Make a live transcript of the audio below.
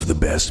the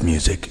best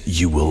music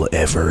you will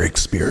ever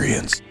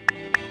experience.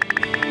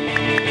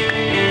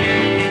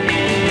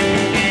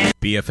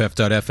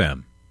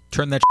 BFF.FM.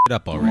 Turn that shit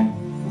up already.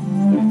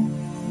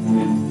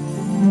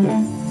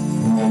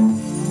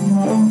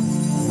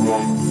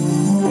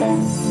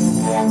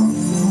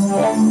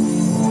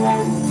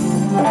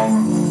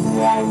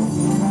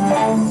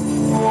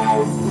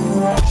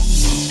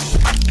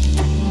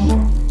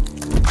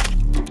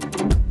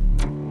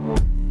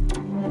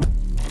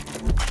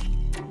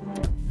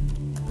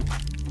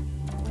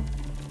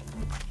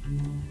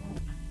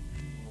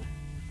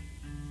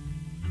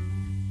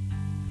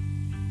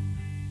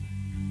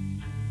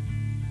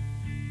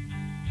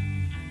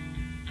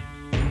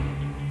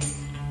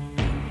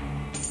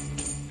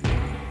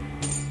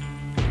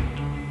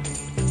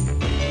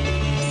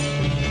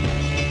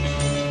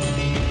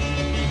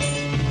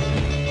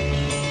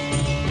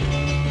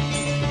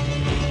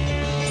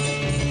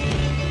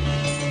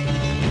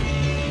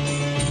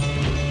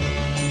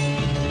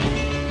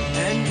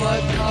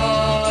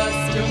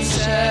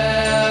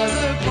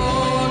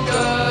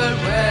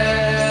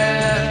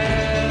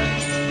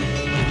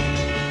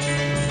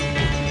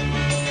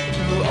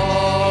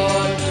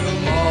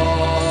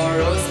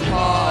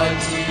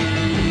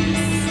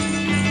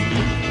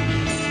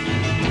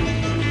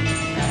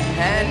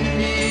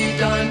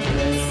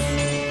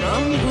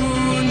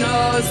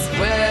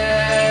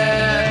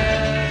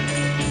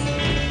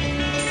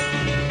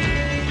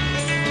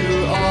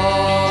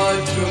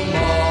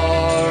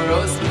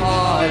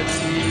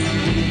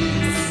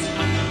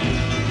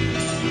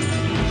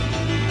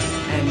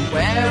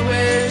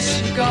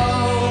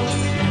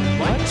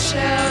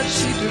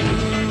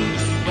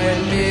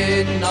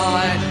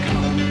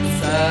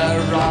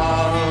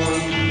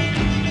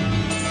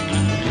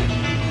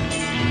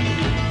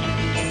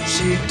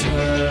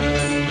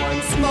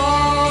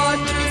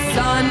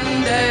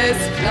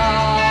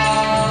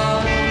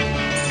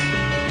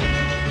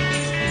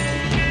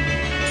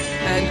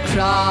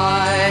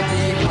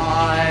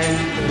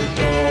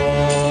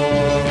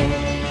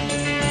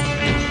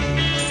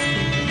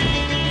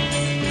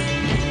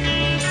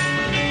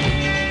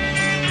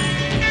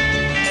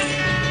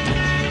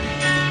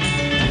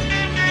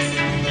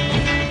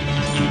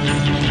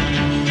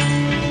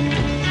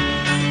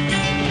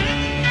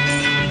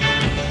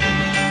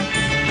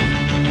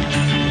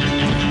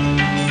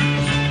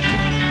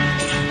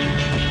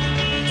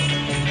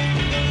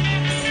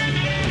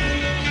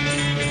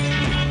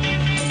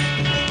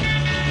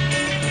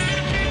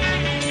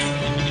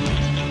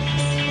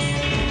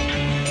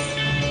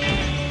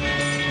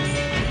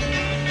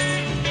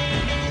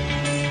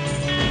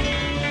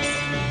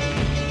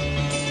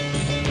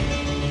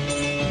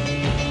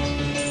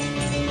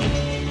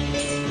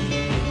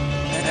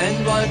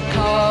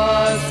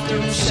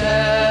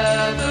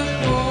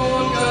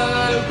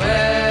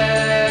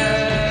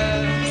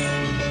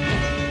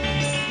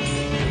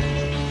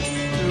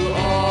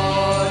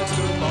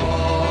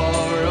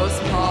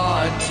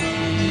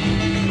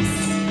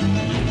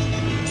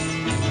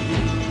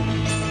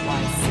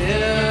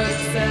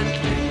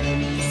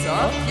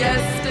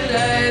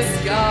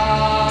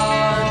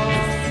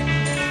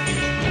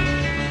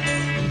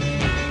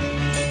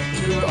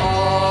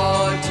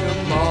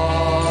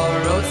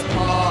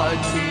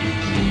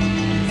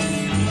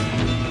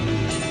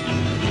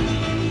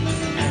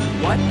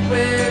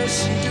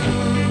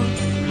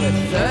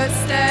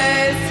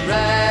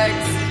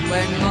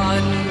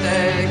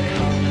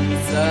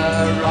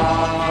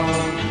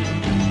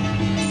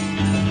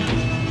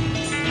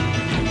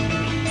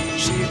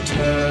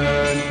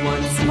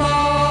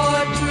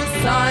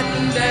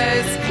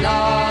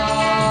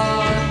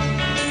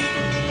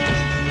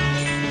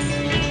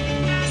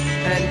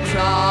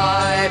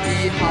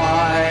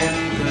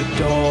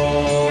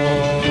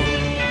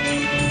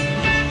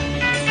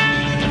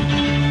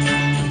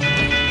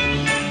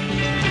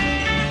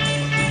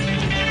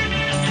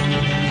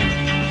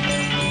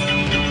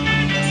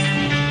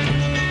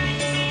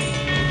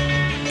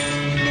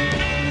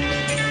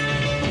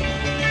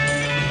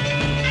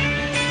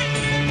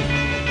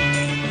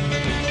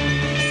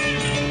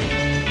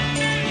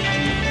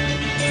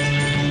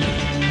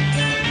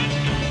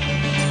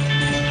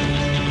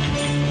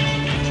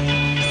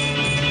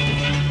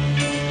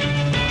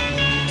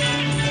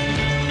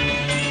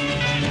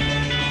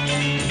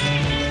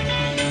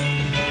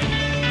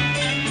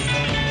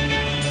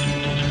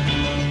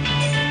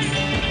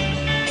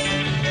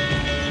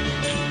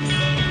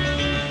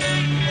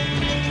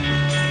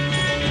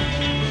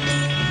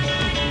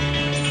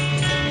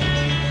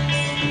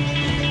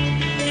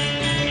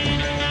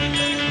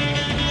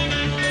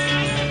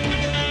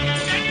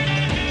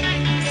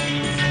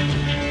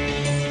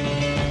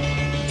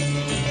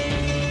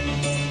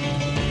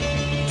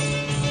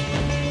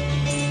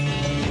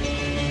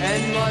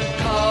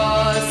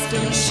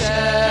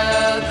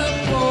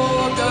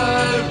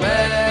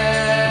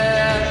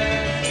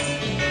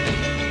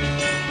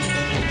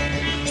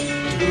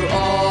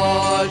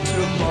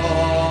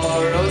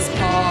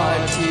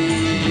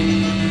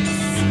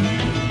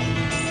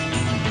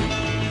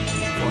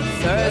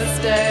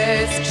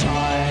 Thursday's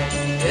chime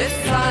is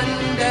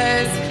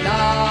Sunday's climb.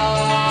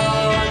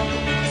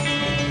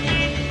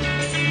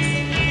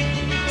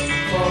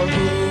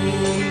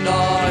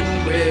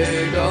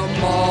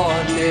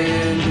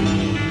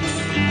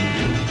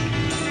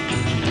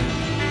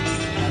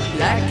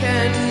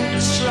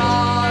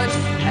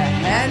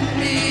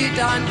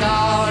 and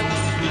gown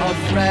of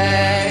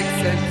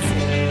rags and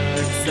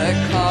silks, a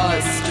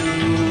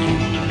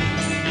costume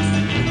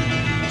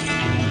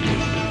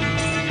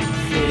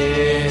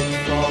fit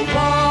for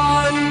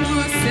one who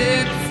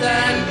sits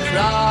and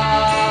cries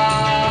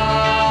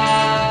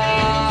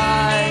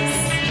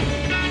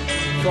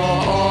for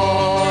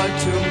all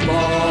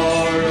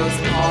tomorrow's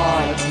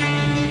parties.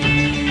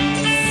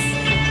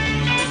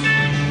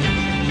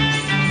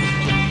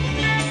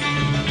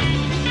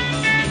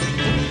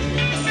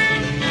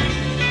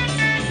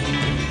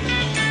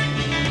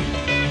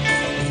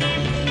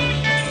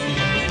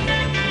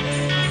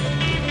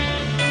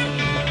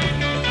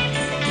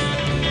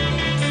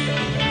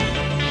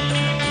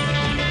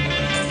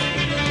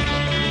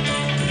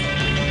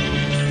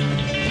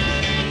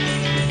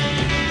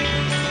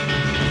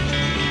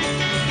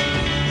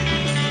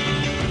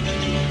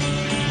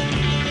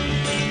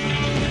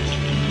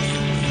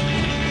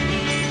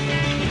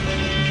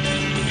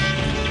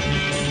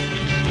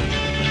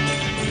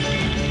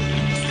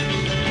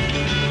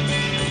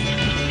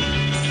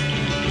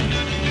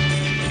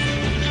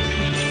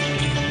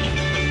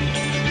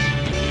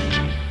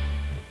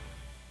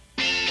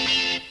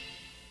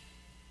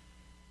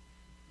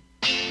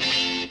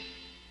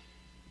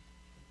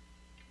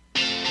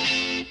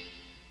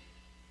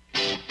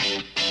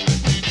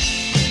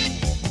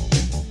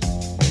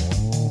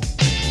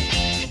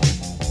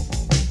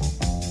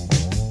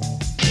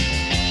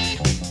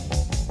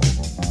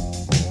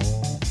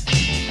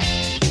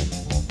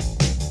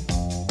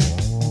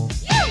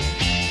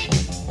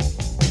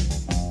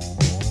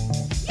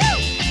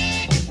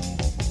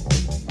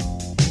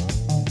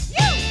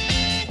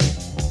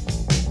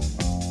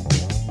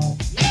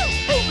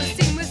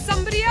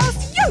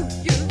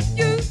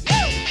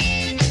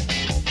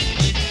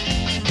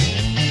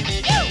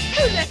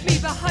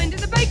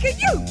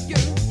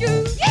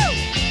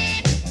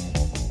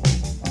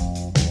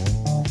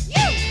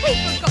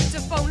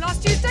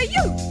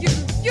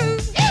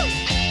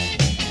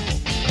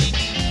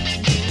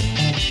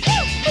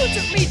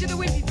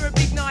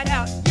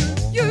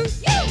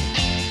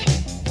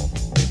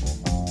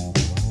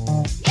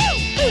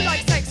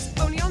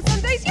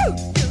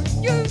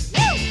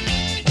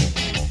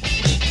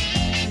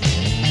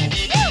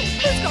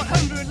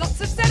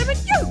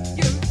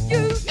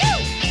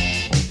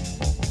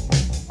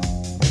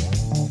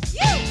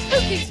 Who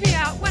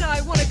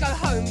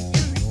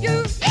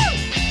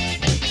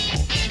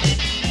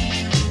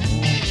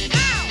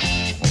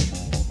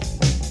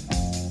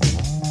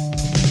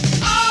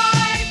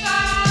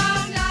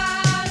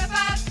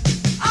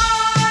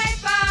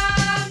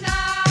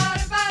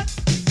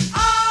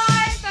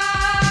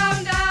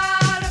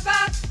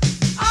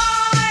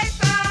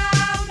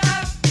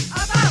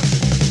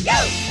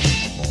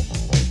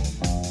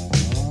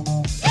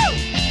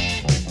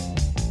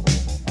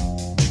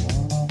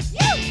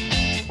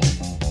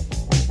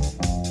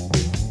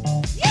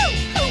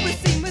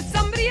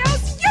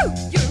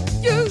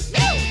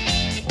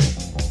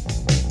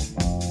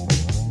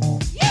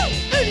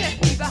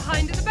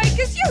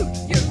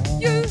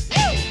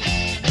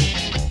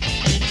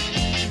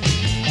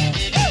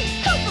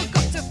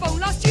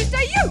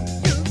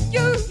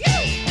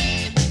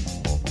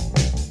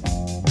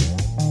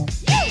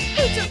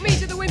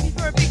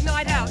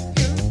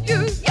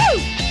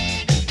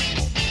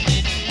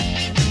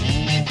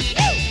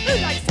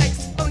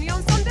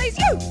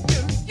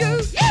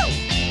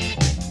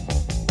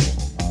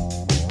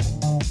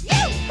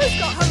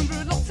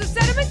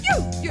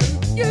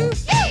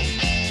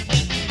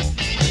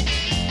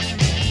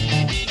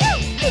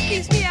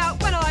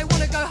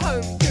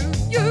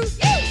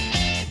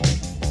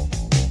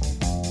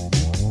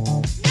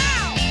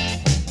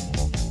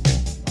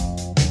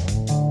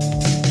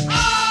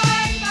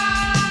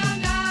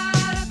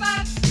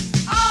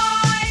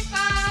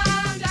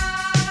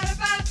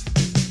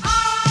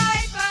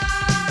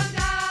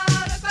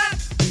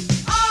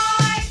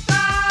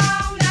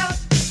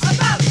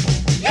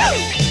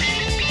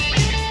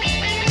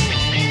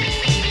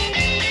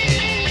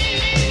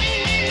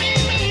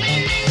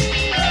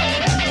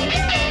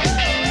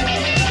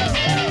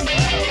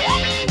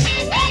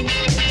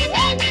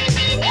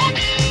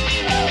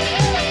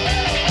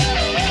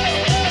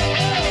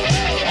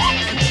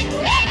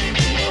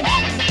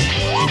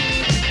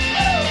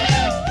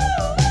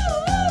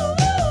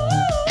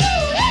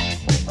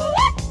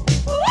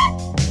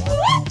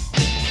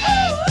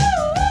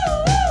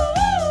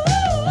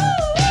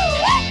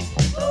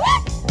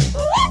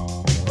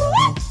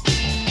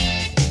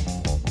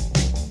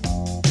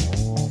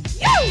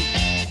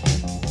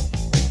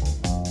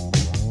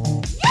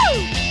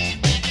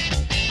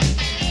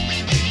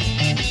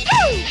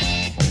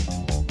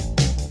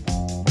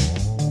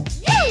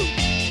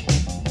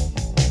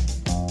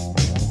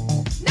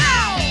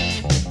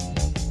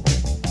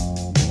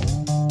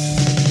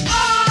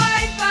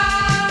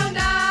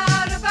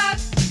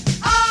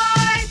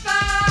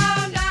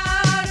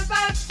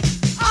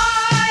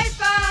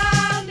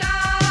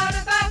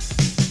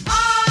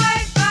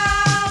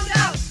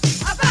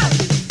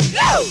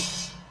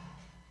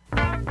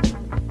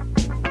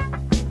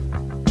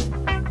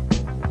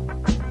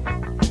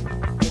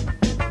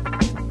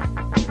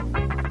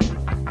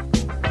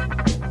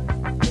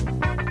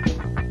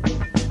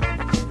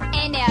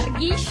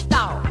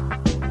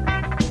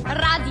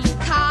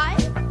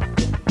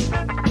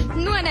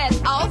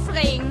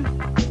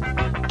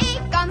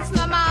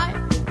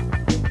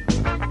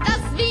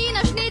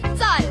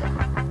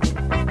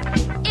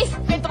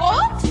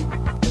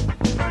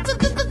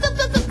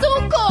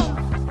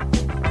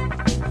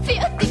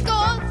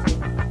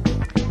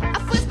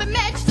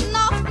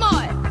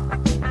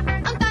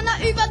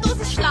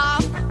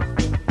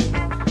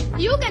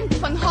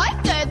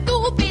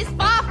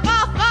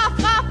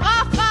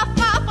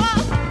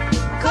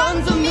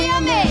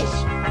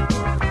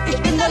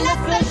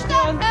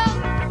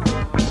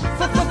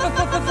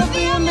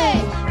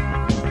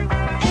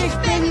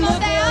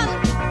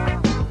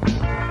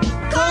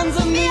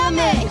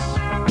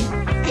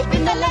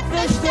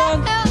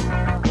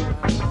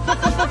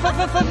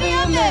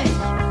Verwirr mich.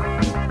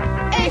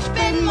 Ich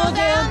bin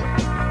modern.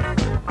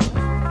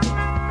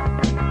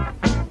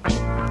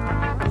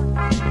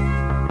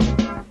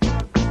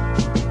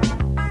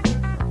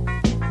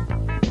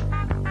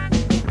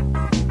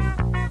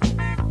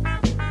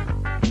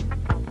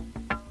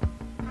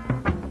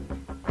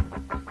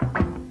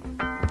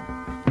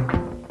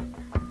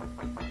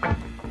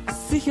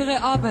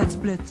 Sichere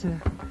Arbeitsplätze,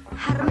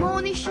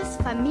 Harmonisches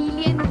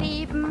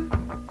Familienleben,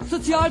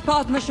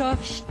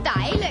 Sozialpartnerschaft,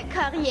 steile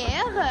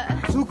Karriere,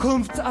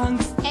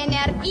 Zukunftsangst,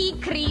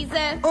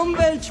 Energiekrise,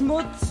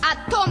 Umweltschmutz,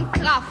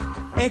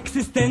 Atomkraft,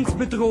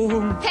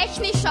 Existenzbedrohung,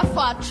 technischer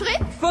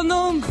Fortschritt,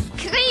 Vernunft,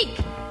 Krieg,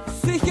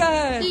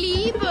 Sicherheit,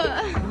 Liebe,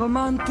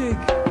 Romantik,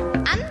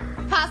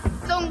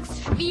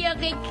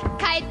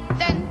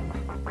 Anpassungsschwierigkeiten.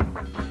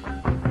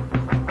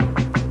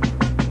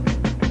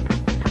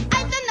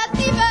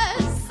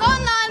 Alternatives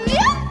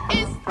Onanieren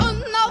ist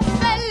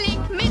unauffällig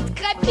mit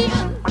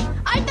Krepieren.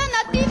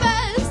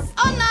 Alternatives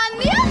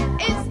Onanieren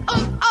ist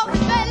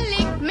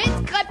unauffällig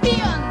mit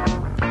Krepieren.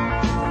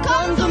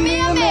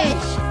 Konsumier mich,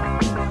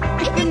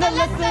 ich bin der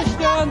letzte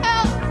Stern.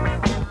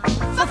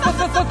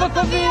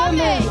 Verwirr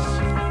mich,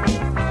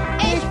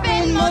 ich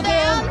bin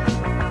modern.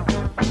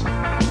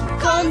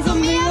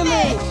 Konsumier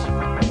mich,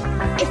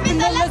 ich bin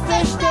der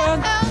letzte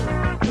Stern.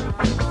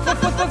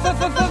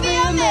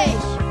 Verwirr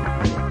mich,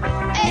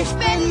 ich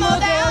bin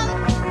modern.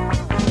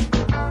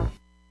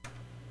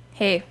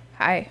 Hey,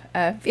 hi,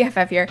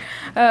 BFF here,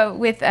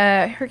 with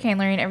Hurricane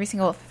Lorraine every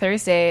single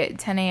Thursday,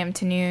 10 a.m.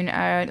 to noon,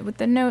 with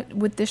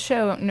the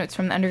show Notes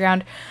from the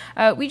Underground.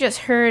 We just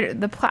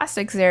heard the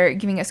Plastics there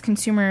giving us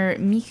Consumer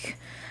Meek.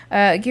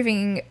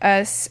 Giving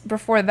us,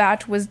 before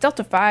that, was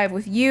Delta 5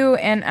 with You,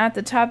 and at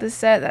the top of the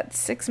set, that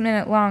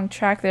 6-minute long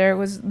track there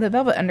was the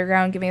Velvet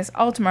Underground giving us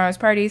All Tomorrow's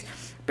Parties.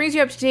 Brings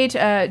you up to date,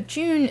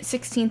 June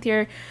 16th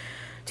here,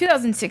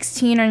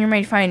 2016, on your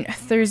Mighty Fine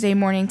Thursday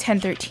morning,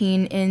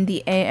 10:13 in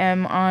the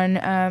AM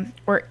on,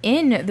 or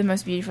in the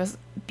most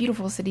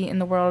beautiful city in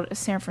the world,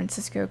 San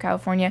Francisco,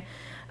 California.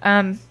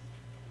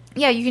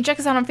 Yeah, you can check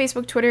us out on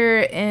Facebook,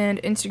 Twitter,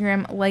 and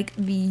Instagram like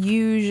the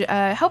usual.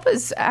 Help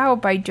us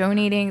out by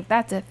donating.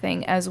 That's a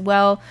thing as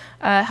well.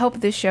 Help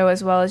this show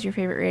as well as your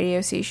favorite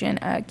radio station.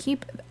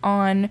 Keep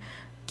on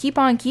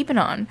keeping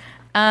on.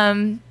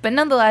 But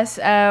nonetheless,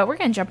 we're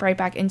going to jump right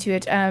back into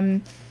it.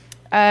 One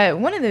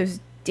of those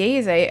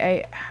days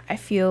I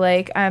feel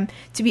like,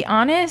 to be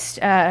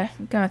honest, I'm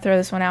going to throw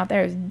this one out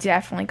there, I was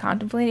definitely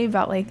contemplating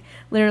about, like,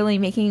 literally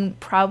making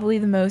probably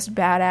the most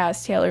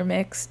badass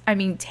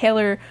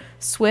Taylor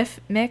Swift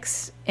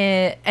mix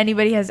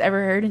anybody has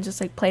ever heard, and just,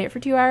 like, play it for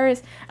 2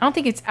 hours. I don't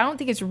think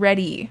it's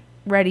ready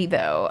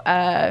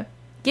though.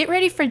 Get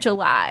ready for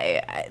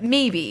July.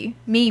 Maybe.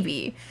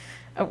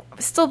 I'm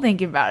still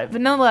thinking about it,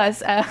 but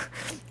nonetheless,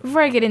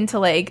 before I get into,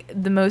 like,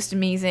 the most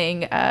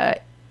amazing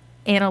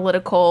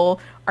analytical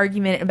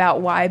argument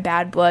about why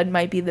Bad Blood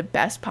might be the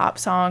best pop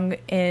song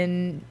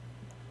in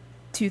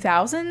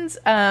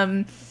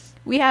 2000s,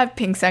 we have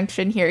Pink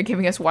Section here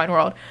giving us Wine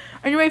World.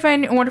 On your way,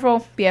 find a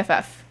wonderful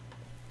BFF.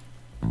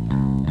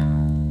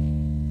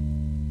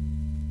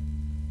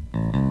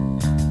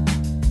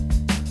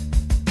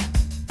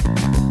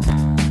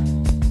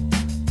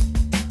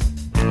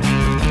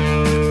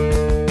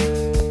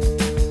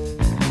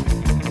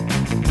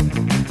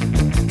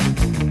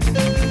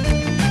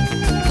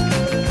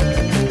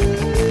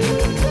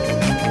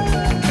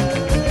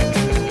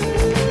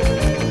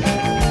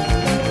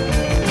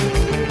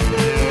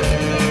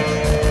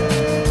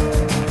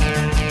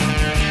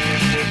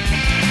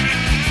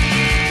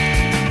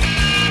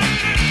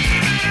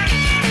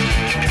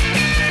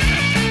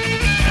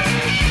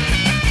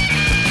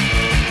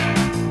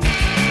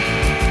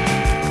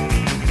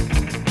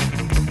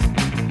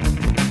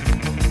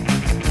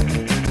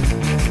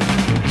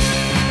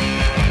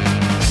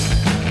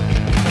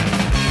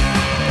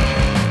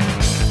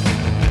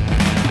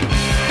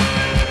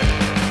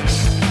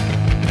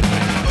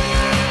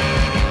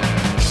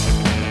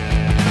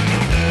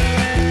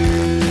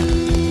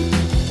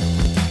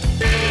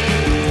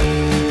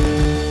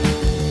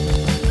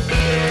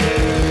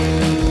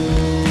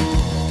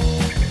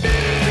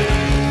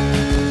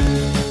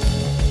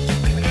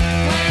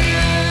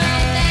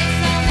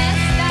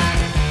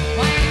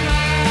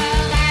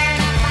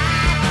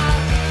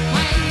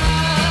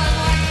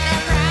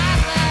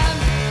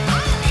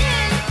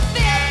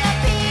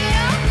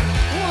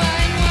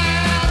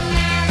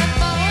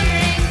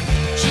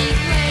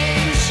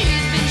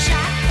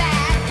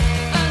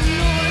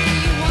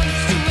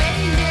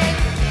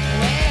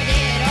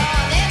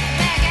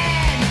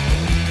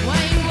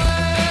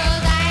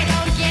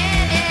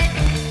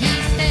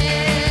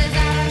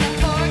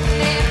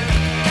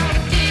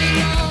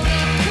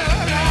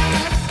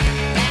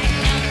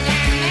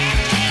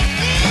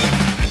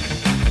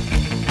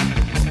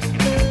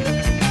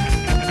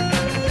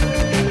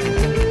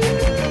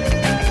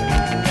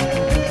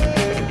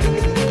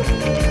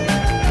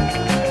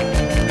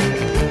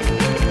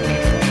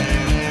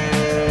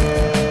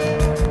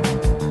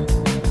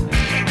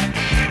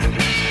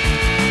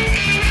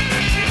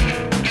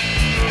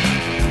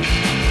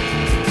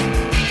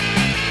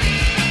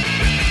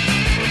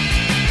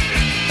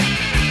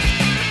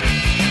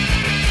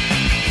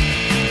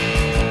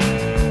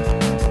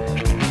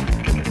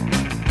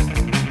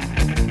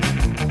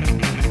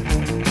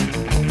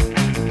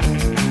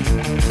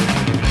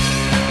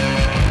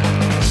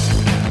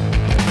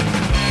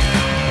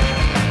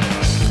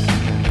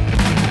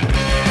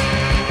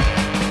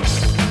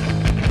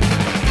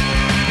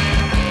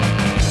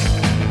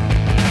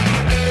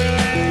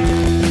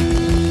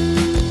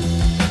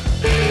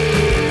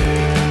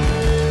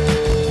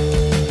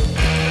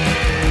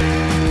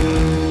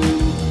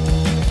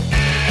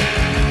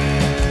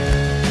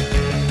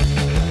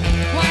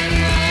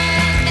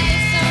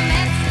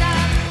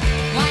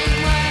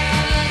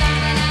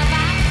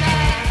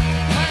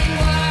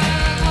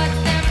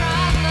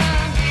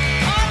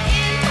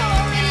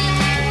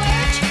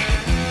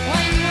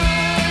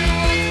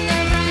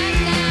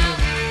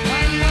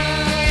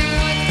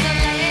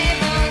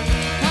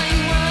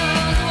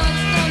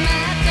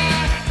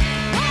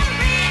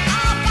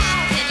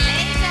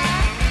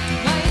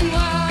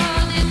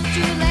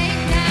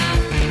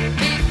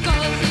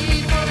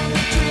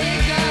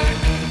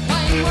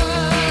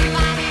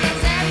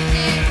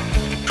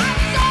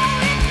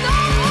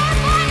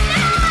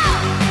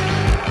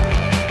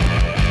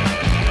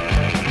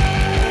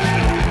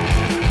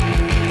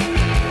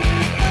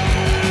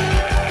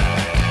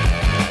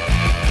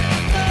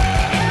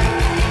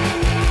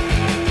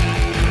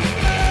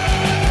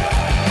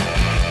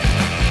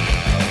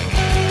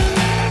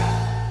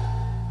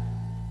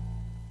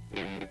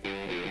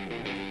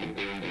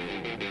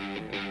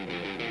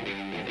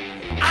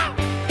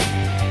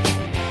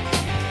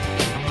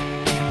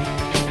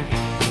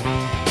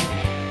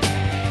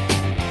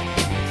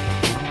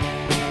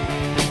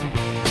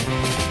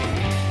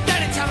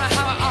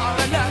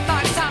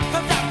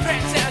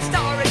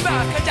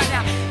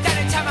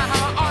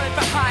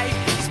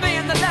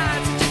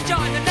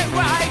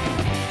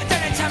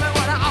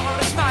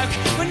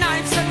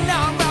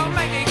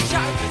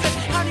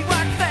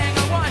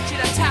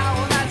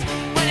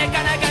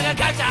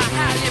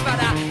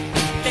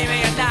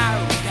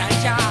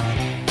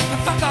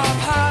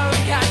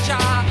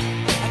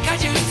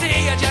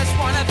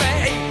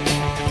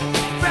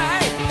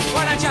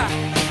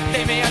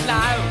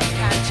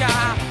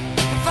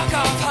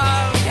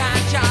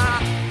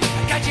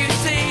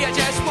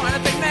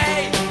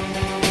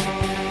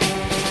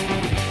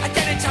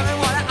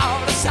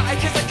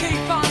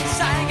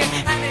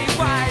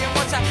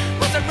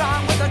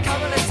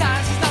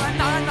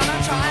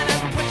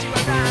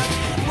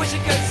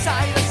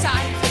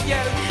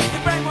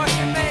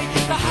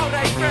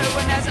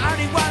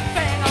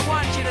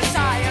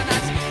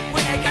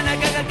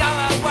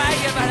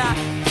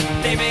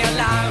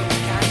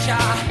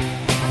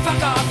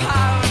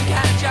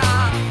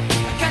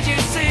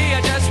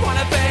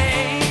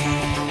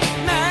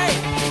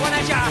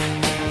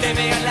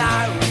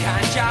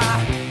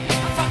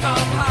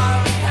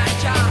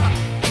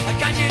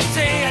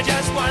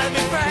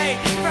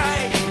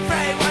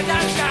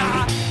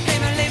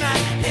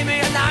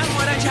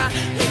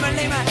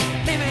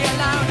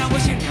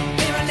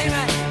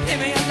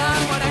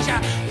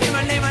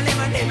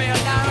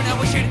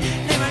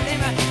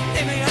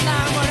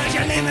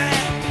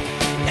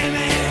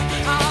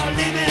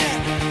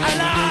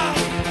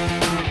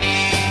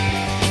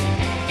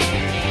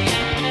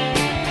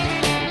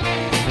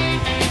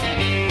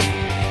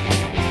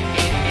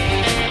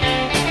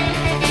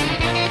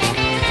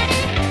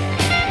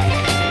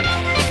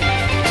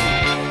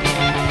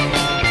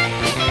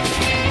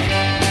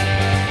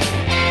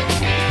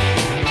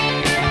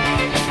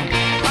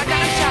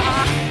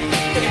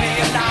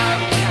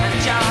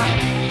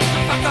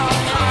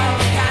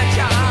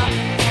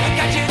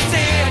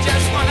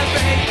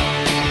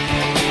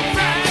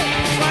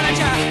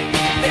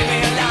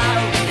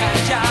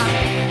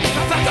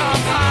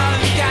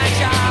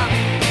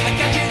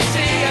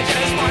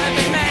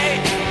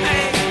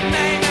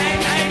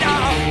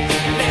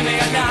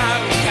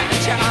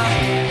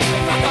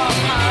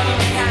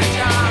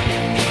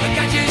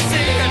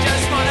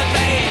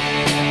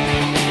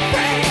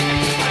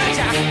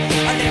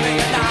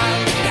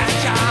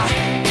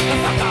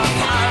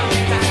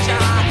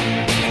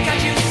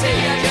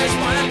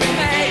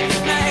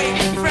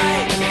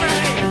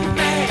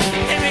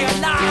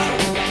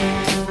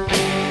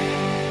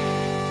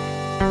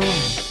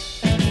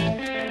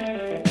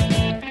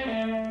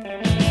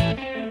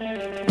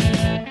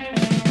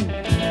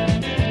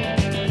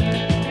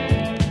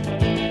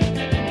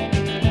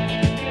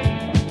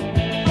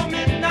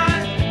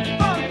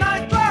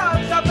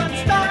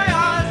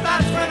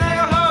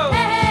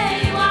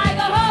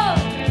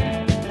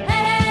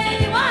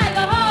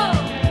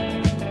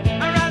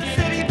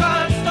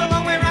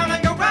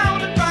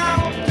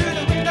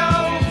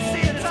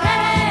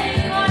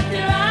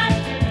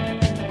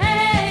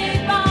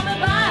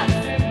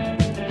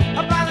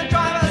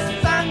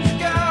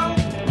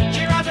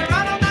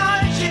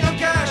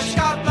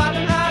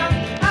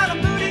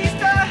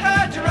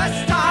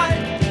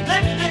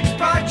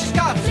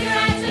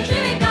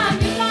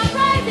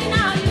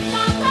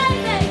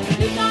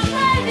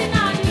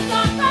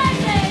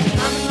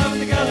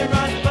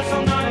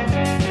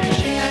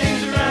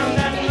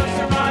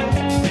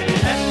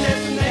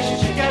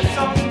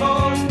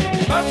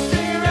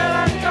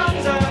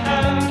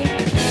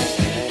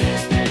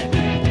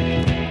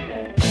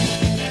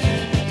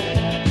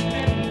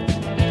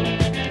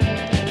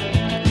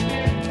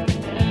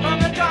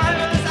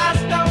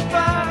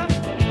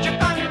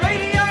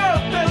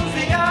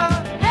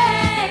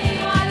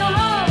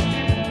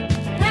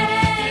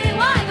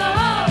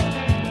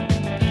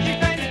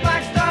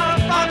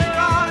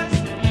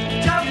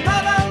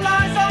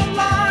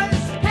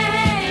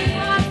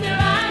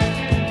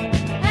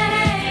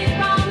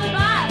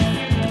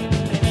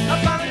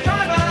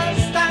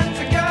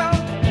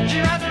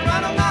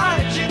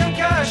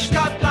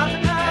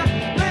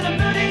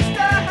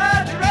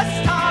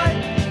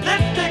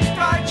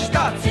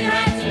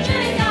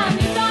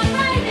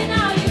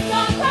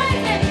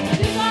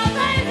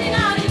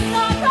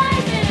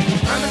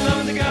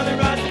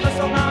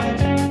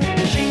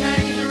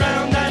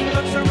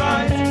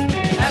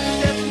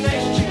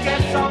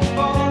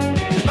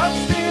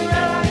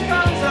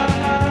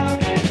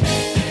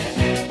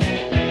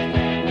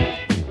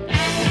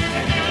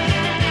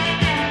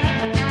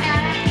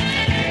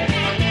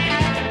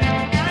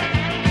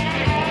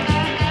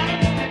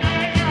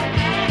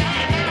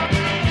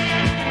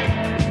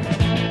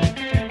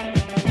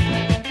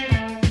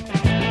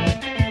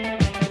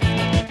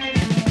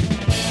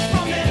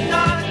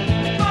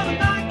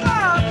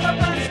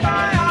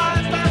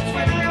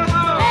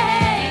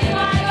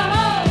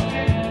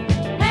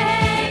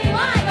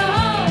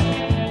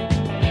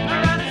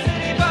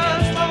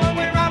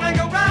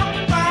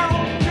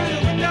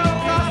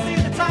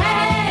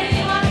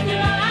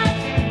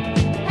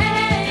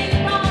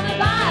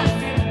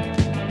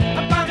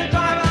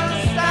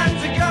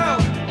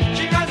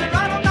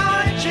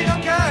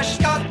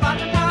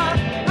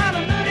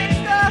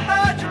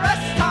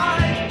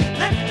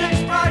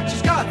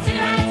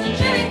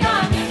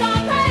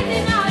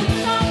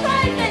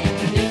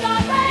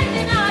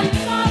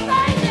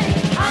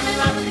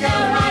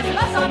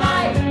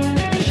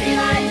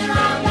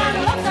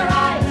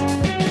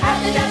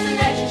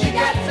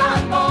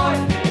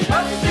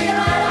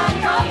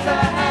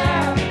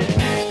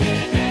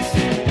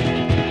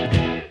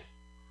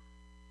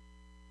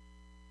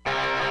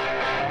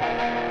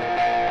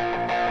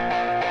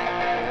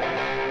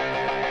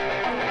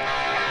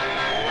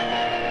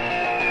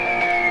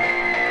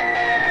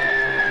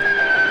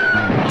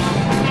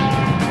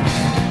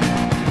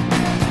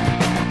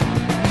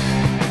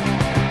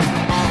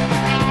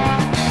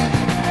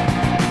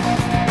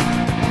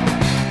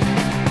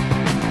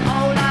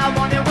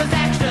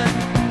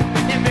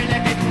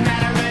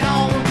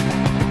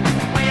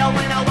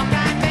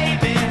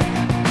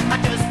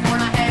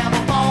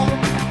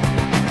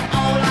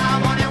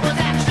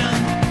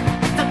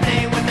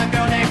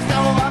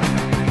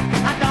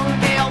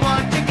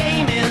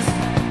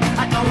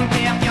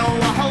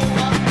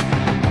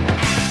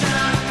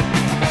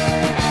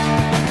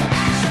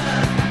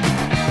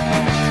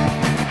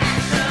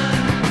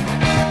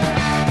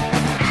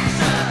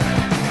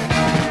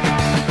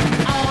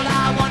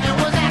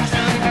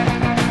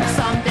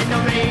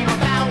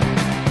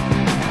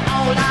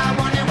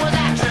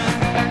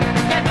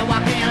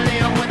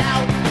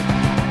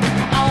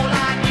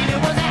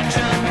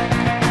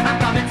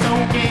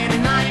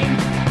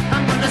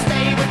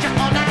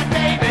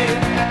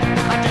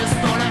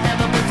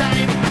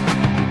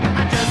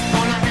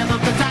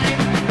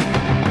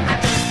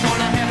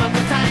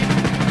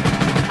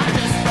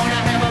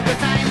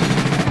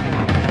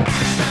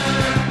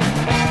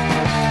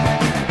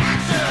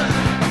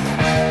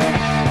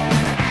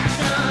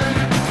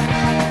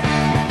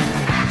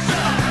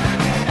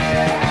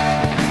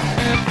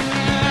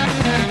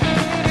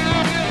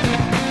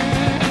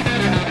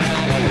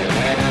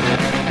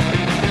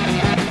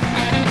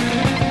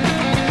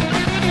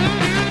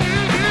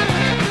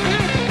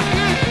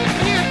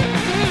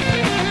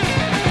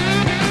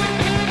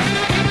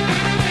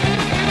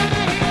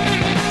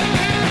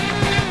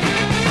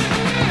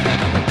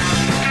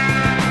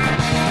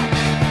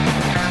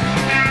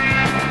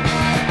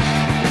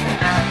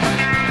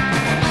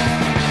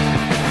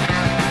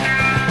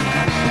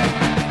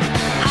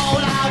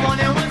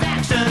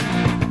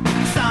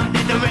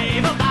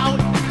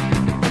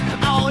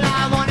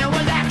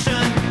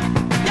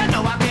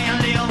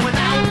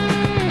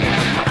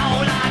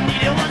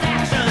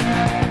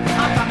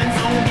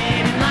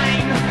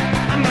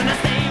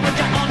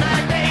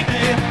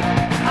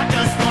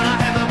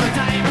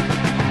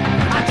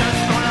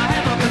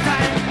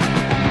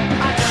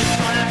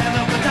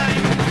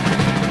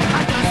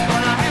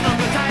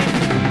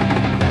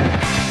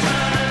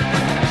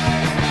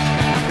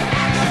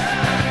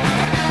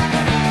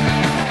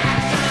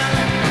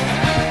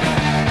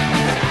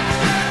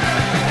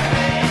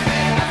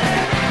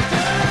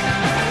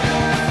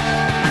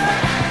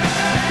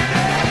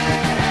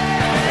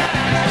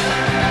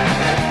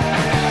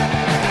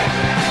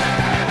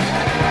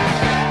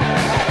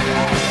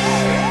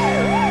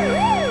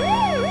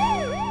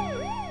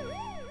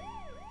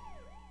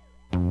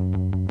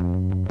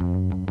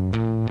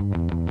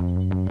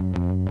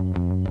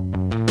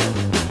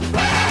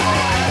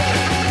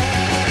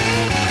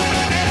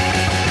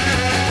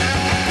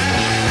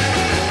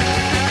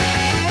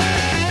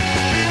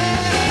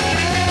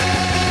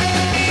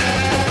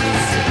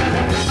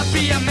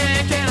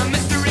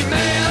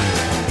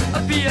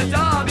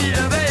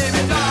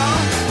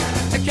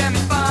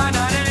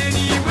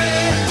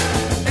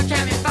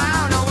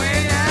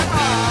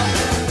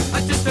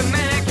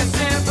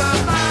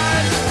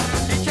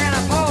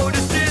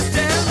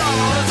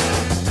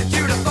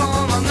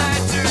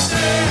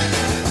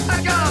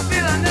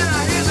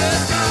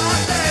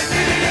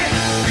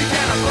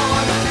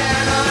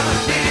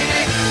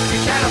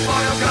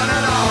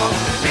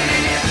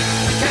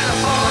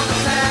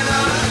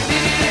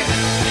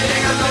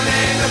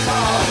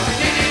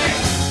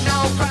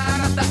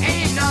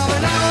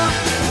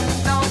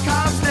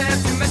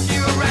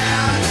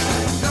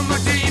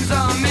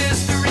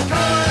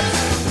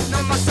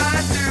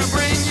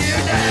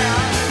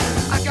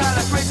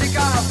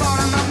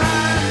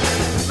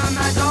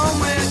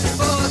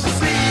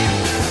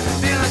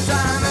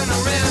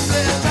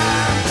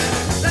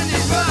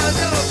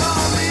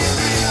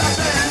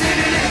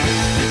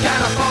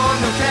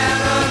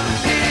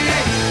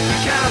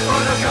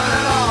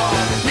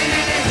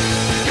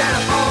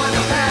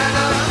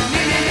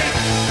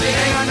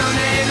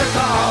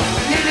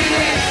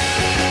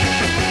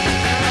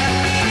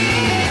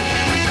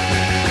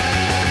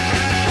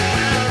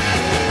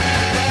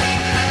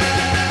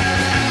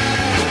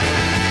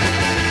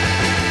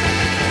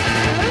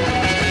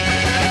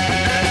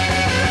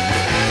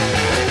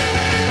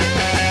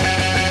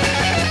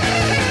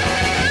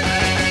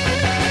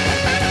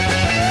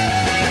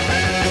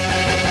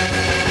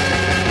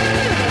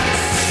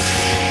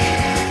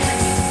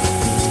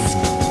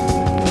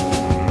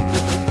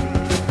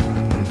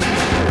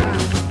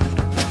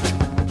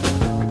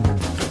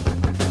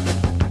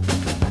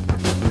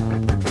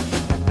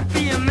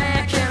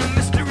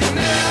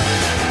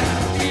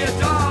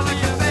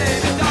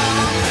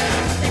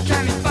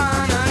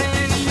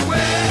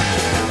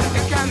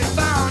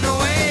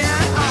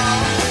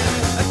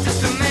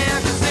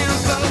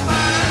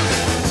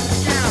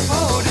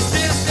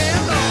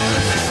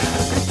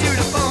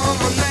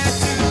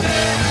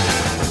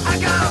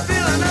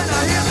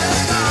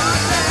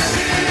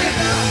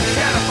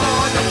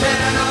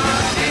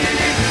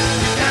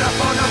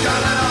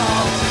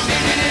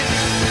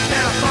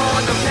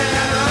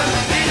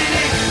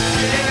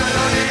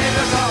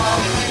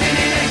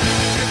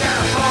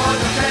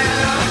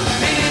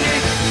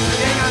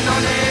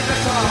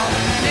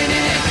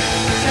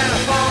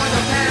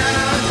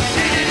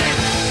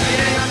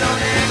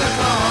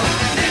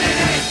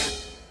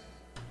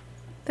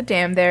 the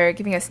Dam there,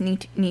 giving us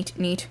Neat, Neat,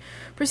 Neat.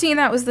 Preceding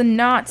that was The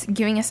Knot,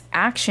 giving us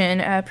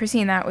Action.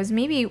 Preceding that was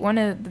maybe one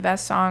of the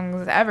best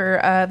songs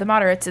ever, The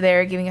Moderates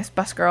there, giving us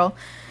Bus Girl.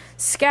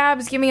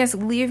 Scabs giving us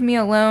Leave Me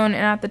Alone,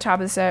 and at the top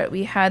of the set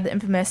we had the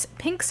infamous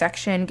Pink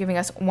Section giving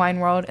us Wine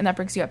World, and that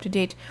brings you up to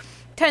date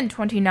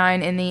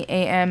 10:29 in the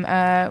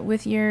AM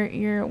with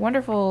your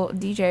wonderful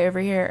DJ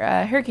over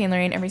here, Hurricane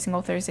Lorraine, every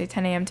single Thursday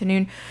 10 a.m. to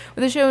noon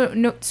with the show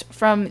notes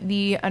from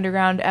the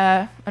underground.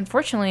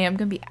 Unfortunately, I'm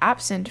going to be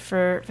absent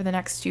for the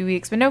next 2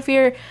 weeks, but no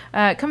fear,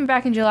 coming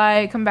back in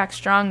July, coming back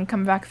strong,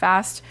 coming back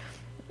fast.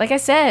 Like I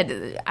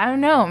said, I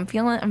don't know, I'm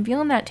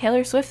feeling that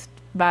Taylor Swift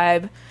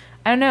vibe.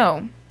 I don't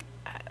know.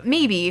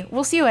 Maybe.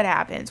 We'll see what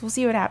happens.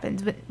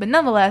 But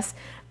nonetheless,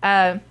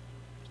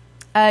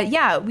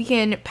 yeah, we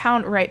can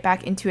pound right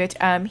back into it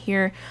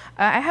here.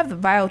 I have the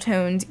Vile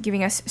Tones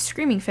giving us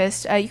Screaming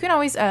Fist. You can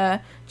always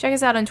check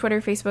us out on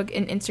Twitter, Facebook,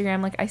 and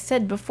Instagram. Like I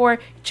said before,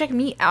 check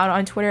me out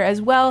on Twitter as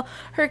well.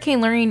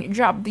 Hurricane Lorraine,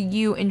 drop the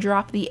U and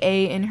drop the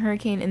A in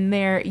Hurricane, and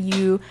there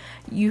you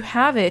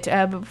have it.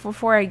 But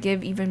before I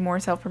give even more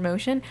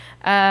self-promotion,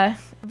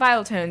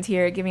 Vile Tones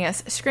here giving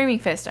us Screaming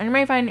Fist on your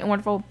very fine and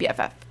wonderful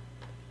BFF.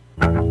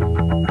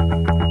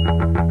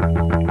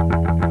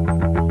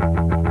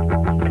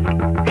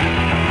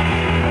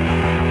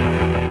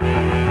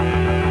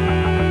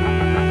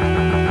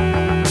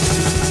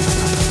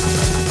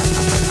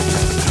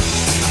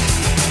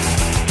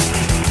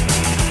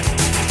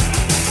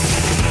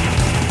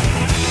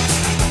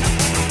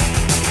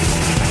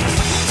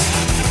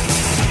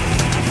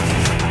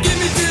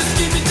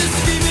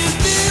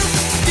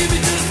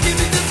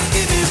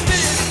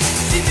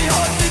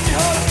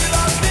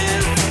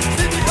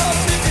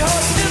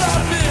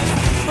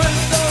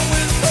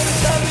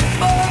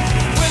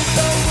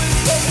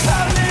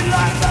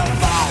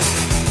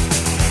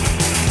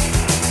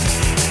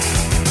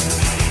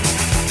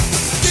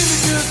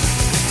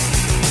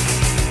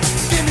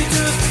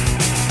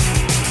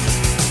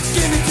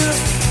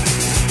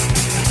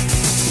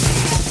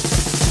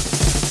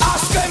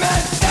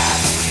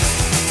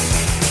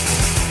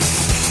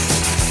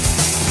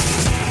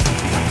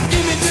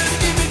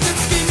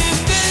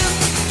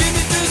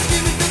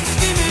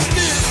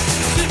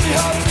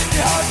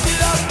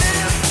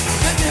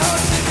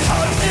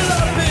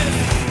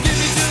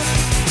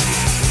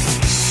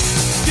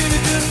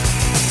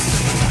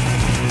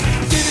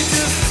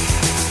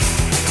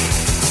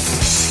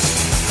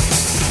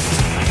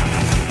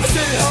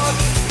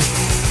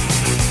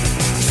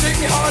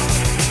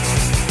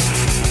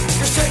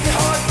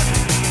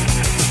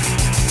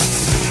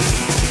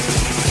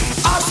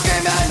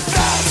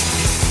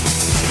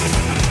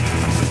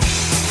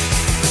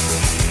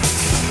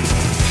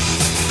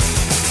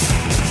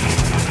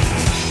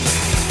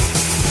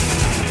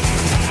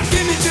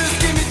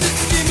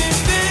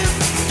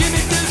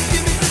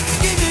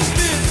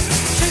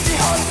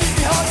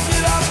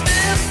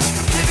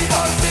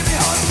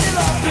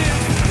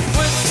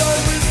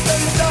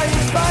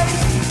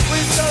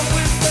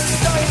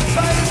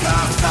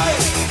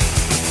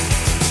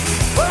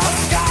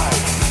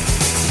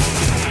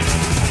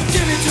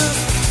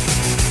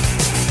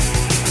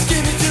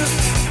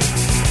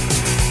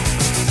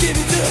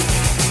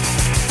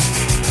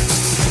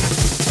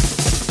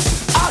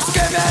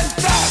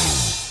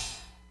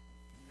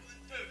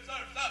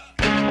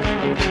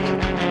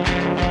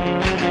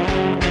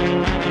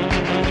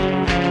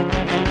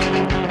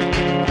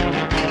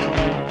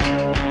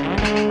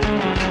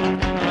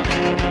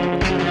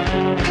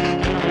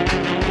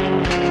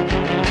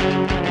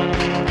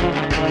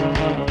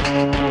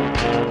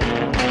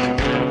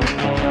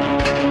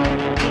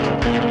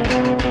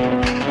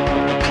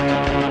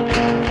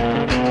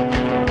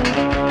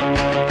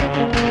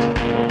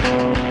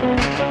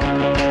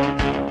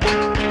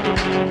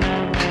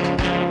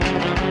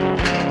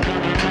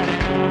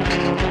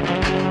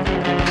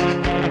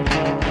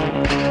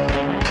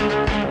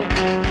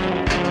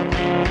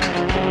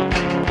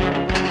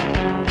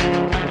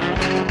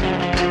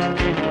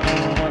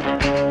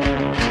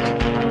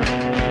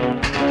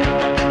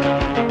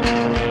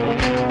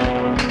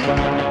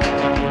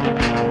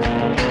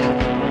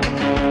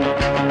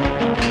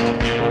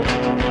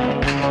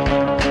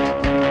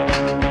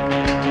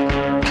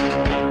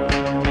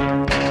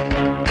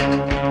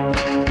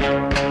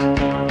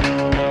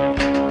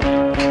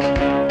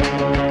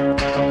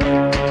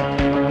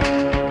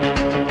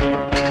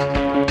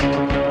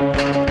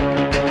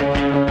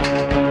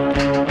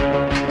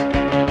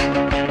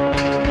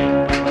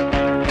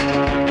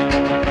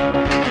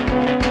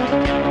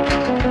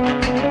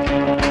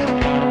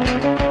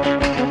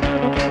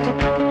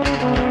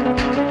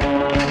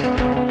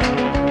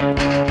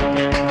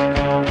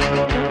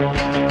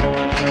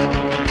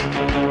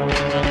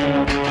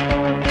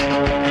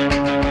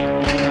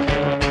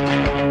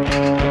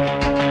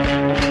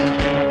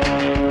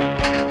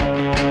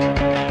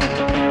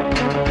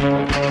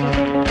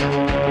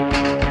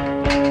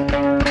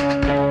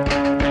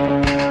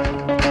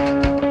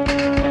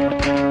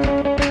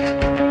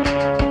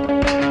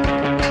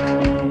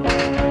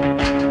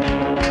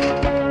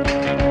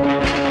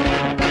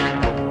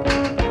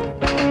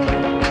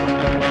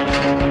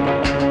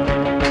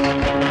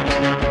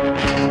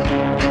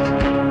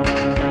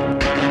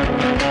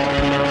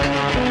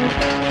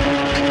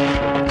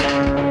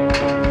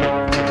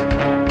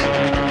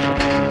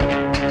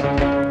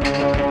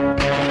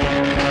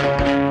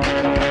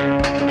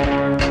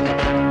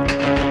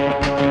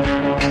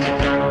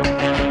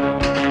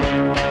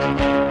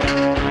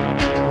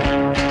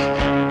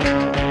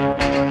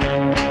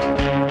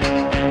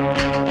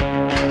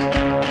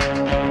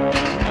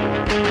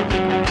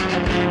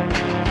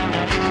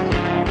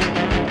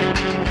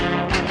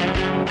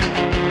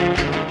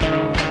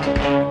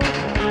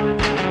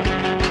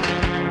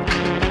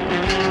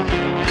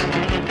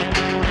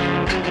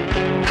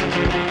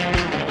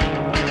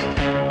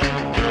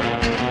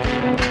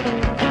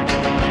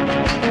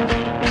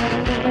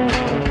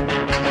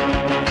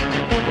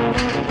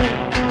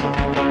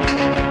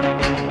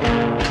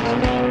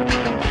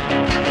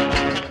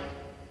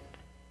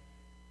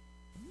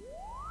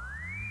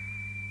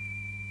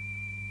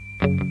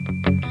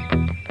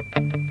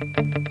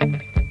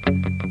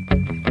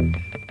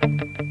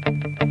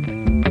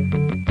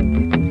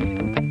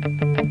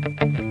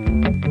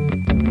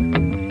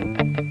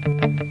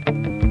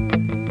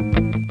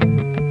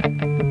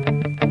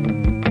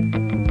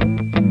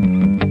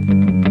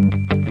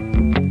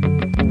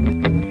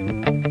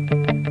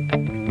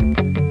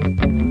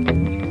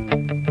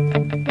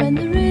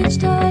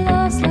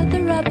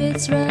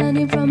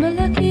 Running from a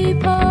lucky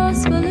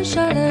past full of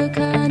shallow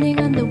cunning,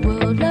 and the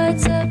world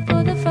lights up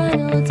for the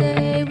final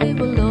day. We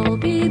will all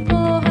be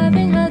poor,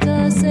 having had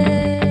our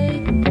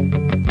say.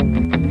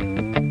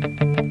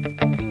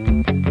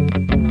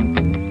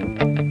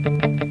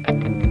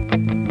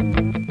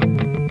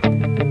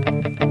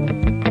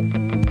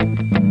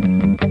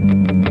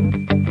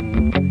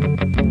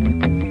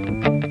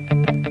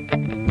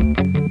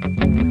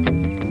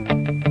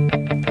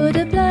 Put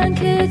a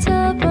blanket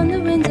up on the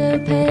window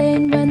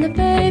pane when the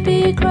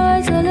baby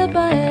cries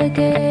lullaby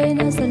again,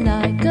 as the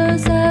light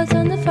goes out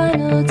on the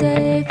final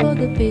day for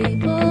the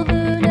people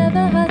who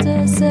never had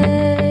a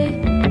say.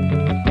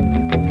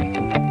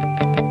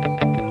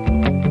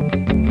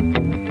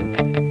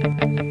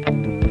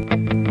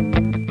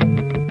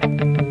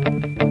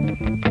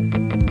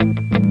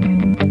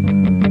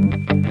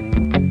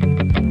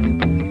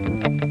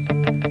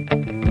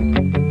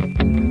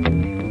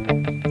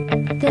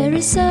 There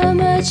is so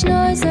much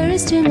noise, there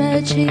is too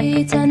much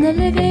heat, and the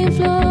living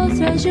floor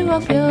throws you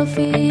off your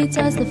feet.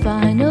 As the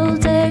final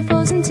day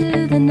falls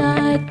into the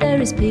night,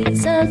 there is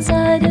peace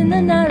outside in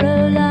the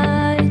narrow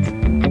light.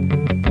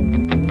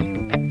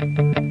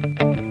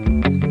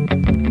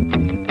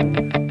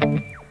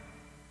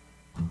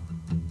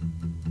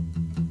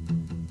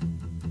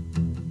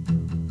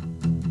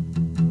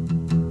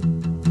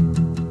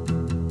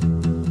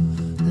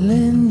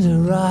 Linda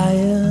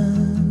Ryan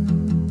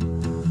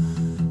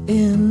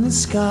in the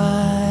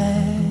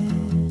sky,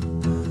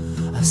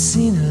 I've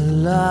seen her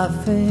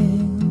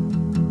laughing,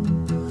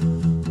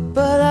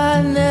 but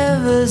I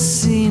never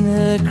seen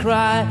her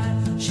cry.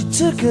 She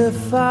took a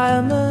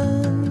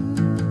fireman,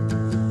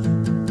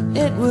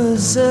 it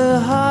was a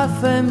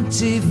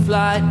half-empty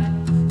flight.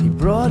 He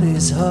brought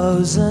his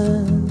hose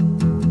and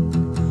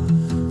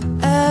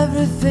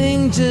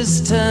everything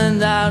just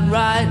turned out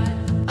right.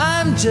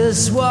 I'm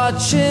just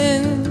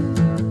watching.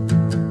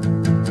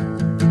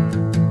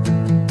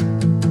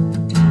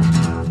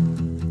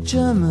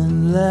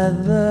 German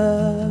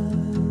leather,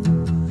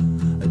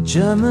 a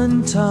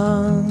German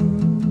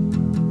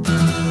tongue,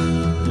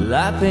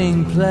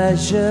 lapping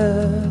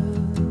pleasure.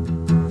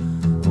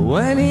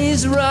 When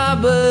he's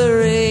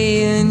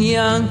rubbery and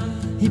young,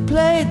 he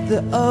played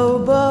the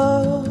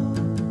oboe.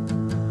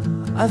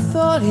 I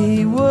thought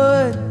he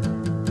would.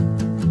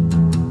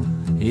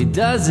 He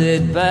does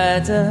it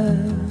better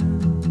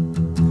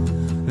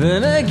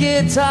than a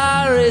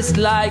guitarist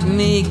like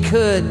me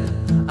could.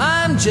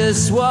 I'm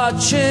just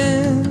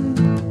watching,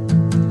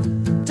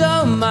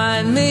 don't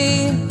mind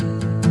me.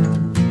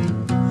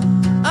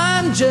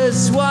 I'm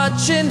just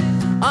watching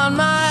on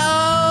my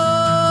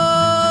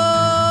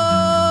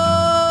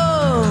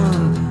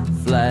own.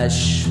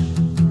 Flesh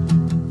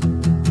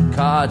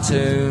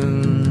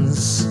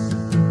cartoons,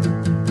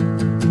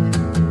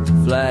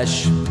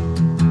 flesh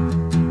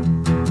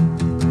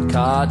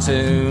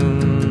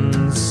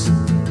cartoons.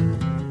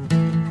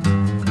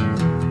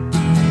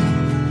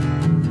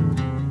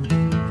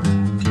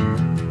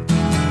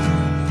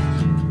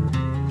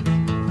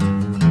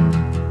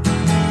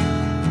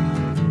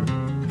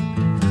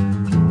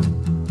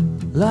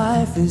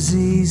 Life is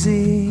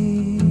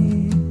easy,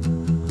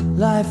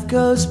 life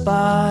goes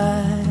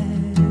by.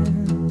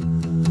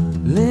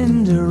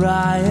 Linda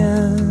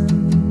Ryan,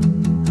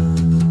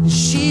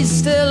 she's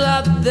still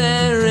up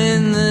there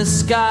in the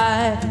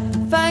sky.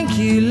 Thank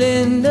you,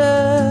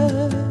 Linda.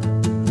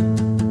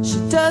 She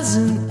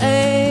doesn't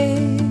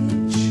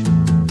age,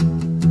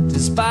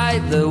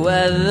 despite the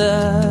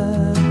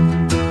weather.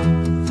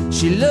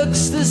 She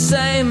looks the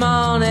same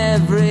on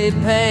every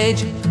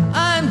page.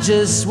 I'm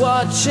just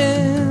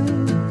watching,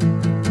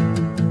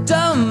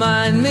 don't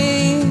mind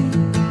me.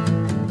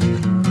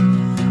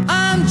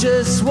 I'm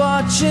just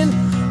watching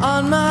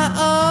on my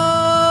own.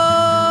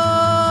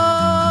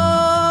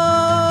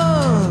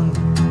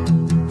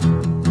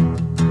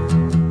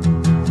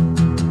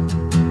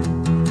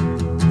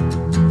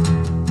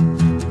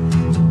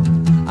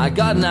 I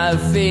got no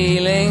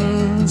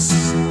feelings,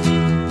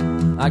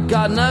 I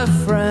got no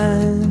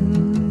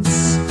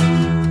friends,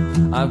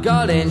 I've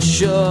got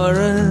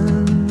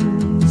insurance,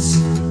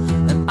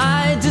 and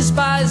I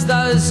despise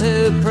those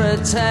who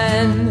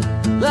pretend.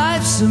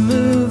 Life's a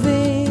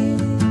movie,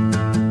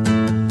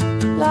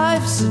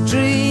 life's a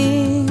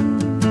dream.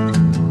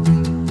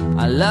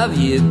 I love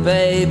you,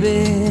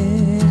 baby.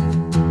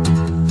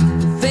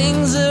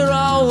 Things are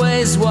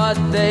always what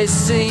they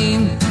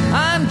seem.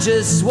 I'm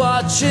just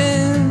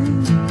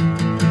watching,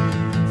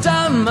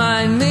 don't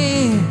mind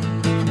me.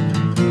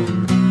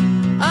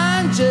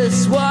 I'm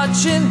just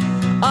watching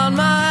on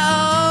my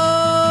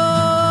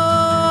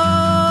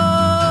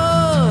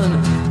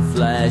own.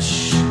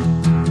 Flesh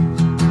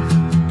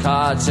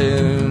cartoons,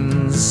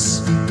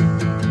 cartoons,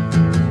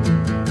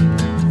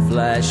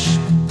 flesh,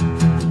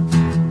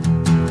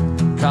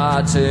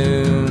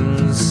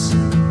 cartoons.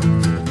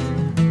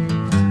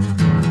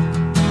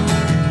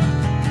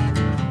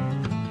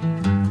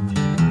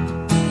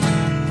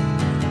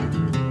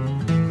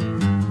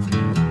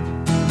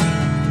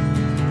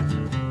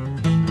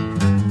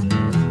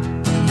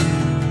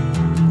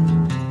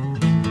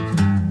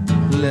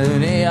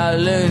 Loony, oh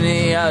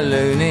loony, oh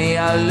loony,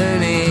 oh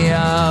loony,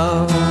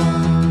 oh.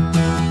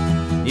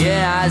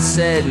 Yeah, I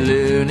said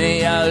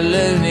loony, oh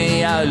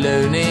loony, oh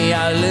loony,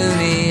 oh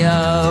loony,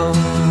 oh.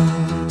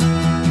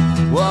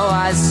 Whoa,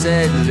 I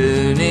said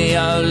loony,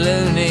 oh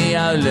loony,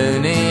 oh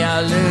loony,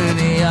 oh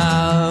loony,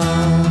 oh.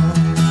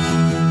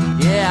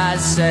 Yeah, I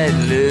said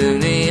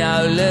loony,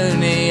 oh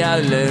loony, oh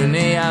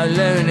loony, oh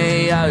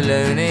loony, oh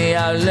loony,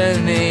 oh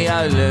loony,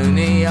 oh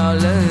loony, oh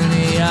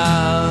loony,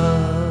 oh.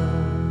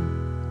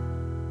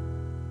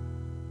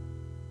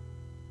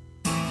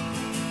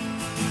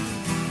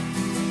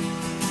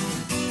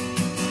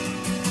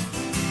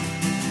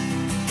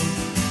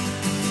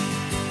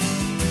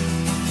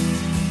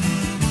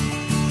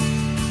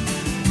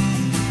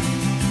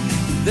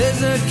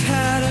 There's a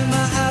cat in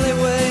my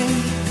alleyway,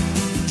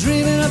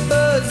 dreaming of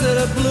birds that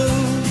are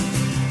blue.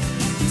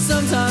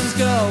 Sometimes,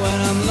 girl, when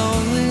I'm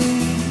lonely,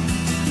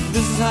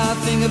 this is how I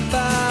think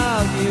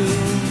about you.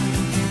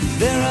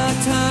 There are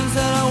times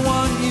that I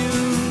want you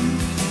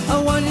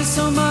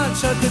so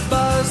much I could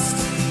bust.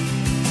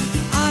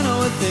 I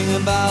know a thing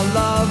about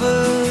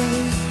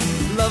lovers,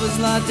 lovers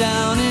lie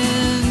down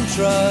in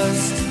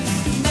trust.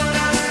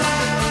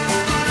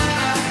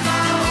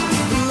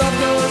 Love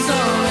goes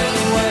on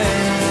anyway.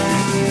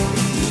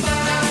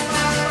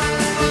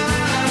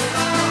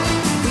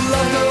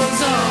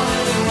 Goes on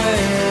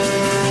anyway.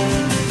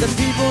 The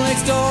people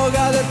next door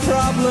got their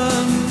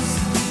problems,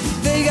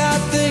 they got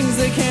things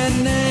they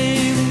can't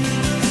name.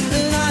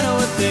 And I know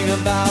a thing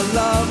about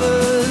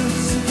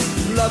lovers,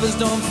 lovers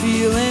don't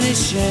feel any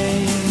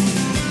shame.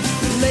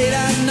 Late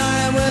at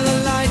night when the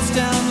lights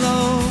down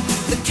low,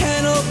 the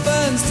candle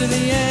burns to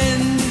the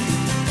end.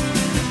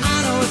 I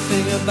know a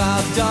thing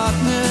about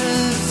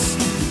darkness,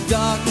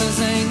 darkness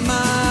ain't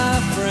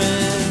my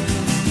friend.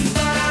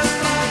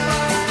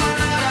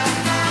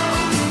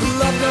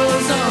 Love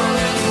goes on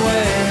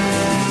anyway.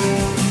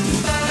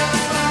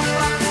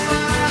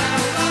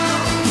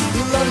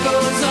 Love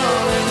goes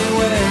on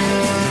anyway.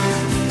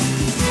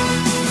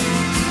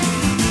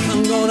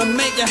 I'm gonna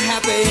make you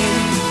happy,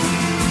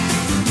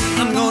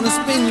 I'm gonna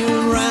spin you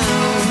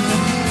around,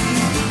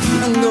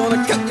 I'm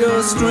gonna cut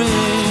your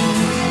string.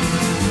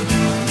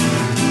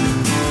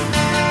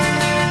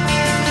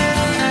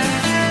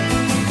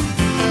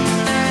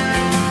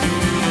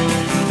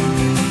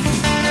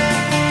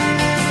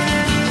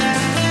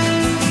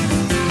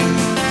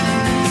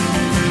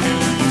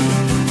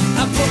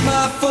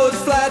 My foot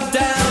flat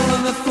down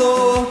on the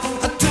floor,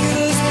 I took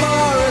it as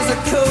far as I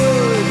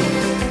could.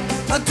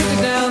 I took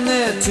it down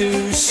there to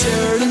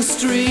Sheridan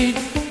Street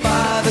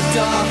by the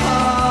dark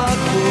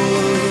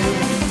hardwood.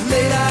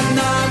 Late at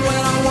night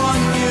when I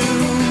want you,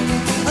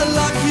 I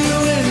lock you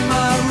in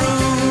my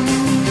room.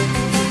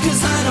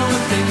 'Cause I know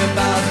a thing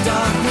about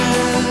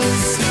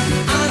darkness,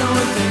 I know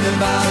a thing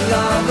about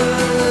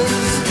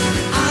lovers,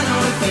 I know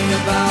a thing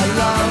about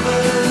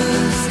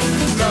lovers.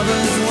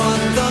 Lovers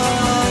want the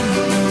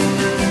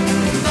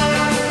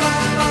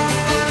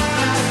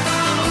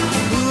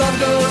love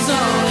goes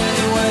on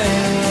anyway.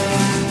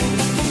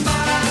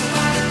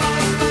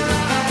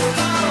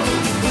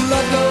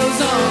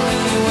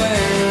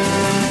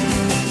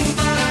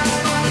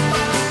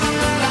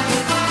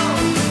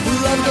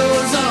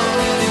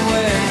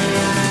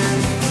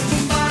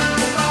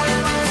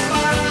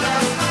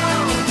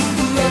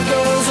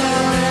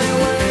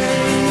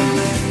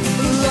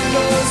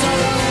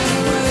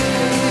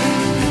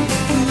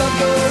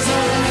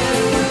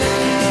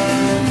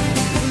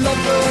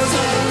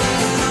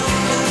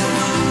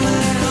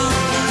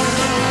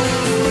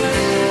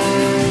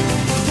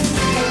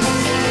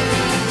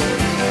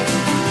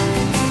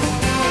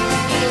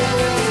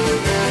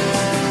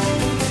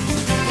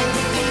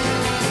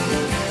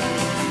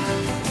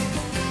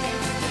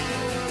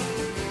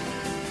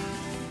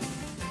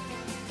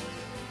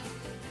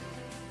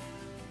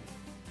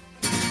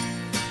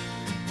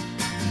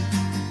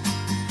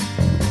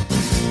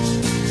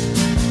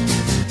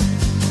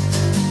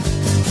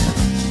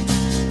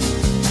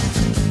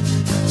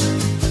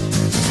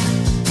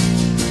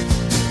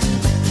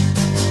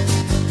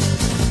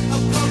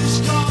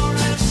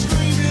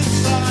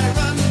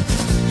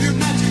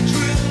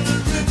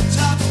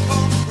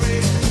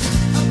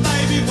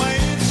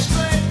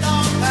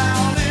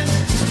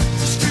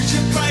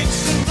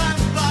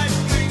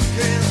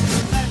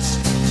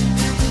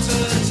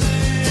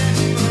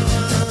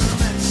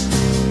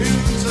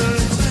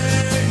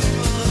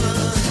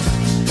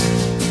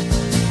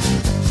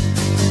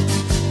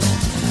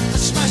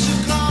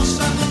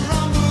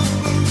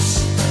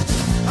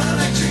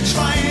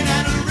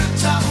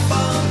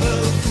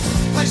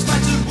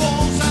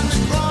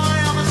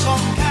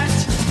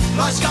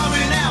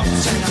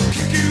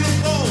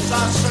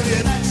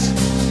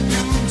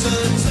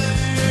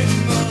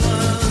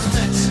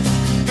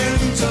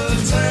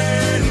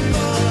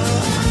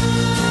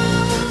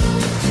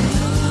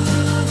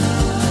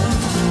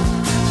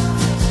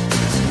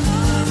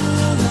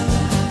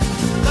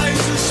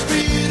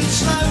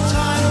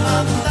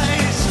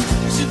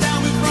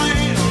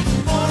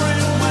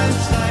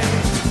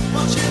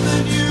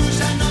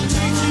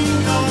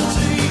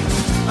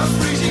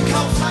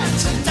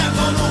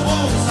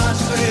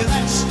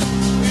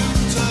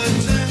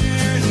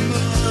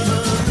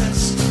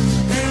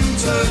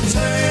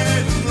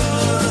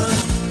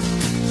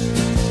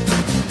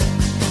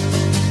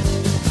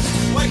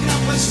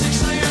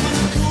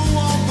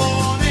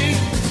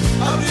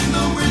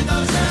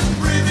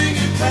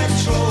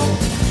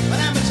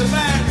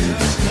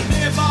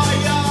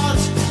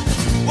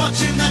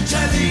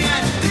 telly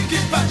and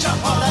thinking about your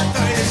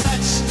holidays.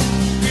 That's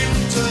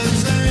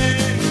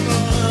entertainment.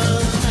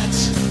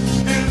 That's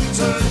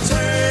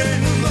entertainment.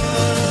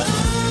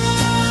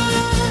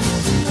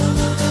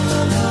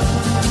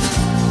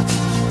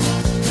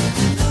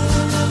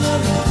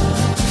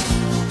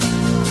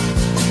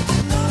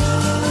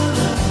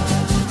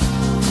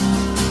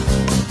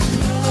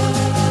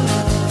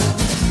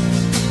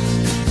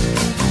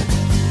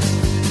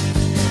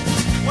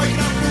 Waking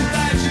up with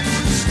badges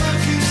and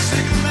smoking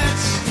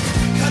cigarettes,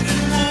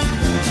 cutting one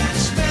and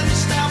smelling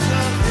stout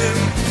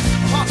perfume.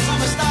 Hot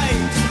summer's day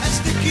and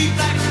sticky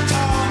black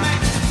tarmac,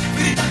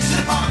 pretty ducks in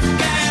a park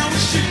gown,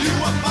 wishing you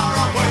were far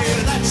away.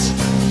 That's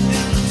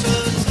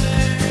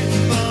entertainment.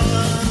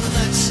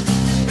 That's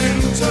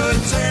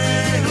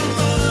entertainment.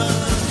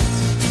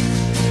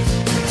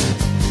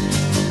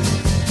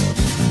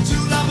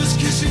 Two lovers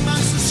kissing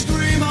amongst the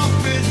scream of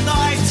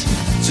midnight.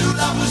 Two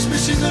lovers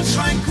missing the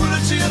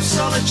tranquility of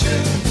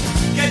solitude.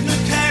 Getting a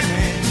cab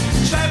in,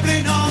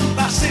 travelling on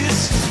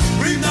buses.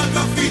 Read no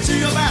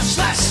graffiti about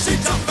slash-seat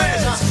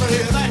affairs. I tell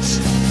you that's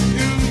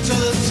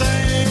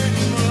entertainment.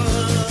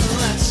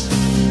 That's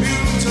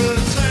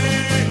entertainment.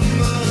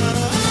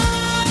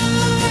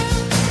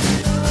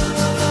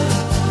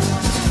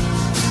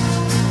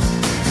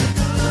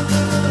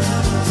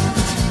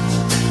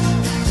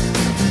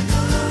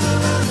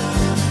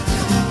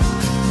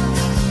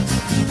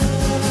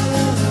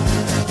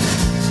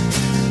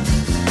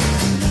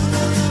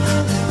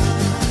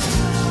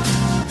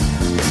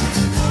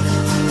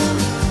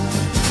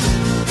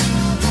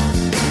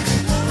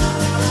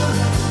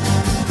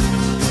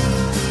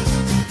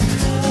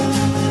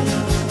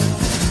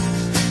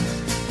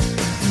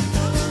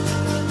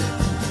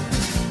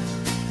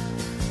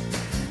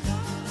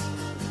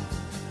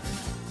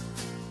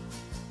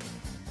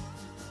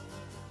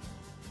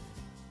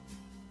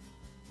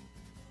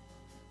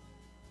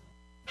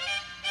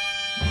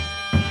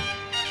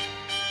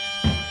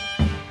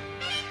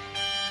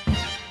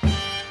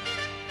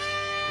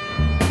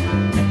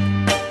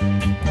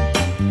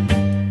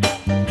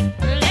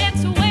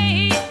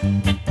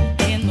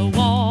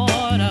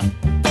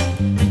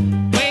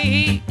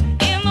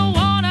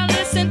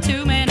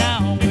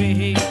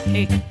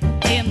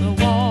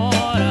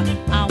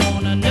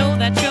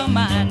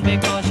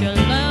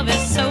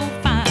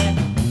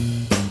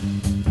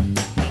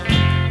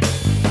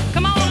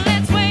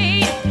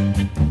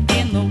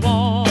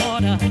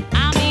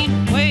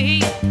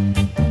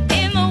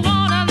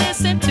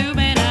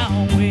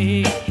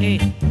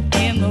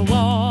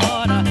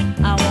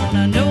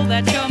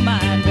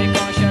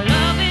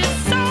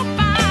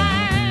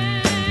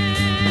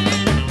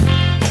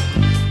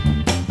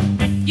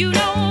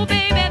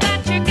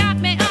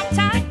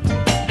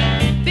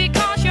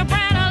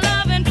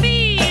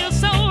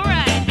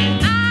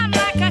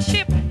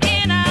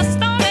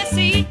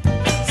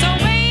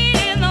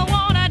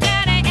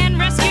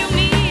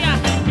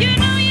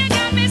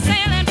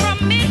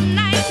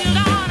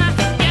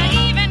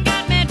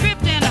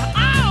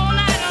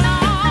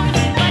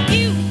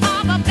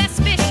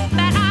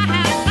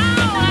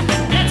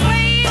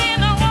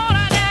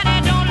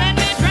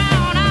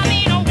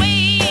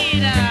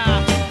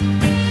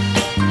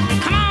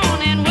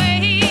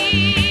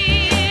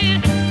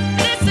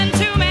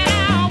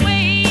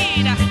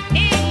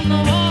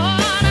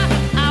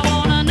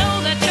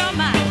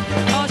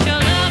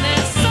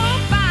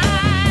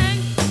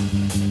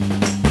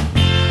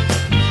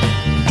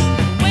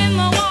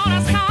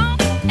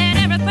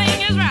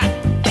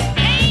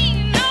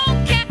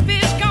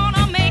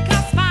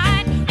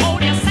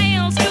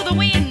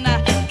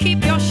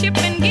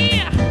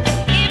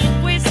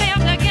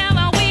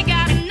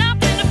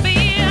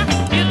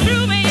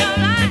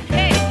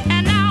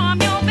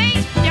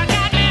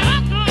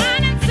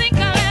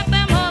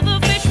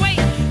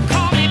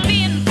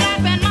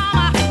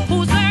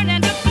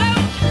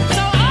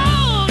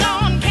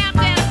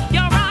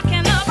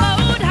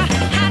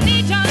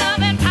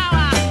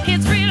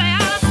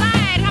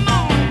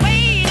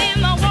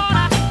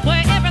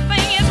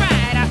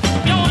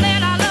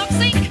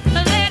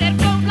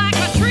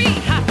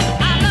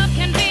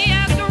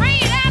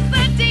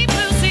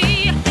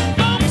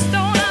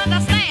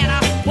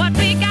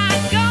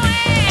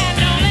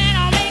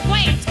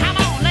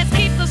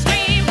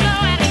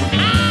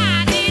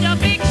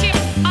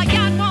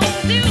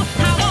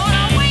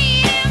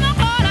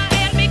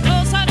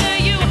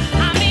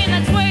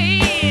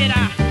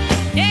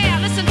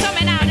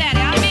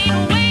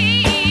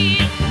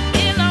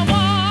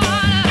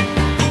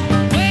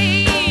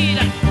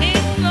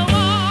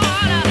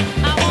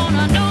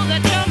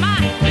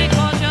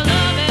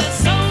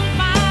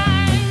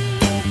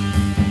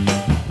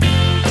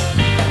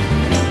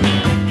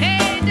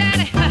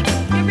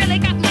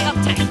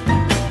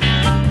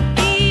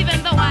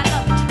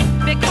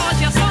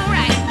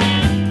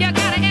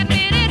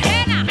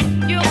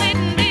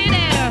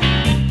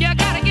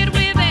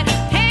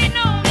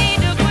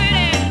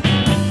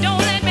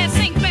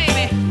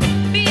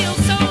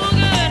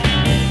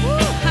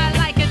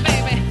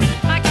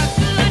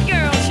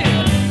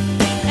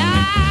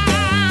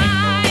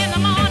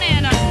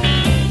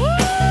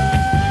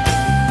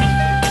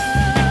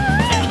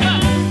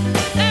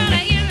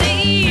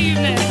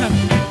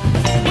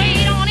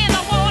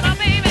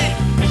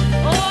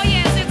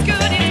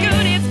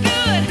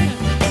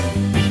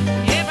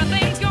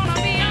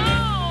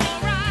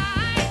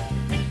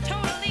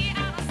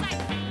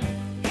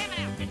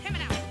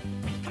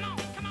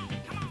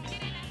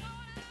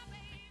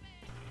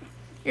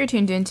 You're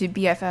tuned into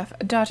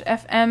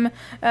BFF.FM,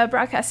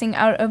 broadcasting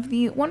out of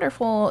the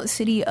wonderful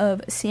city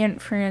of San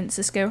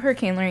Francisco.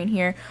 Hurricane Lorraine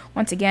here,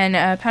 once again,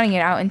 pounding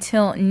it out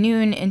until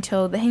noon,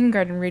 until the Hanging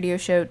Garden radio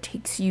show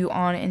takes you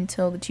on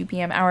until the 2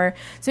 p.m. hour.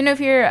 So no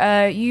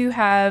fear, you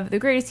have the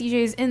greatest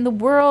DJs in the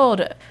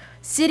world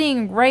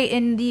sitting right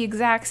in the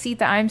exact seat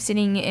that I'm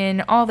sitting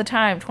in all the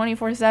time,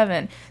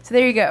 24/7. So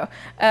there you go.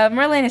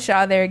 Marlena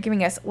Shaw there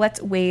giving us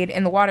Let's Wade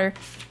in the Water.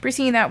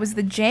 Preceding that was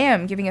The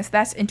Jam giving us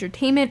That's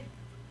Entertainment.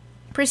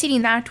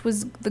 Preceding that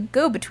was The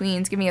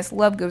Go-Betweens giving us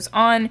Love Goes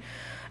On.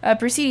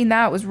 Preceding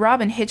that was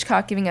Robin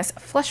Hitchcock giving us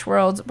Flesh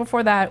Worlds.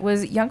 Before that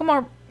was Young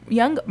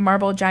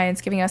Marble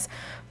Giants giving us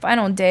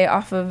Final Day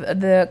off of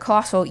the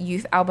Colossal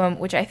Youth album,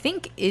 which I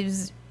think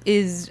is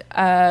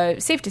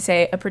safe to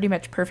say a pretty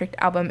much perfect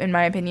album in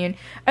my opinion.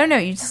 I don't know,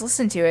 you just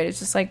listen to it, it's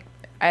just like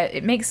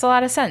it makes a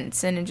lot of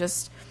sense, and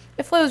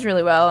it flows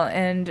really well,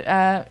 and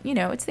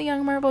it's the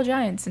Young Marble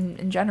Giants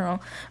in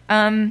general.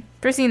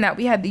 Preceding that,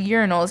 we had the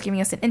Urinals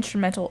giving us an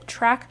instrumental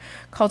track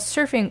called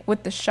Surfing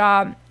with the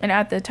Shaw, and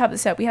at the top of the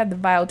set we had the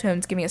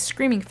Violetones giving us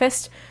Screaming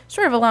Fist.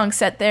 Sort of a long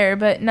set there,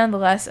 but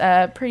nonetheless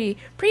pretty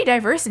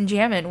diverse and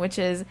jammin', which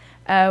is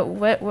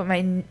what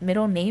my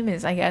middle name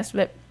is, I guess.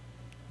 But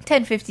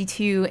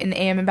 10:52 in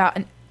the AM, about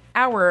an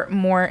hour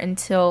more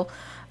until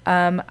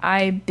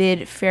I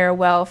bid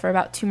farewell for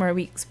about 2 more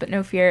weeks, but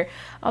no fear,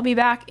 I'll be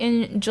back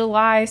in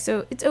July,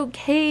 so it's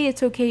okay,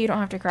 you don't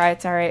have to cry,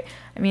 it's alright.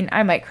 I mean,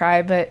 I might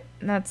cry, but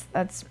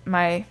that's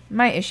my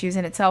issues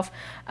in itself.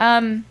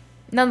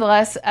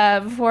 Nonetheless,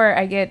 before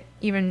I get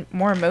even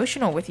more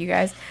emotional with you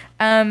guys,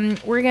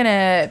 we're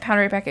gonna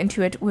pound right back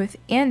into it with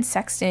Anne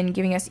Sexton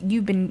giving us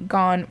You've Been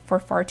Gone for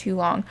Far Too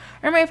Long.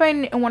 Or am I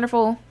finding a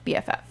wonderful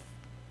BFF?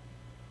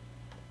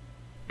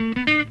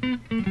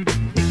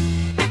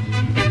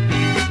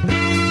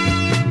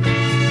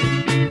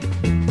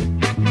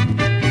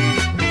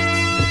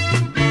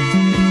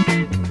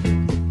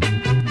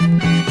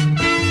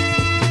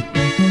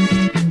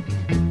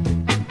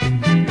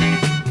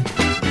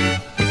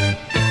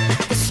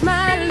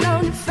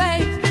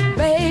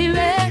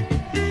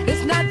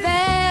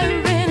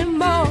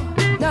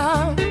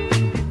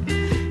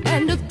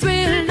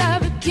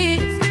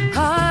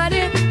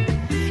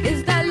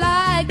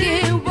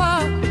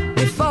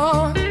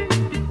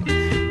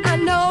 I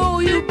know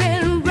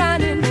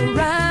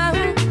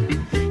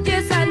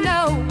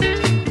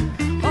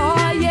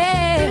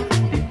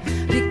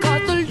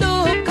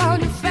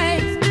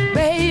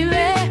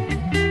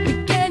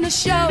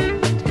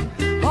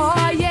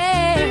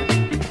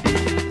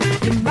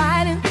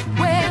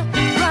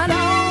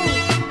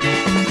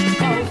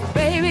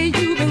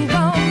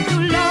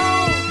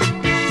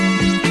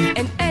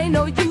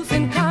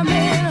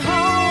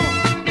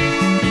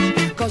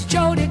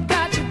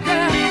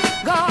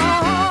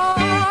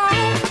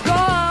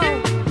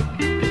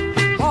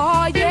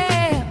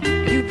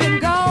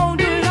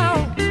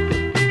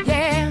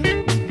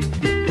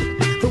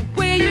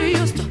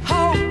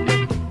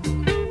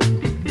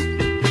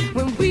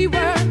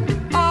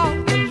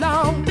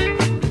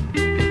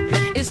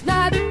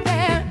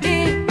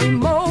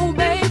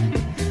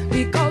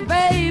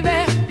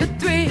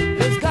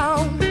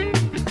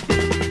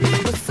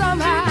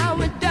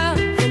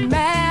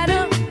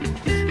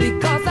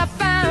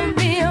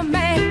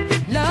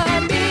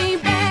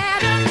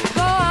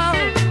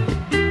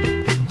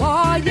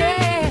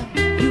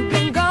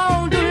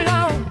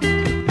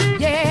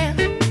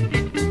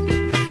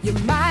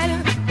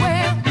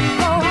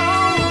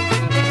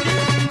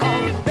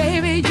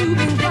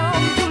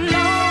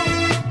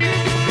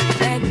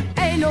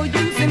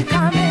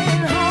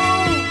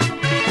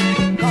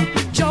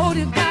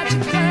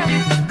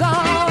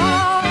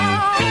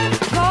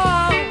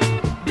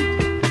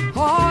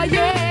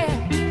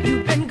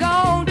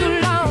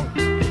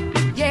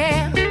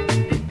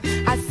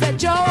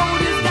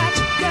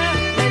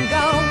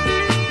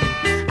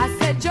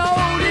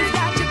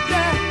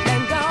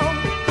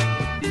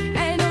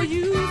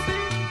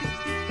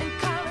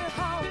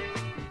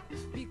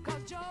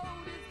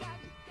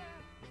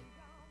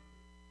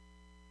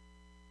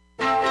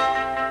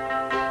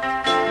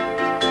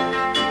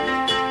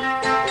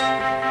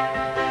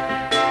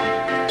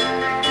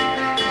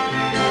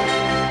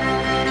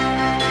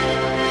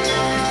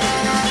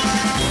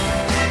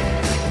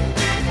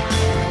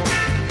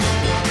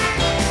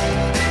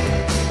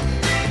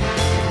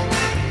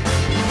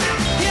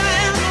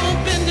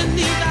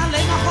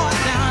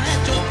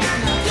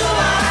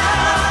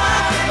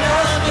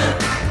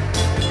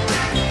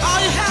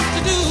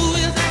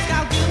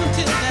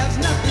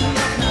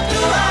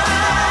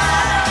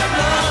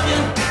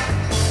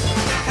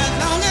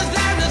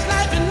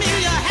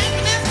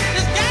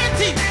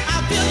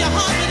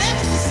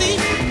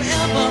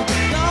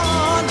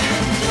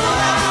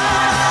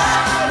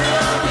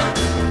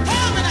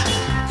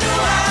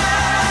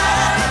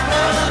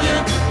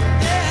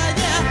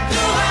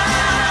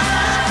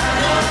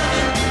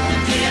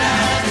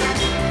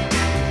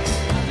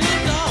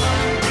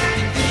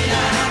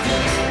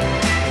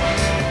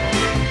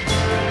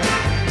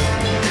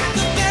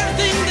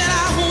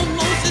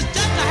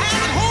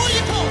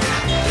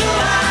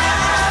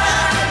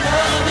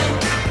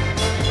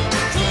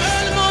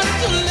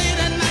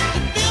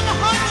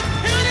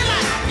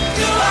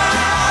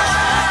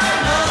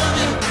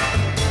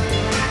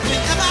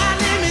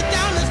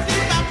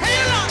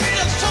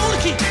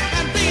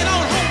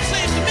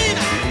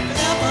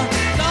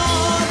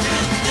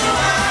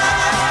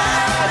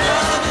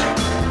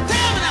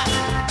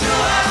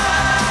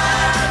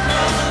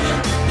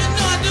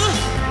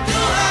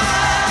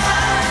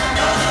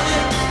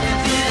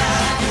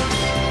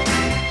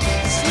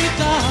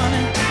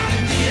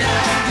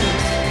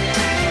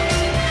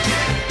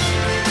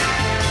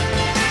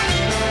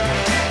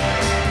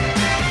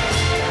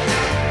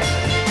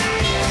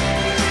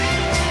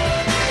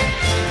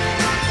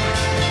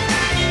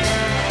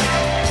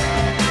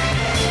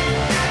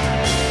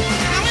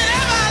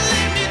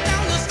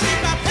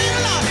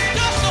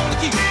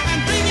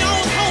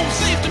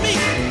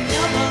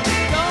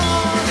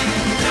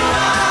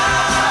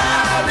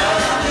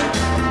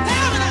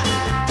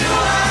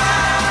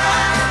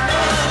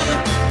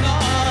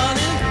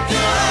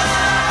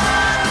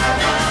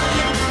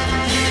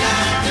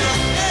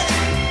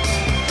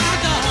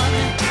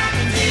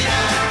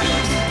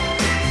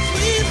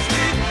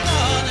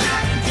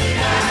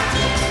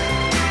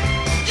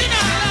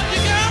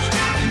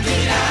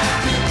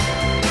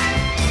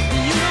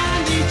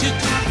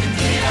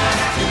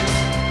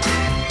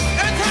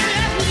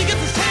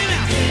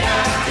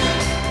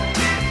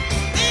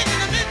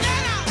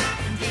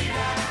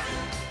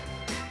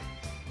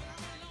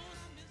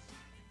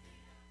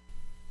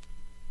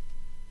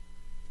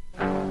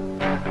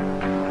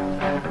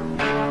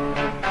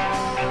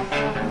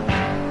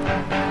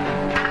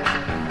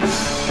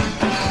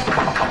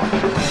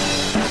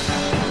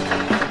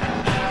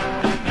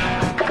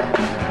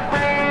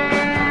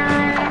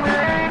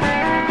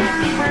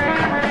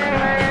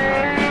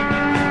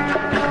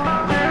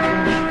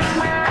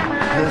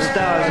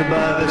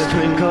above us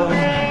twinkle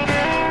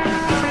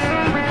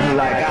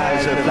like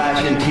eyes of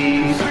flashing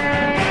teeth.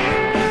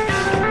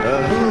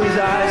 Whose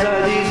eyes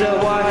are these that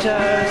watch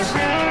us?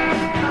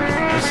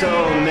 So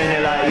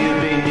many like you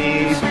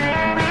beneath.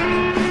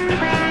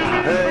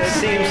 It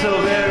seems so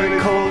very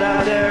cold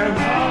out there,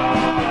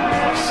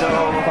 so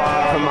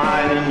far from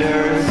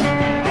islanders.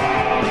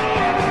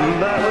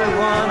 But we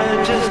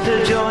wanted just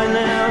to join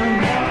them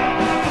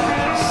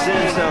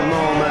since the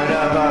moment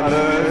of our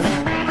birth.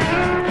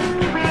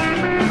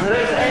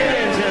 There's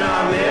aliens in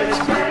our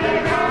midst.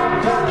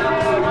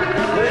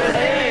 There's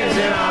aliens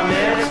in our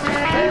midst.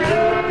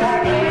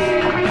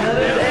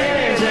 There's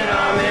aliens in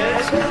our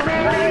midst.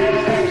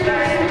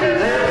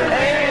 There's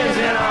aliens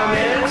in our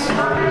midst.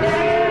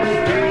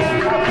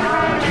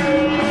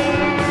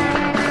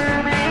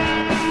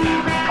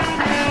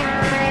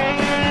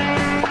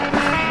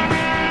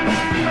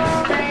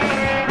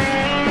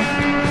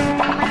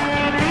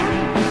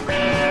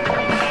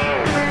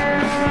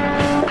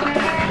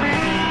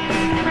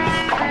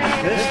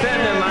 This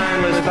friend of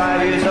mine was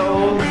 5 years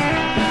old.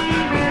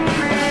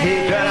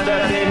 He dressed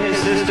up in his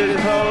sister's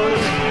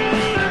clothes,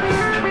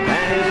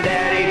 and his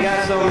daddy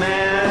got so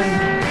mad.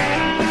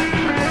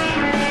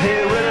 He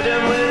whipped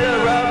him with a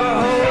rubber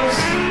hose,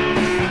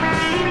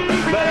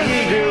 but he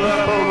grew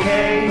up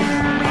okay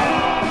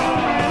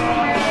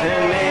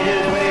and made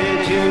his way to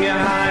junior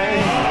high.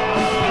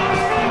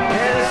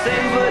 His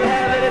same foot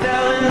habit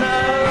fell in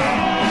love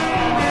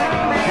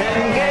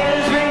and gave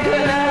his ring to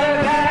another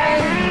guy.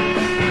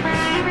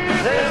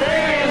 There's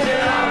aliens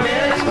in our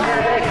midst.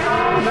 There's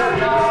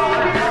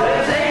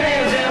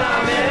aliens in our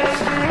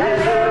midst.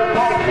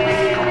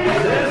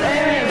 There's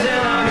aliens in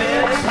our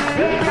midst.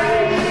 There's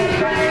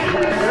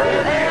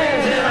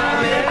aliens in our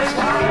midst.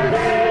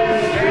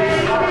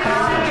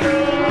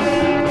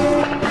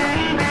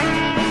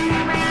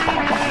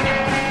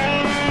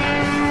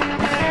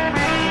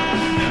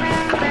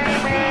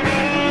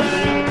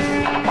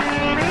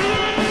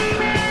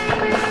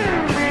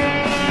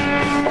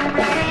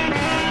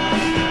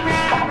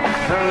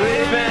 A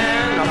rich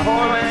man, a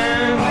poor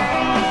man,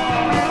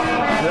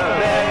 the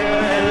beggar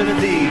and the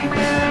thief.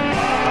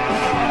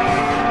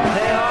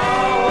 They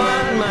all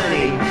want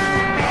money,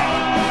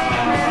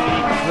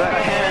 but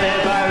can't it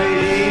buy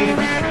relief?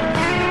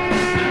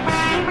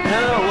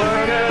 And the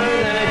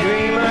workers and the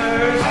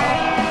dreamers,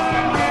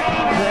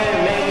 they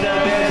make the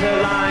beds of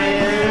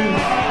lying.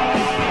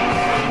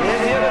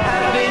 If you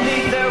pass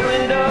beneath their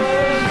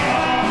windows,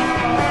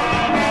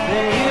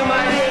 then you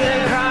might hear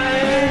them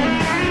crying.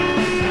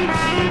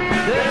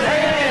 There's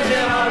aliens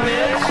in our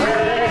midst.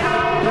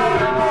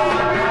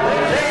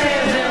 There's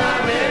aliens in our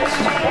midst.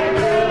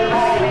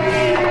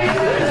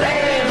 There's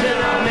aliens in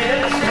our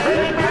midst. There's aliens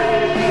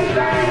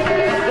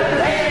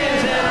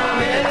in our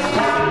midst.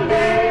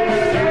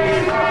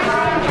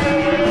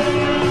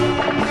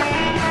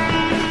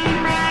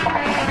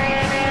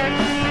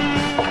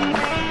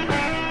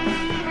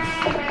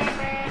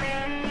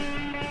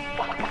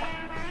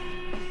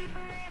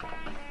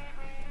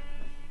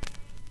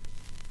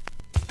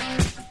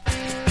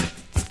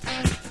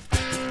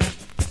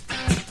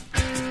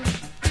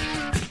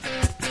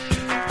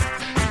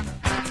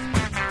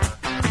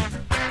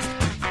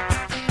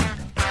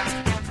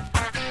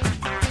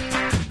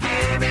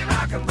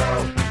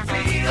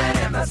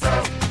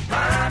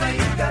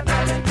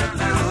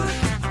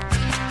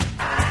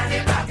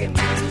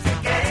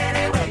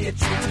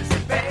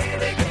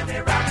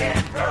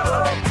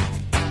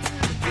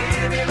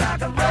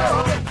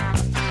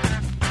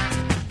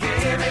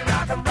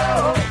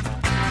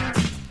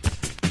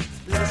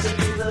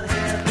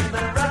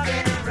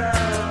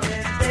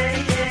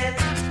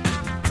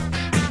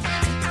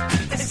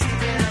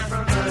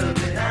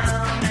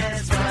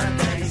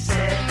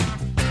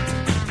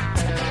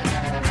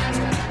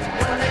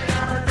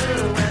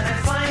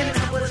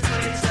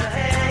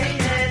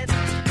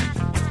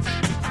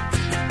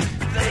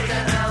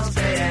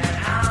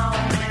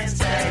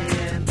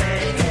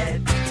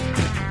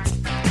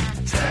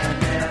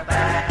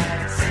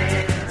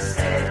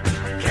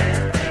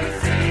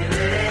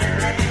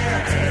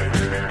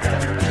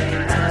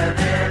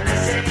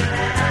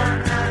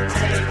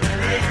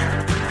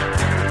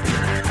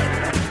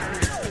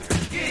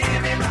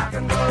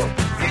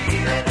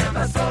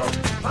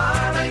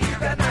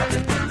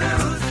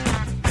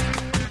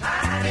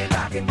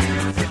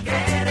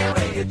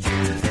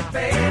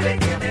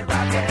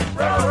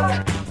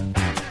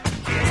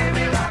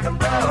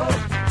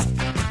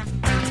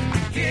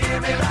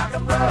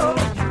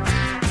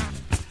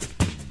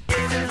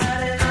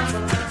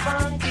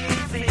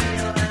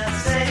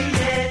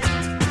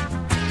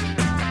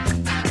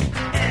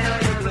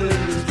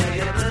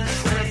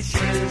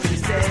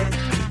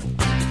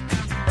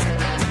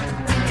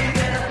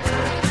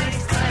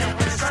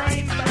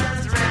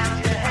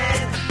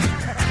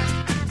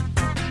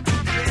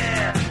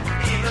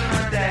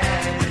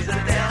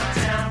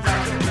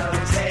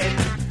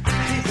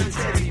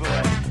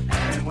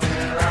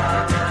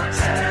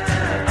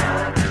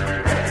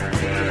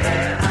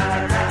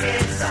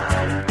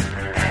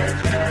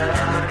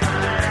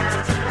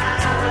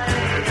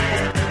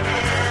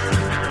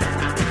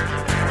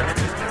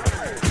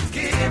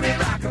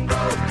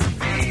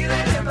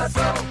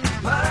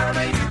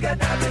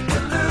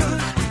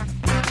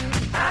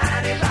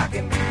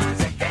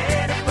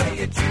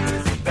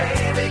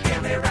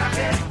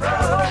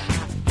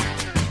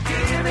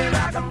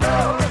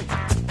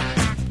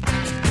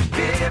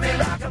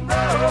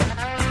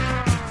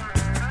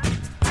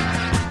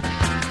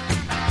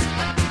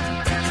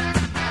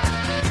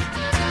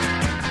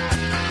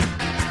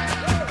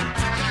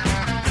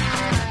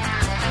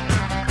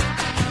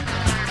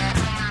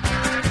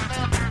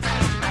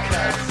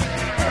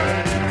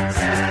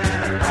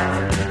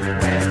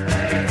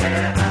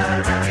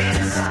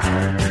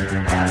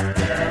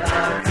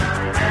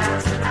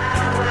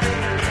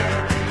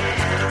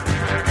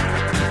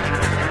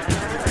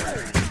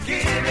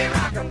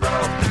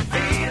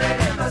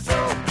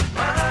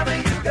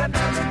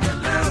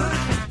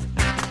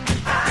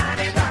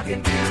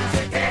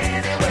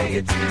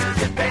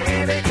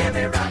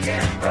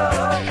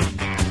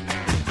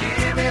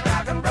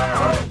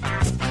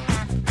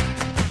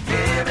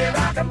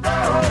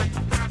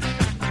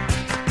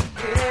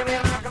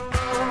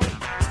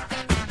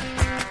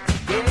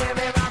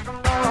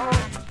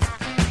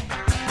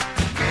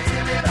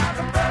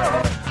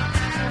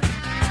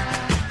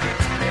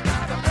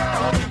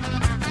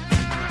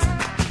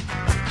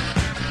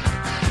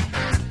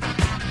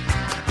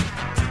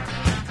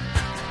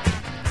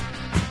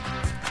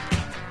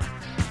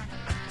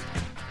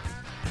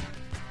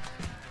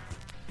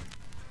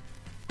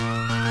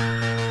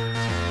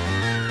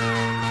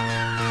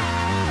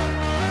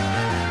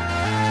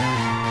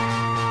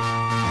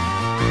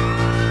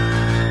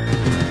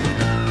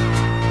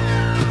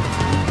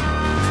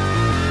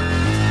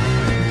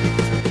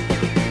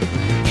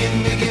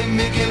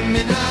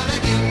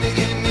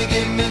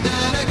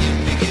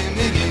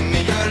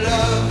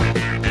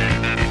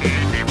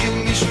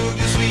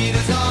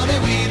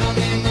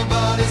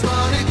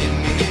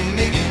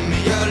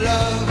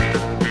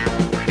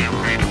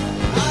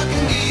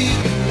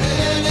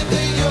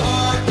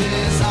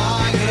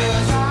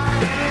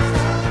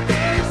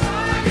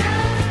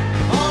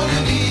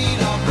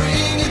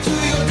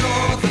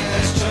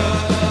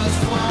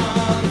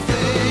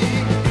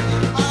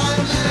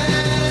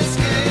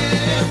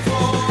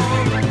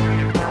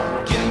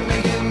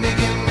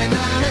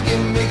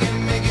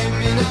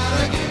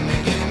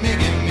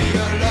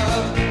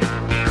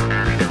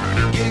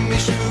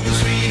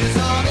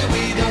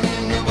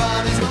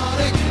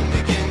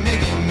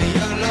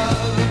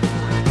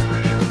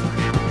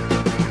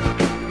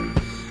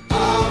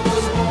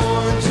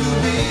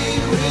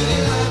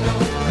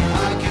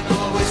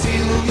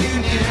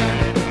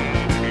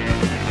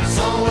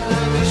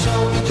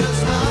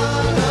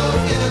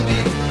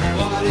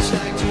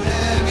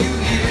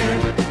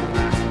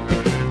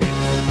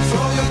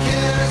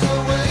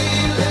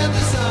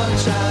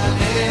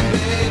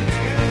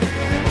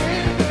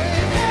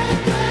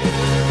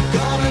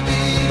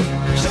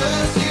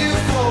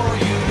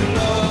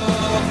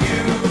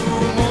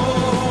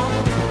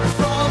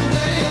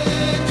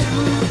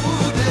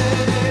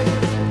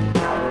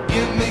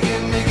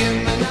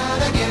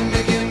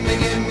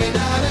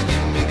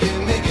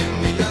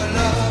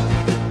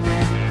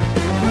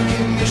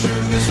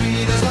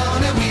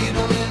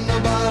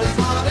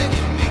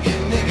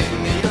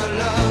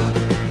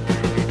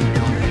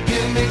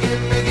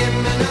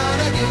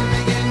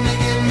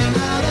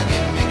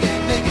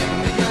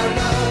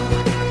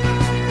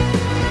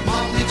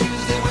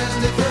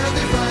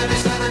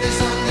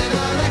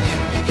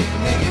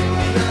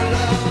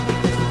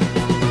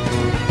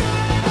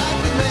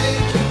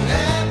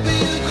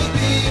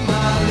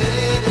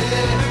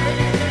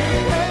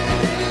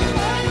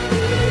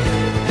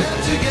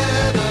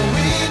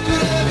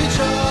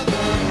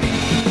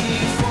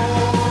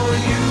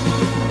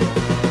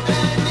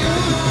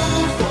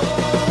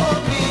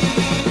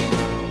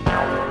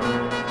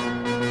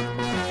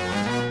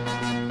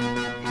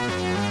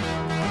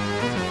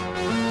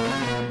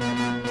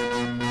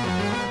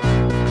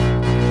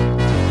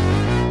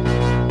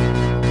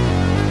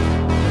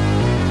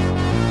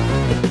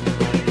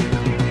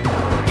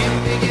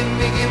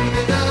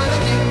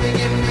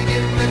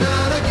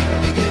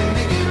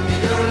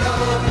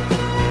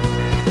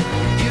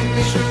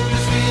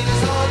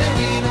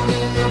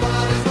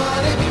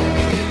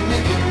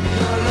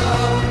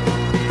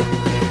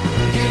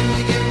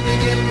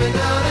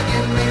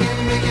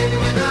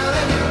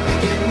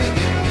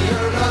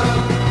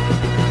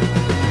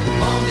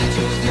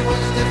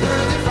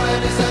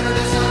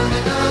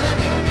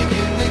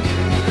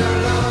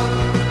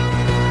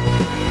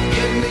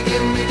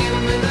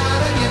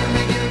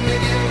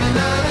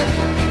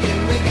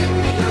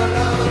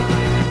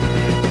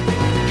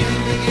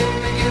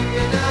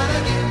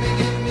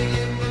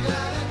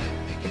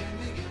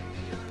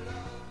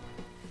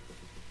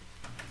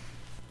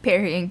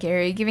 Larry and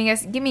Gary, giving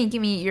us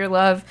Gimme Your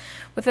Love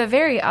with a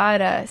very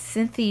odd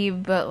synthy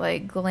but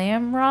like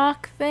glam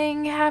rock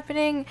thing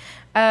happening.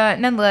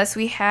 Nonetheless,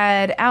 we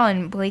had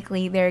Alan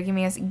Blakely there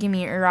giving us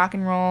Gimme Your Rock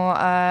and Roll,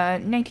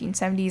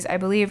 1970s, I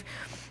believe.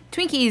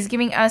 Twinkies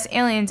giving us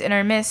Aliens in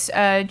Our Midst,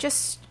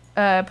 just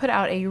put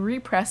out a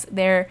repress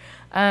there.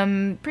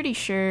 Pretty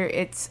sure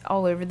it's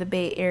all over the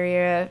Bay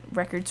Area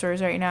record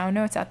stores right now. I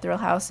know it's at Thrill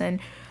House and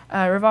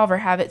Revolver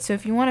have it, so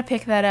if you want to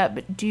pick that up,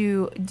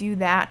 do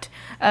that.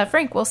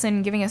 Frank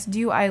Wilson giving us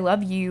Do I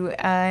Love You,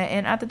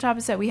 and at the top of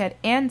the set we had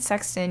Ann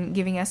Sexton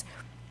giving us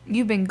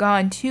You've Been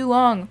Gone Too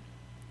Long.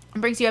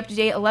 It brings you up to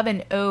date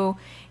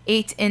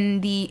 11:08 in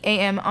the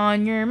AM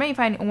on your Mighty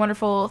Fine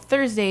Wonderful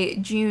Thursday,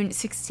 June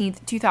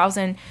 16th,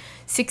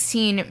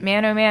 2016.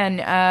 Man, oh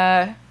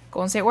man,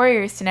 Golden State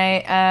Warriors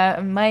tonight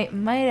might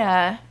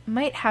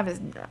have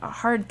a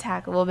heart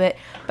attack a little bit,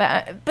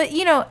 but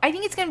you know, I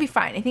think it's gonna be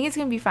fine.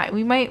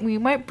 We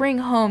might bring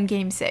home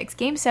Game 6.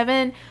 Game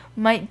 7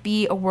 might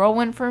be a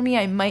whirlwind for me.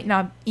 I might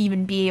not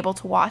even be able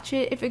to watch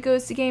it if it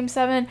goes to Game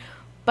 7,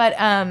 but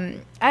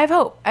I have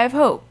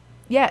hope.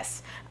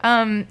 Yes.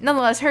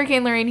 Nonetheless,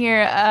 Hurricane Lorraine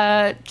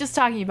here, just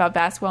talking about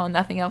basketball and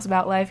nothing else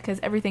about life because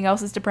everything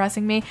else is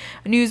depressing me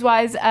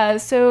news-wise,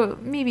 so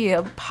maybe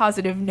a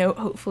positive note,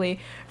 hopefully,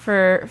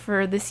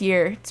 for this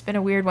year. It's been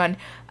a weird one.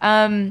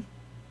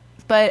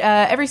 But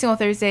every single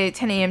Thursday,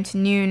 10 a.m. to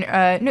noon,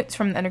 Notes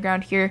from the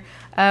Underground here.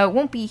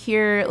 Won't be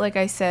here, like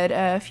I said,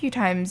 a few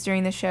times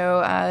during the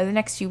show the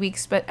next few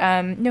weeks, but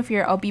no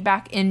fear, I'll be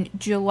back in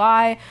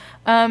July.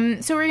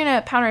 So we're going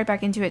to pound right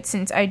back into it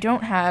since I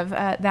don't have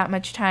that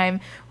much time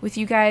with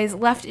you guys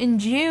left in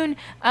June.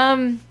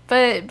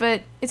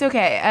 But it's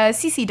okay.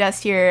 CC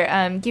Dust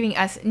here giving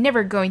us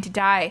Never Going to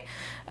Die.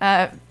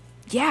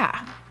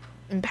 Yeah,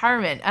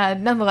 empowerment.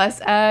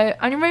 Nonetheless,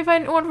 on your Mighty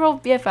Fine Wonderful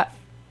BFF.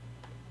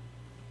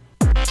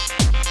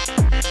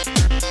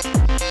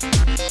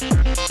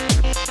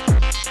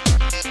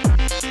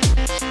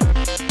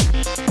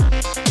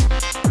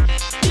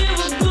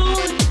 Never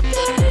going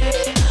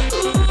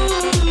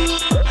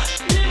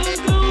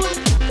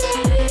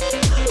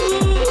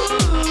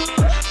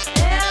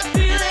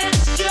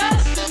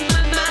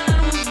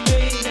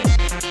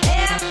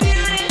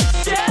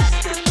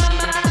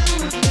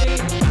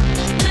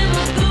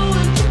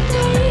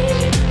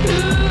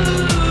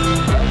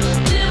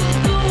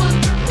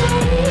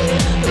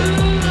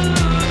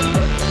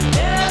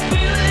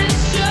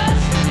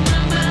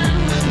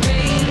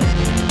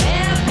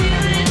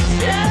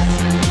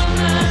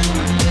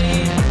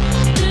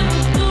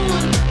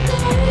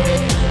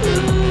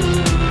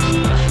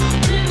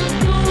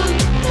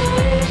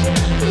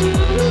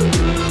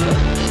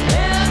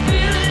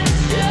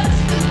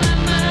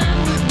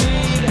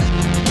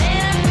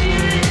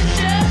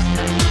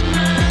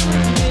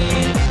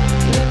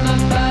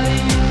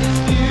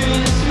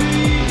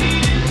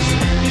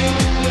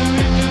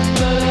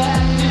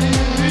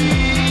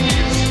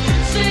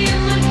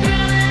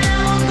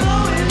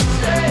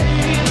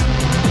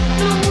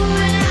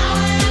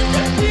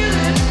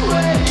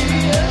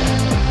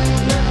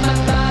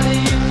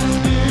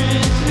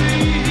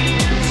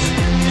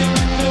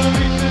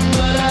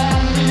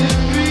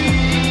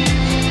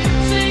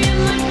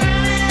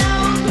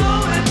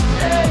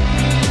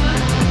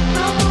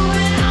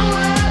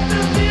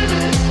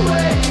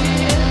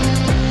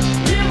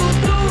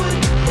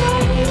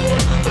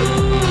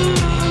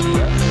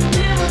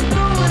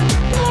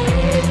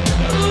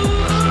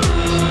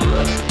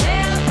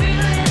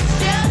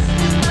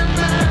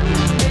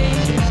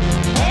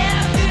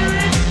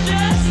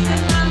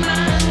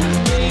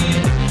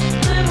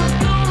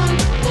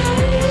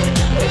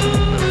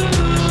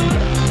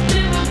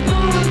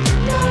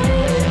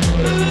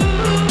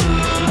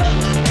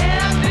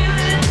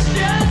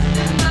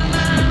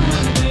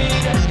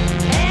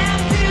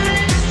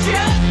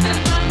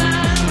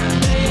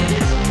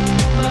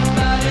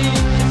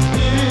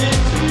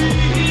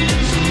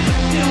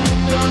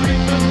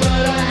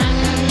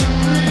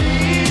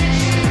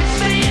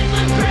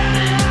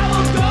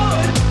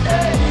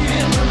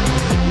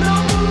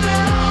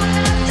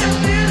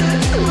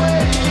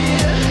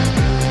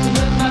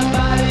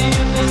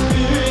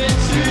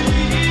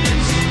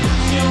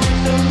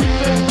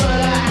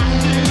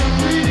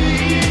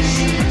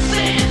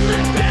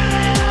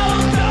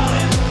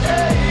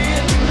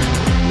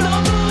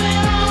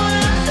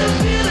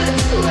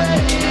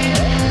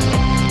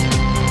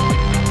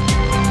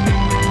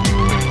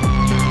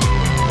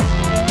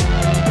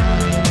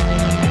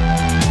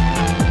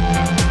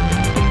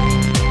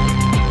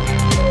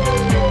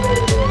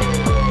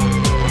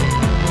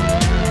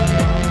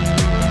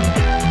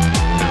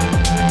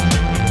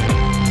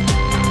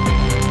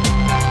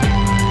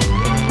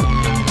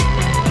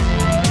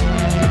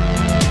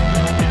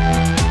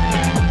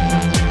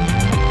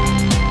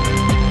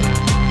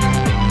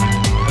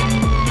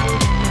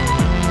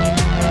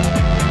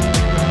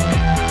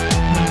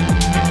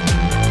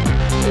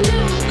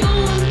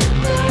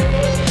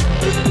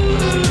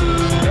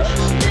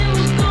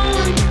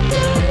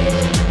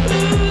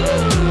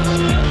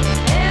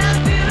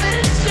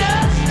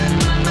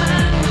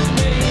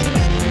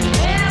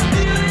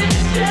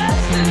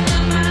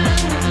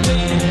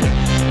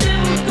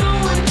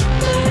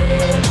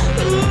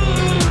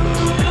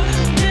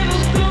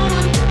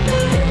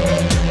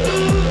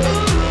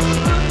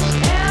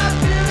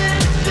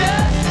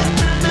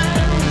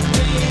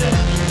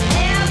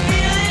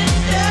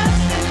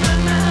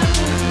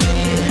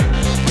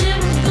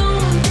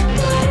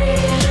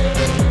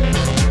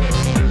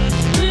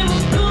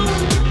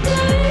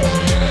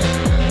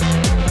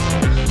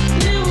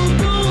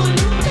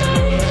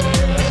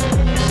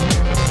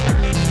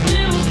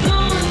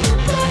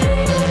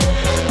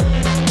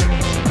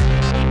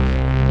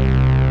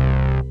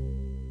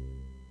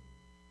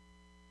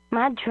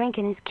My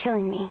drinking is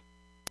killing me.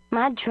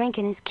 My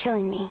drinking is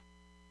killing me.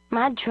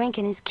 My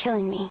drinking is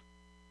killing me.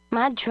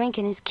 My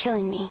drinking is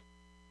killing me.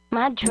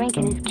 My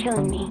drinking is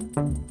killing me.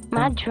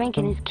 My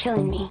drinking is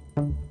killing me.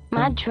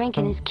 My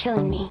drinking is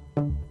killing me.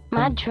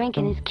 My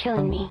drinking is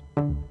killing me.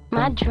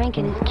 My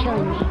drinking is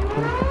killing me.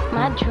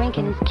 My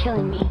drinking is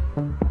killing me.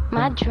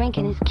 My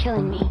drinking is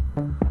killing me.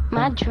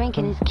 My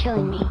drinking is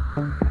killing me.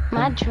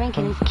 My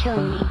drinking is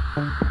killing me.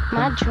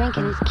 My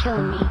drinking is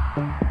killing me.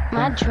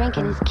 My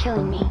drinking is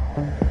killing me.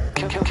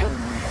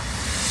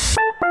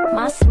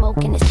 My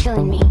smoking is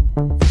killing me.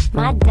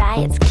 My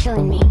diet's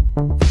killing me.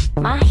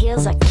 My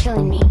heels are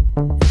killing me.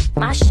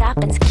 My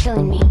shopping's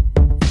killing me.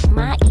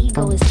 My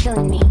ego is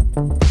killing me.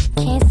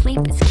 Can't sleep,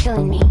 it's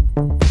killing me.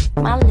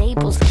 My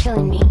label's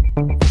killing me.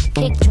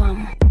 Kick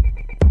drum.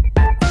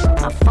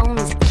 My phone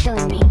is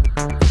killing me.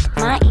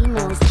 My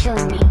email is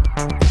killing me.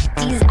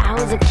 These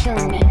hours are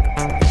killing me.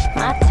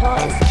 My toy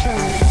is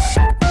killing me.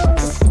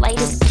 This flight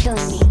is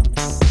killing me.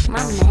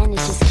 My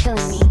manager's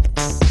killing me.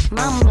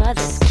 My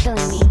mother's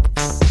killing me.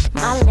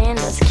 My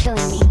landlord's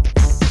killing me.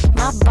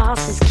 My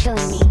boss is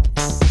killing me.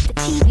 The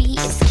TV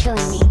is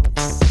killing me.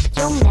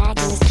 Your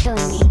nagging is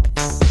killing me.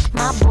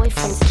 My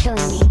boyfriend's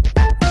killing me.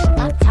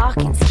 My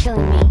talking's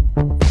killing me.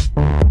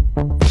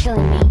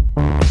 Killing me.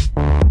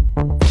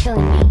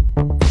 Killing me.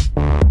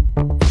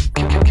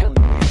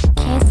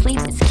 Can't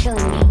sleep, it's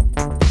killing me.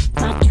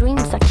 My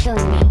dreams are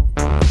killing me.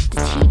 The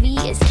TV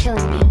is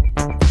killing me.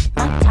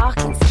 My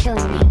talking's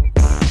killing me.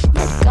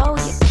 Let go,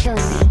 you're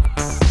killing me.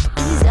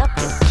 Ease up,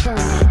 you're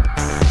killing me.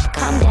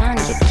 Calm down,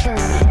 you're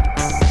killing me.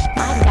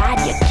 My God,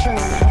 you're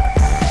killing me.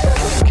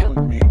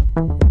 Killing me.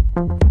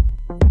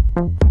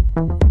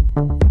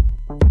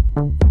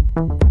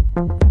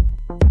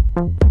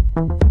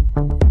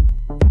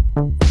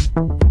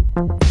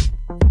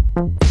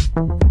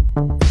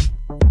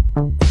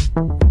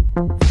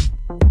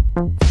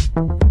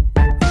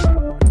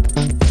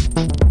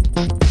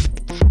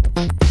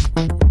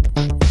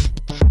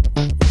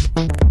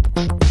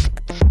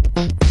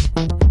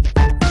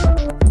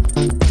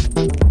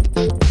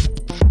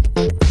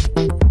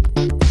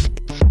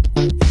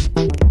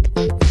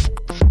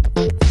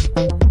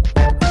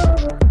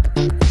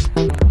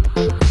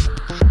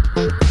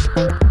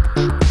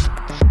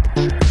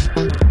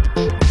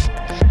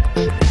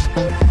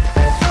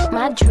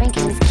 My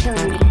drinking is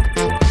killing me.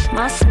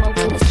 My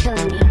smoking is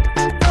killing me.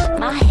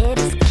 My head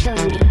is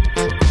killing me.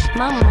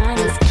 My mind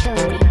is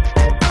killing me.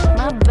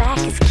 My back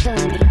is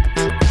killing me.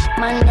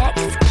 My neck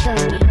is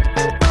killing me.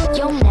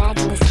 Your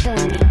nagging is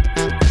killing me.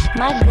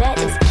 My gut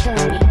is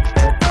killing me.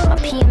 My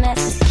PMS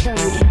is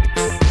killing me.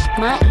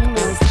 My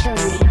email is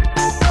killing me.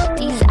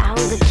 These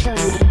hours are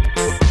killing me.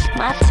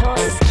 My toy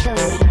is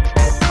killing me.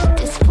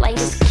 This flight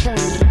is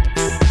killing me.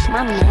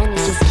 My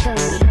manager's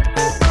killing me.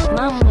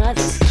 My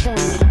mother's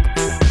killing me.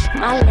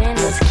 My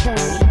landlord's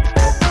killing me.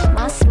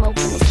 My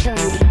smoking is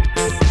killing me.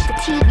 The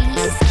TV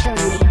is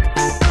killing me.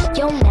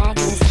 Your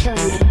nagging is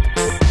killing me.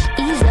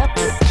 Ease up,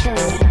 you're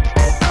killing me.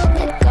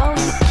 Let go,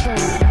 you're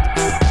killing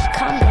me.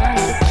 Calm down,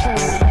 you're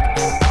killing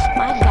me.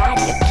 My God,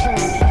 you're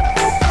killing me.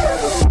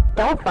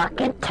 Don't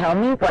fucking tell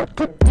me what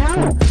to do.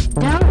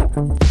 Don't.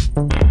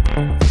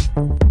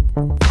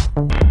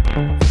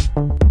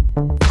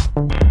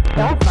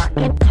 Don't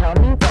fucking tell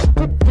me what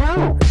to do.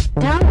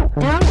 Don't.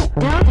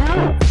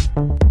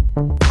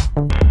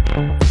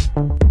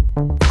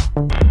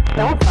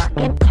 Don't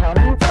fucking tell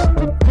me what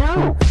to do.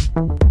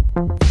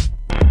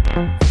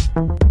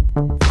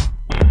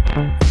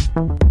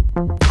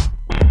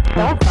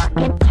 Don't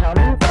fucking tell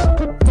me what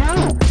to do.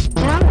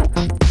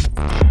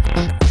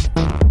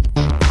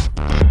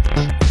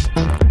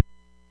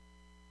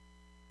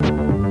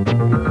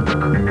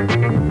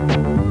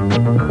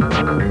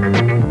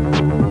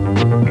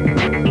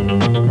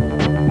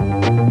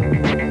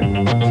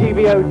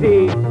 TVOD,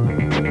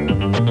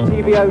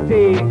 TVOD,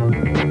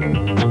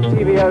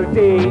 TVOD,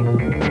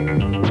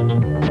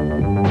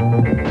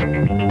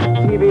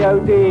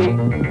 TVOD,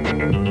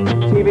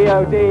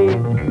 TVOD,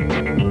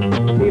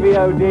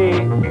 TVOD,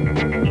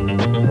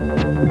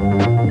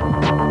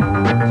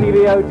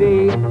 TVOD,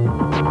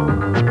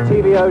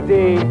 TVOD,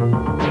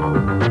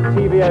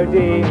 TVOD.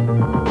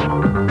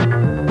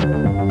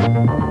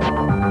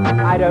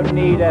 I don't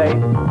need a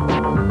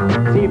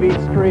TV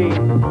screen.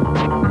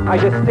 I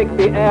just stick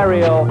the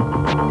aerial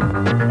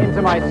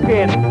into my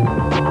skin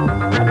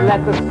and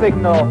let the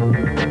signal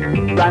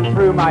run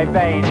through my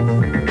veins.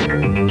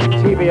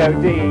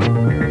 TVOD.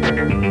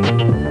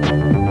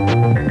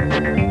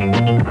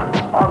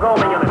 I'll go,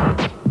 Minion.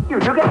 You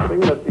get Thing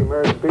that the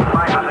American people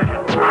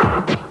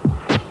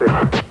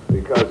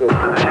because it's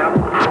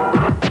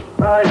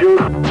I do.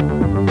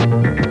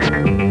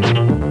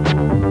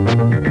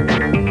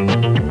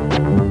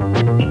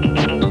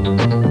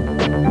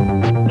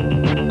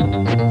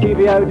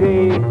 TVOD,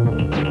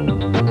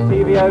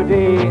 TVOD,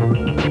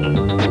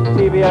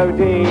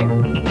 TVOD,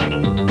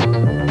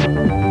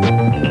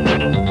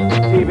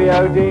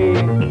 TVOD,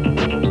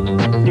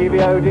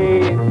 TVOD,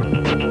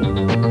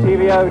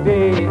 TVOD,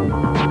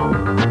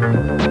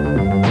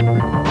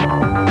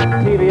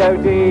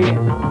 TVOD,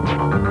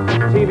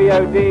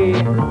 TVOD,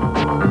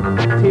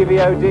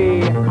 TVOD.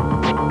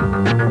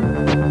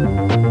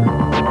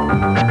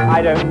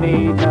 I don't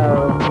need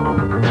no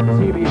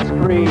TV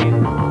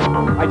screen.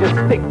 I just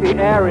stick the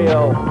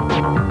aerial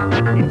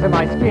into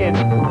my skin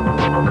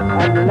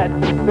and let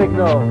the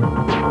signal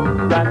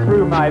run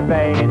through my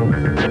veins.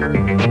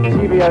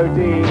 TVOD.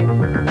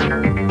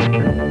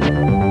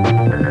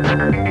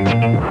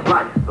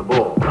 Flash the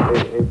ball.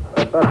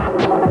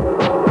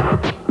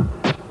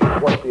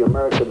 What's the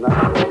American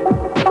national?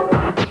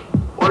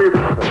 What do you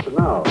expect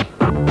now?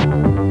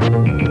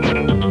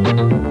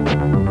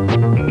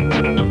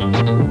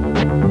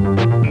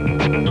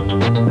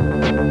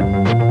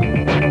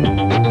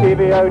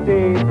 TVOD,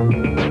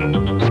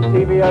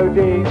 TVOD,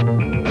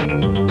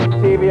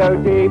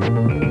 TVOD.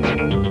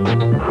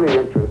 Any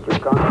interest or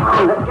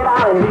conflict? Get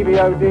out of here.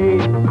 TVOD,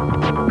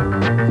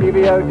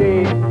 TVOD,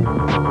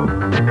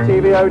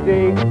 TVOD,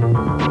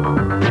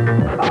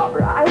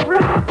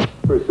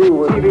 Pursue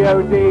with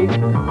TVOD,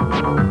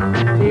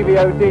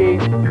 TVOD,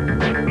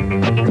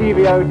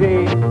 TVOD,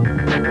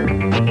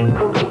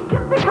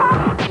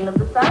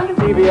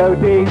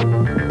 TVOD.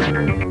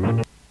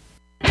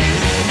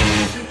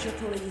 Future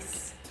police.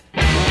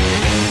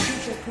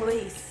 Future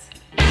police.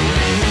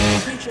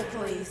 Future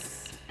police.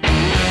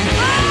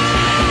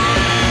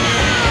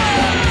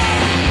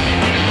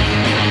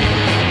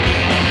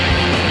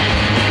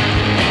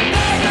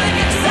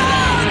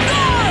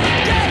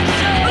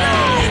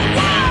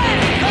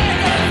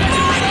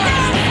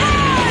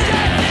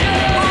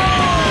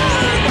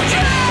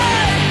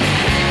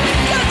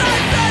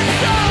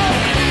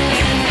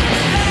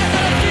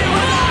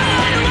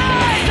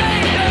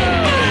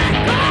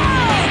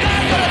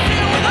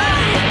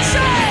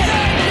 Shit!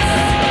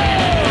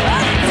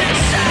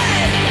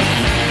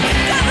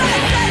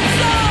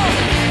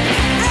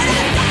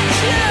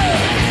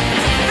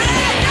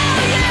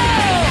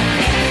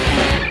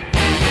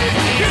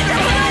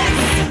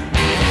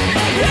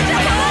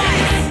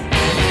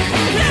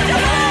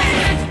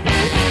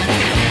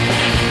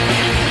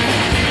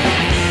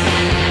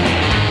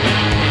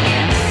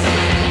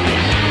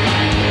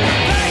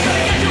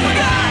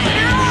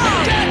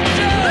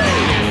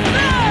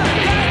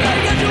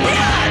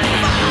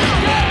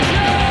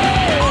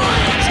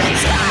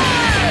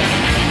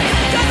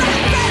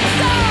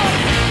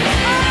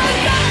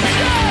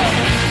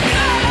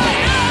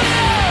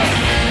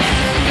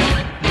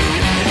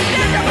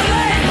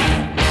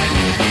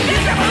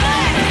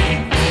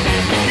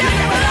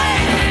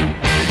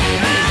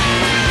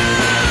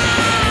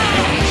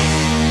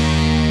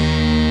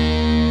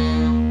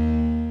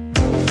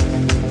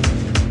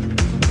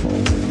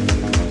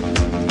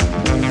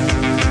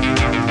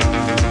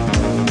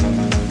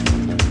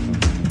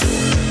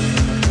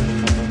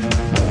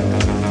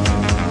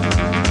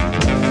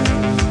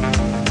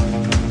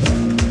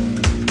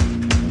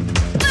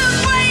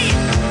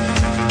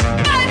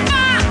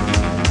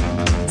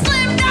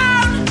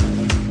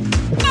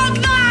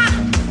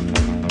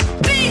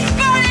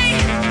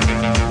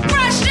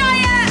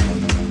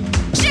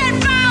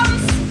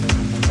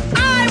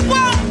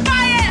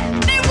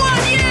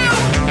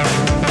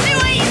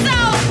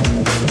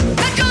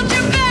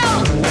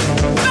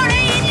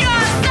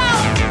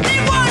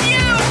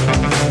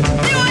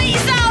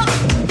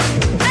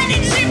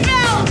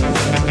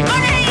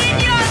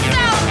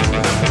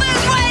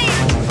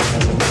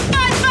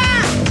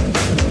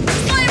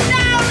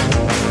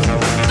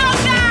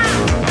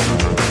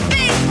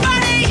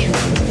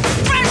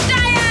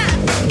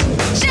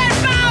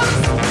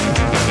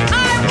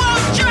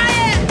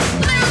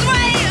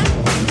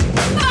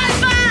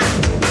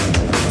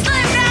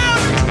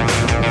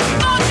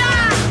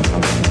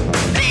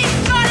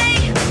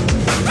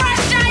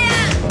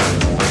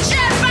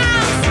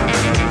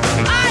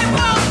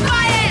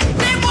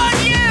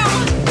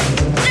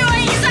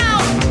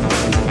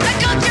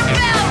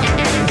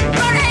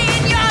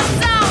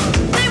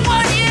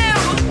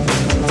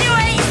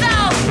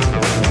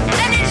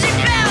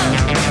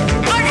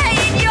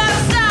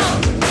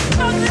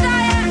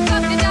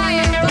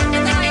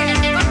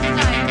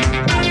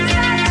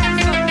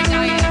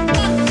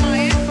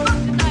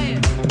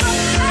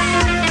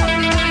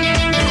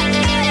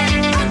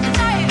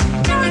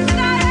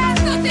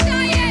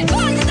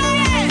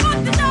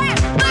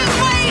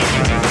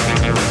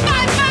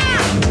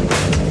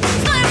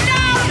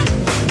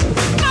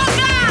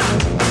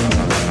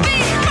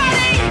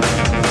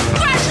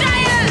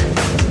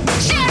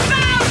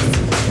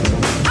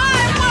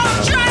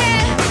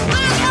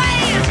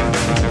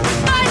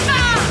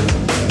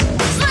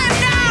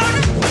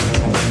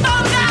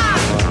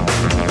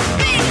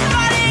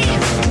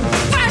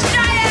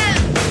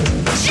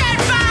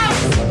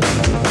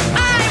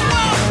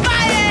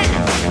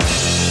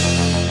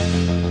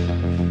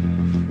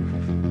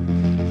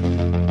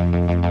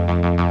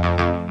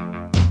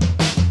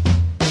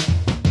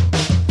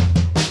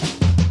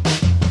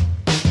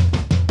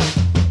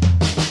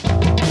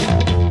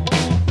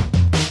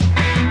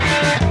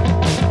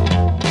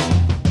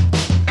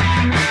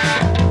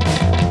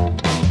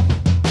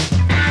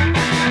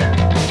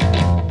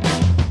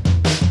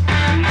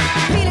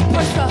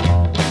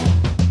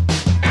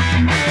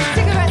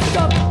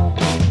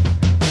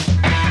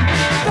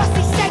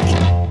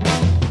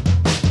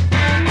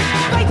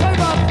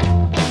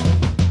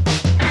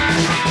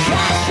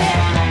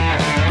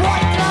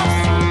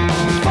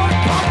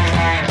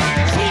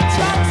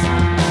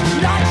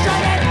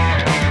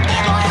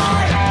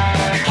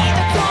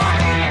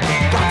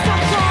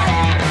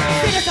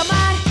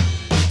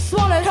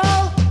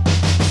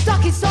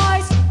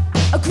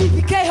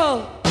 Sleepy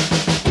K-hole,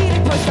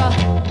 healing poster,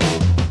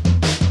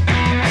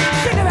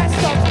 cigarette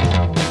stop,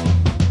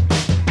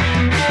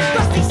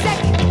 rusty sec,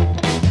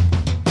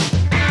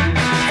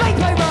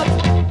 vapor rub,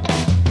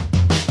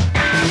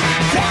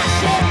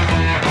 cash it,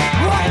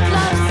 white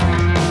gloves,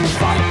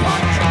 funk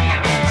punk,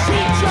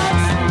 cheap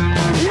drugs,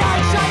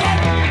 light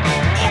shining,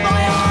 in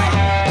my eye,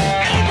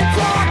 in the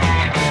dark,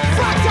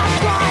 fucked up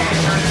crime,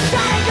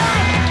 standing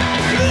line,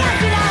 in the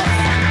acid house,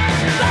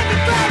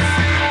 making friends,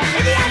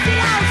 in the acid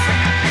house,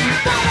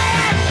 5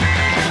 a.m.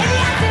 in the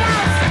acid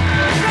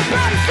house,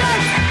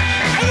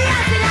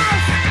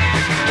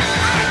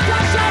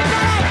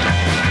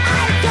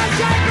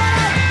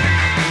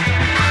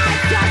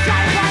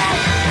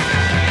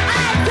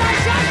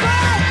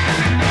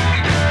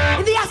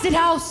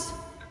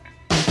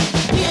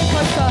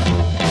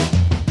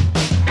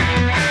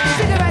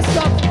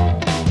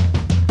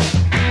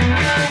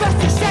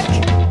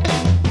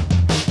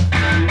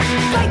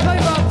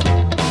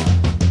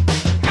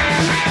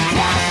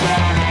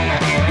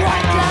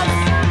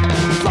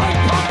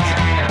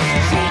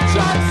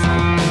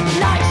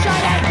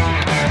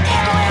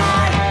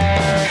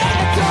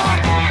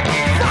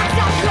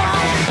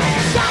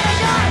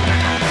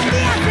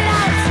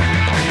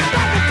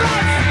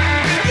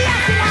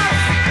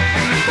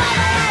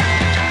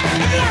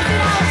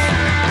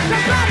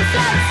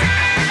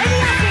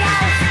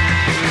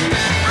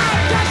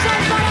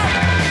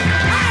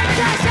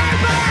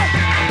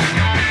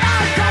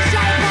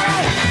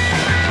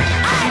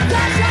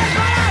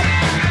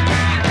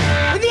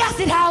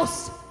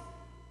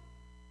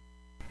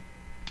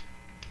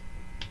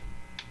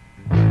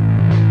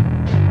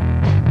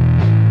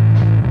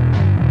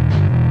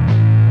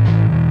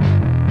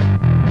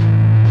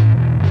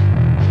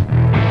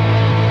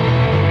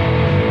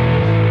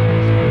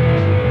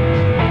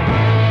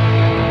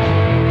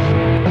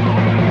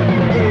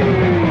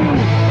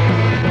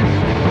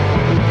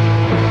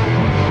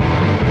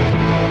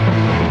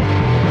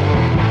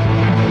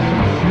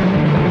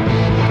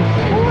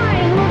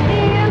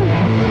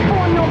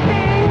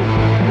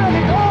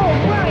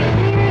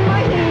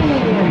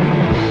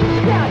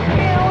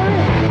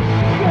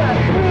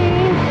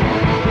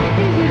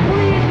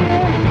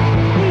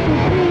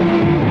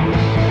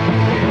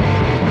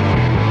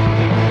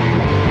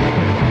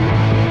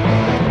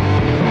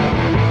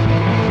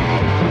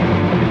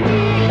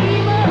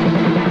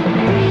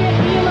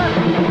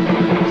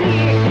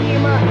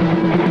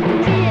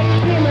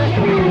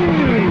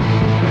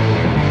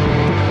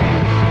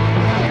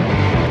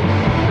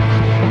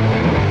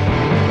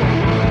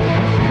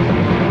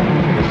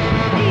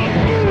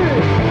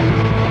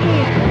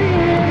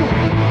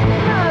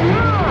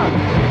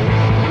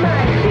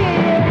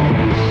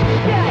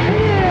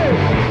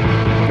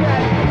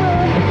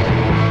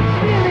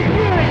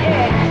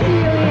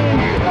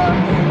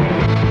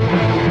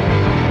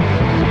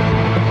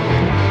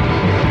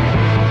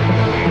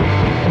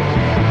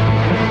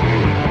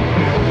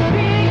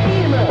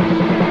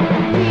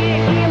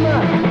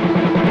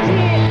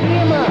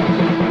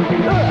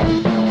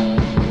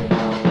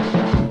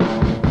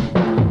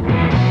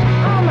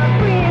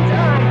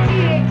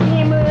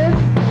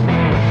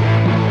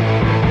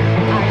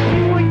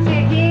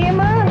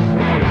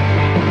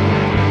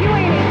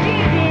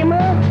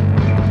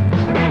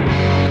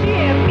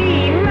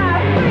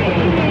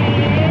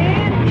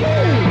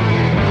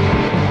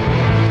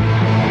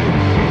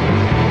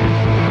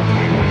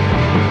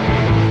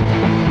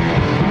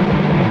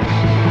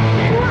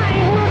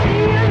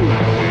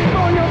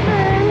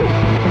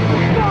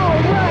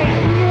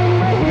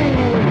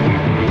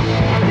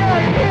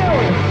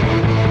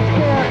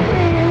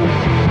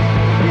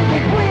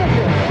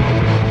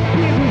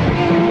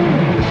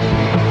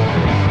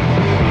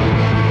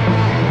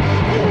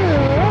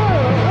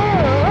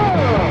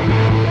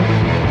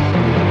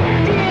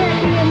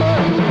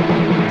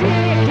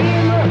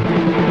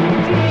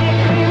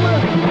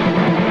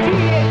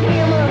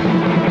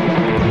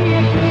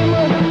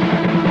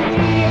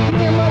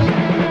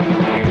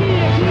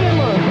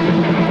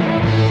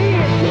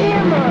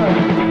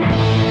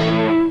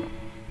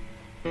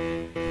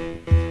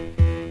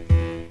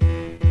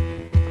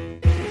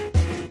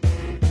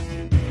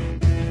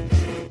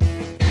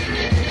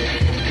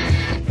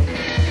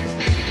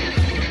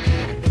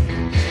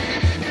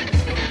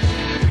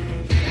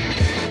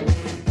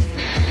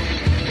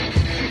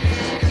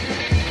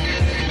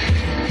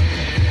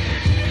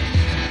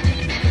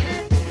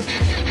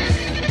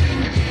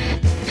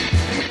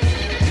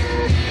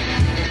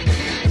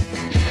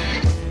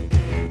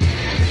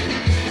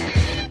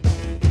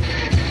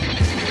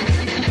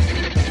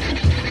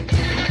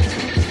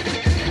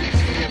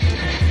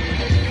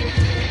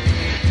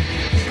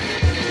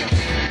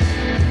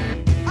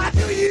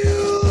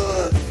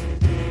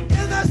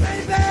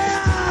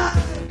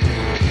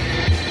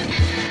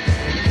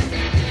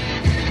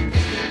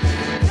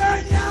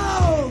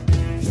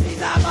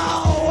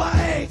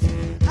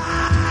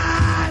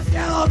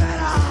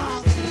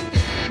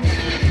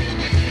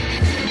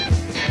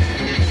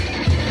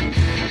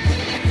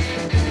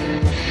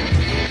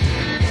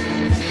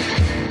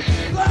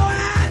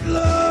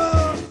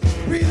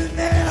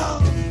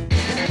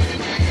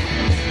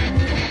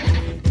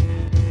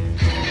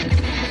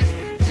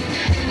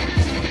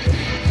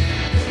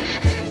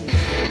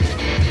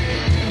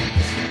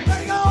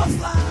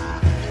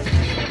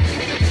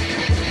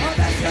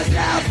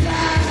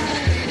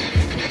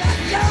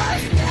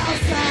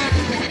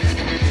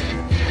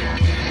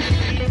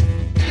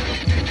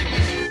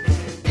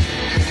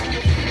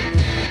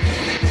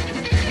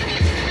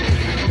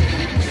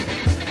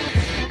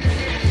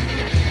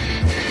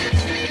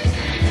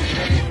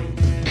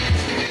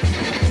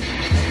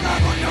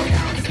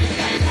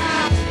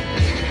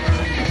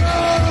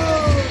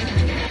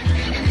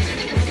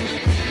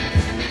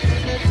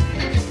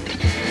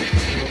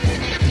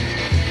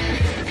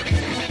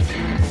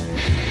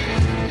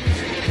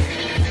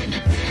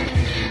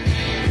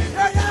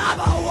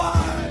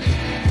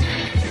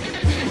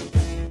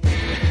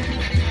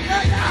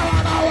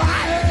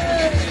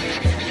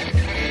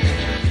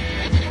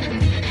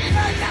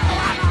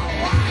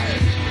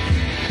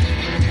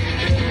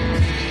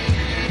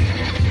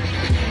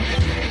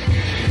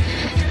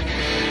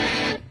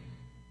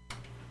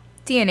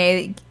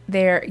 TNA,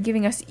 they're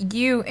giving us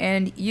You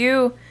and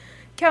You.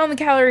 Count the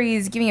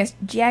Calories giving us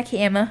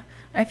Jackhammer.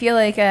 I feel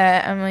like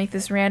I'm like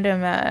this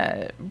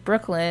random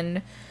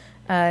Brooklyn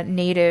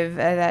native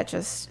that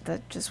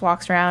just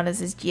walks around as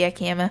his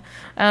Jackhammer.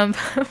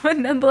 But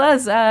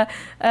nonetheless,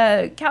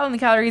 Count the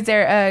Calories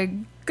there.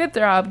 Good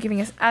Throb giving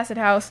us Acid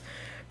House.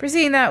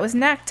 Preceding that was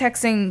Knack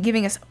Texting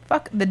giving us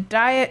Fuck the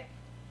Diet.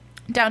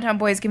 Downtown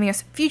Boys giving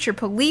us Future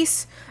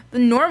Police. The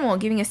Normal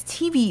giving us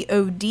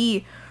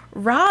TVOD.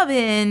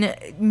 Robin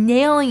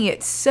nailing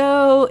it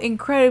so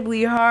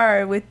incredibly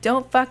hard with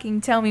Don't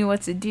Fucking Tell Me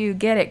What to Do.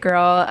 Get it,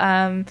 girl.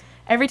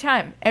 Every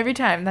time.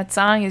 That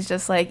song is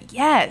just like,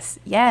 yes.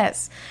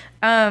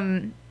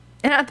 And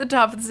at the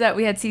top of the set,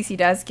 we had CC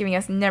Dust giving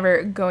us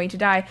Never Going to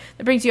Die.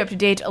 That brings you up to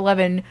date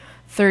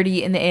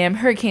 11:30 in the AM.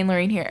 Hurricane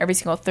Lorraine here every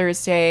single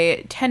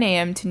Thursday, 10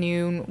 a.m. to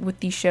noon, with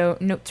the show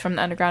Notes from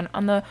the Underground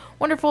on the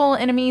wonderful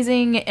and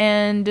amazing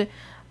and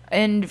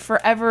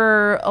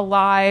forever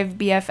alive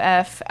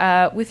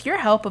BFF. With your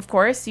help, of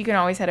course, you can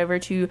always head over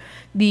to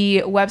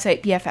the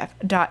website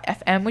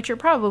bff.fm, which you're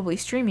probably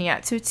streaming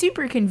at. So it's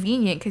super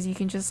convenient because you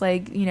can just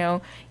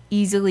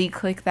easily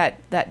click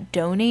that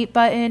donate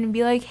button and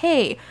be like,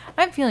 hey,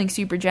 I'm feeling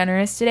super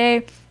generous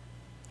today.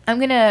 I'm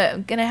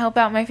gonna help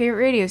out my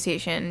favorite radio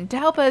station to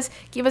help us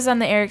keep us on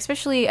the air,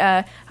 especially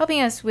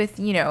helping us with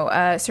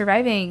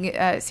surviving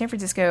San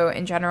Francisco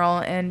in general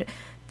and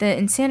the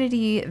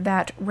insanity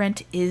that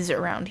rent is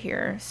around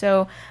here.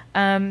 So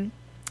I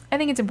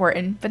think it's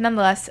important, but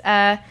nonetheless,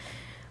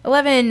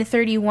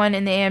 11:31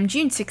 in the AM,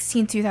 June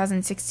 16,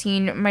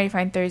 2016, Mighty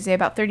Fine Thursday,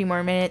 about 30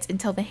 more minutes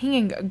until the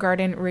Hanging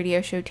Garden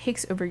radio show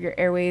takes over your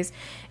airways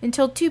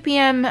until 2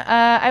 p.m.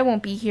 I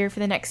won't be here for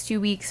the next 2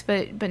 weeks,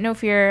 but no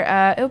fear,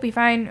 it'll be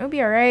fine, it'll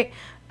be all right.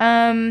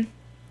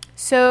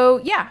 So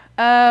yeah,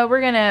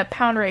 we're gonna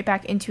pound right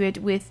back into it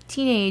with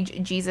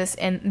Teenage Jesus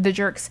and the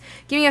Jerks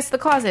giving us The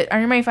Closet on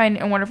your Mighty Fine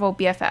and Wonderful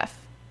BFF.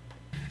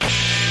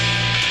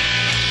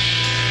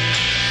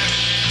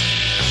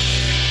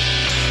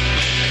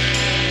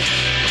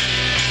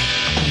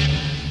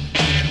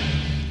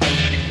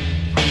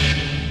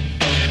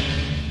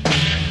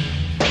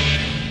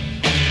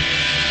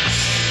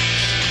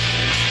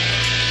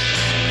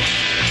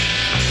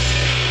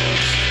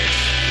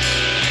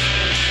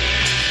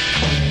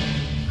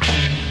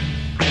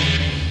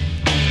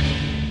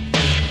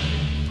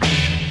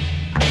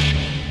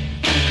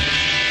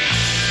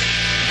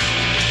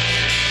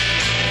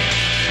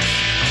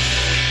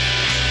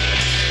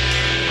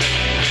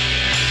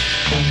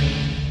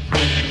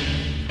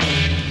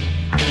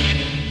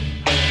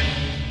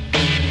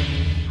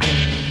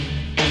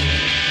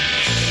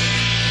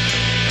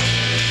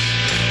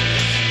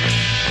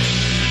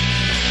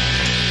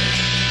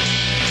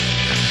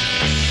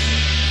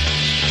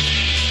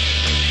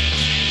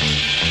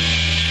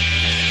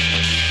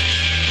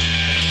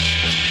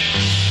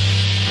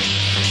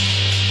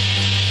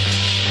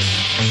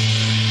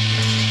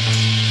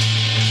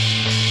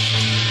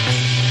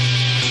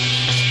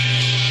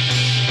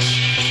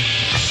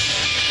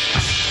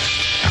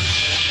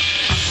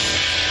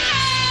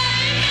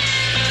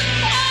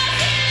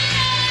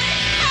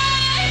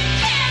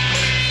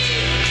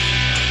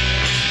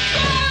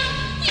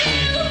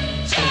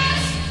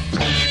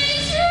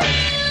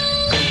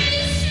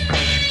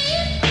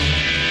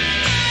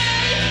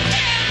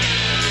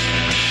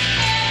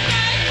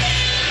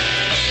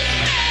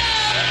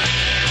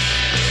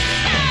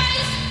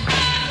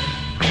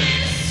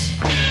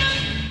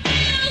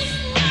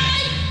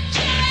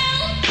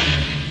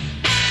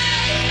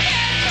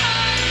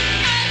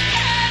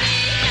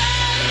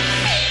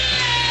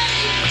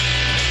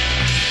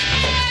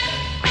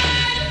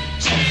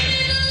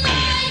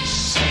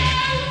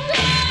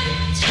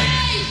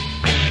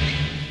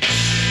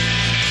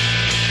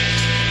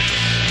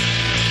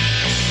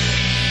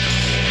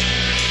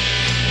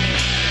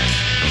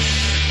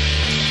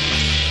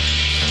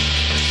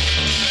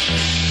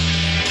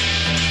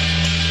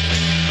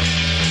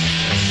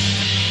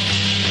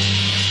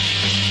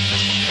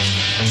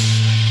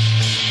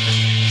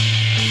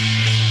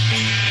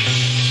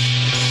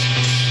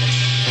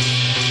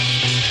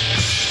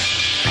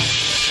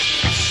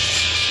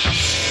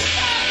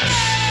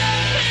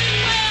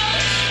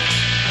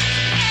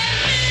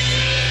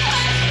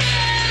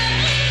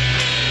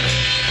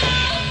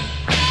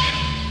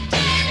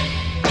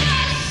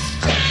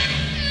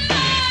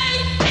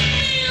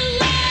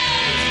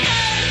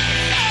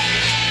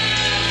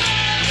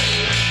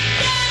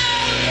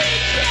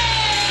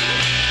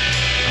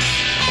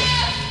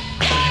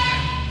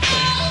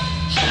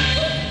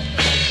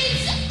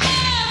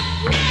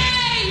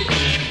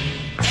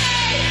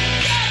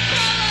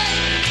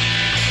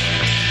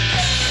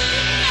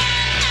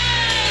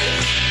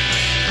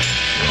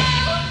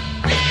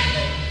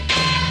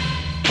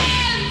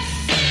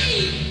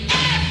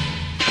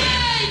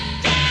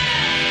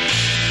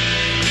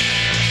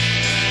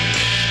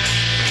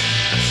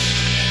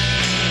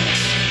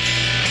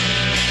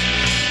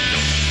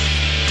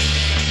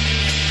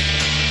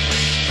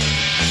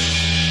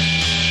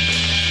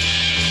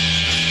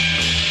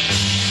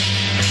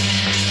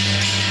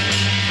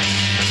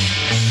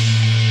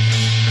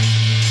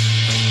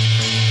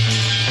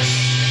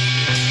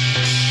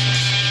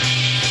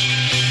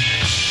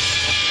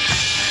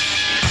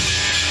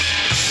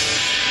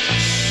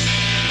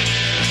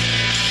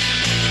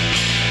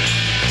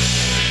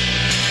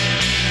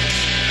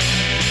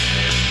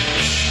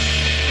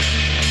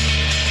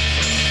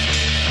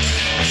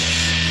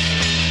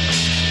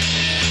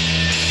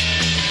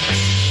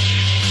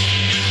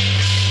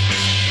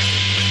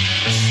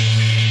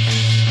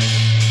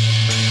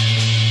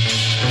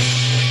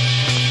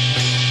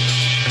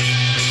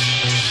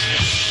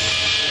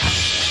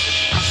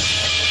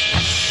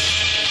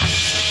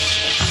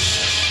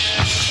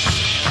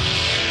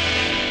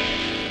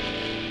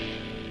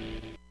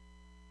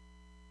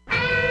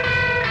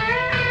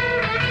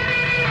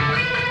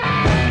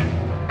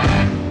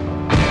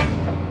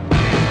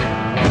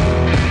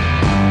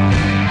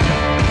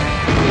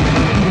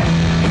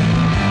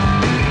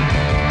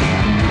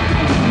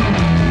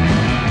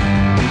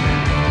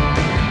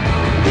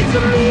 to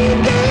me,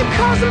 game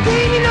causing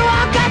pain. You know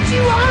I got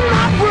you on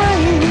my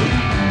brain.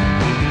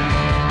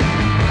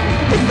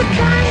 It's the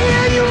kind of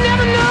hell you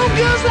never know.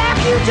 Girls like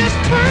you just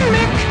turn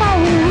me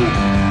cold.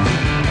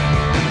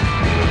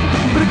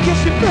 But I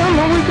guess you found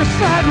my weaker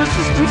side.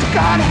 Resistance,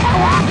 God,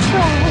 how I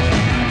tried.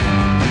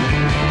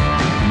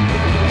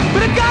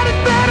 But I got it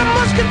bad, I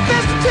must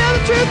confess. To tell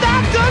the truth,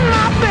 I've done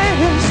my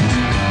best.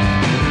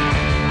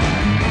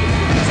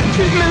 So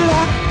treat me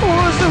like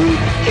poison,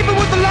 even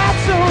with the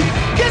lights on.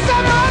 Guess I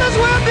might as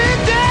well be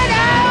dead.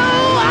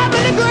 Oh, I'm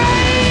in the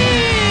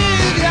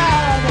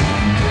graveyard.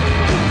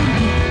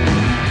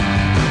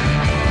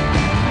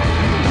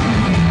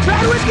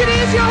 Tried whiskey to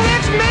ease your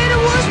head, you made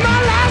it worse, my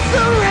life's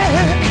a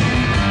wreck.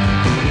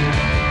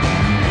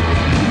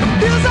 The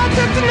pills I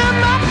took to numb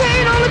my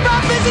pain only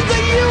brought visions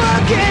of you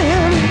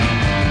again.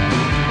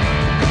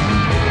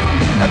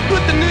 I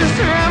put the noose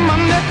around my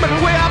neck, but the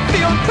way I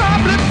feel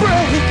probably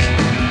break.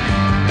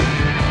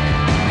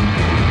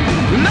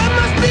 That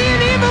must be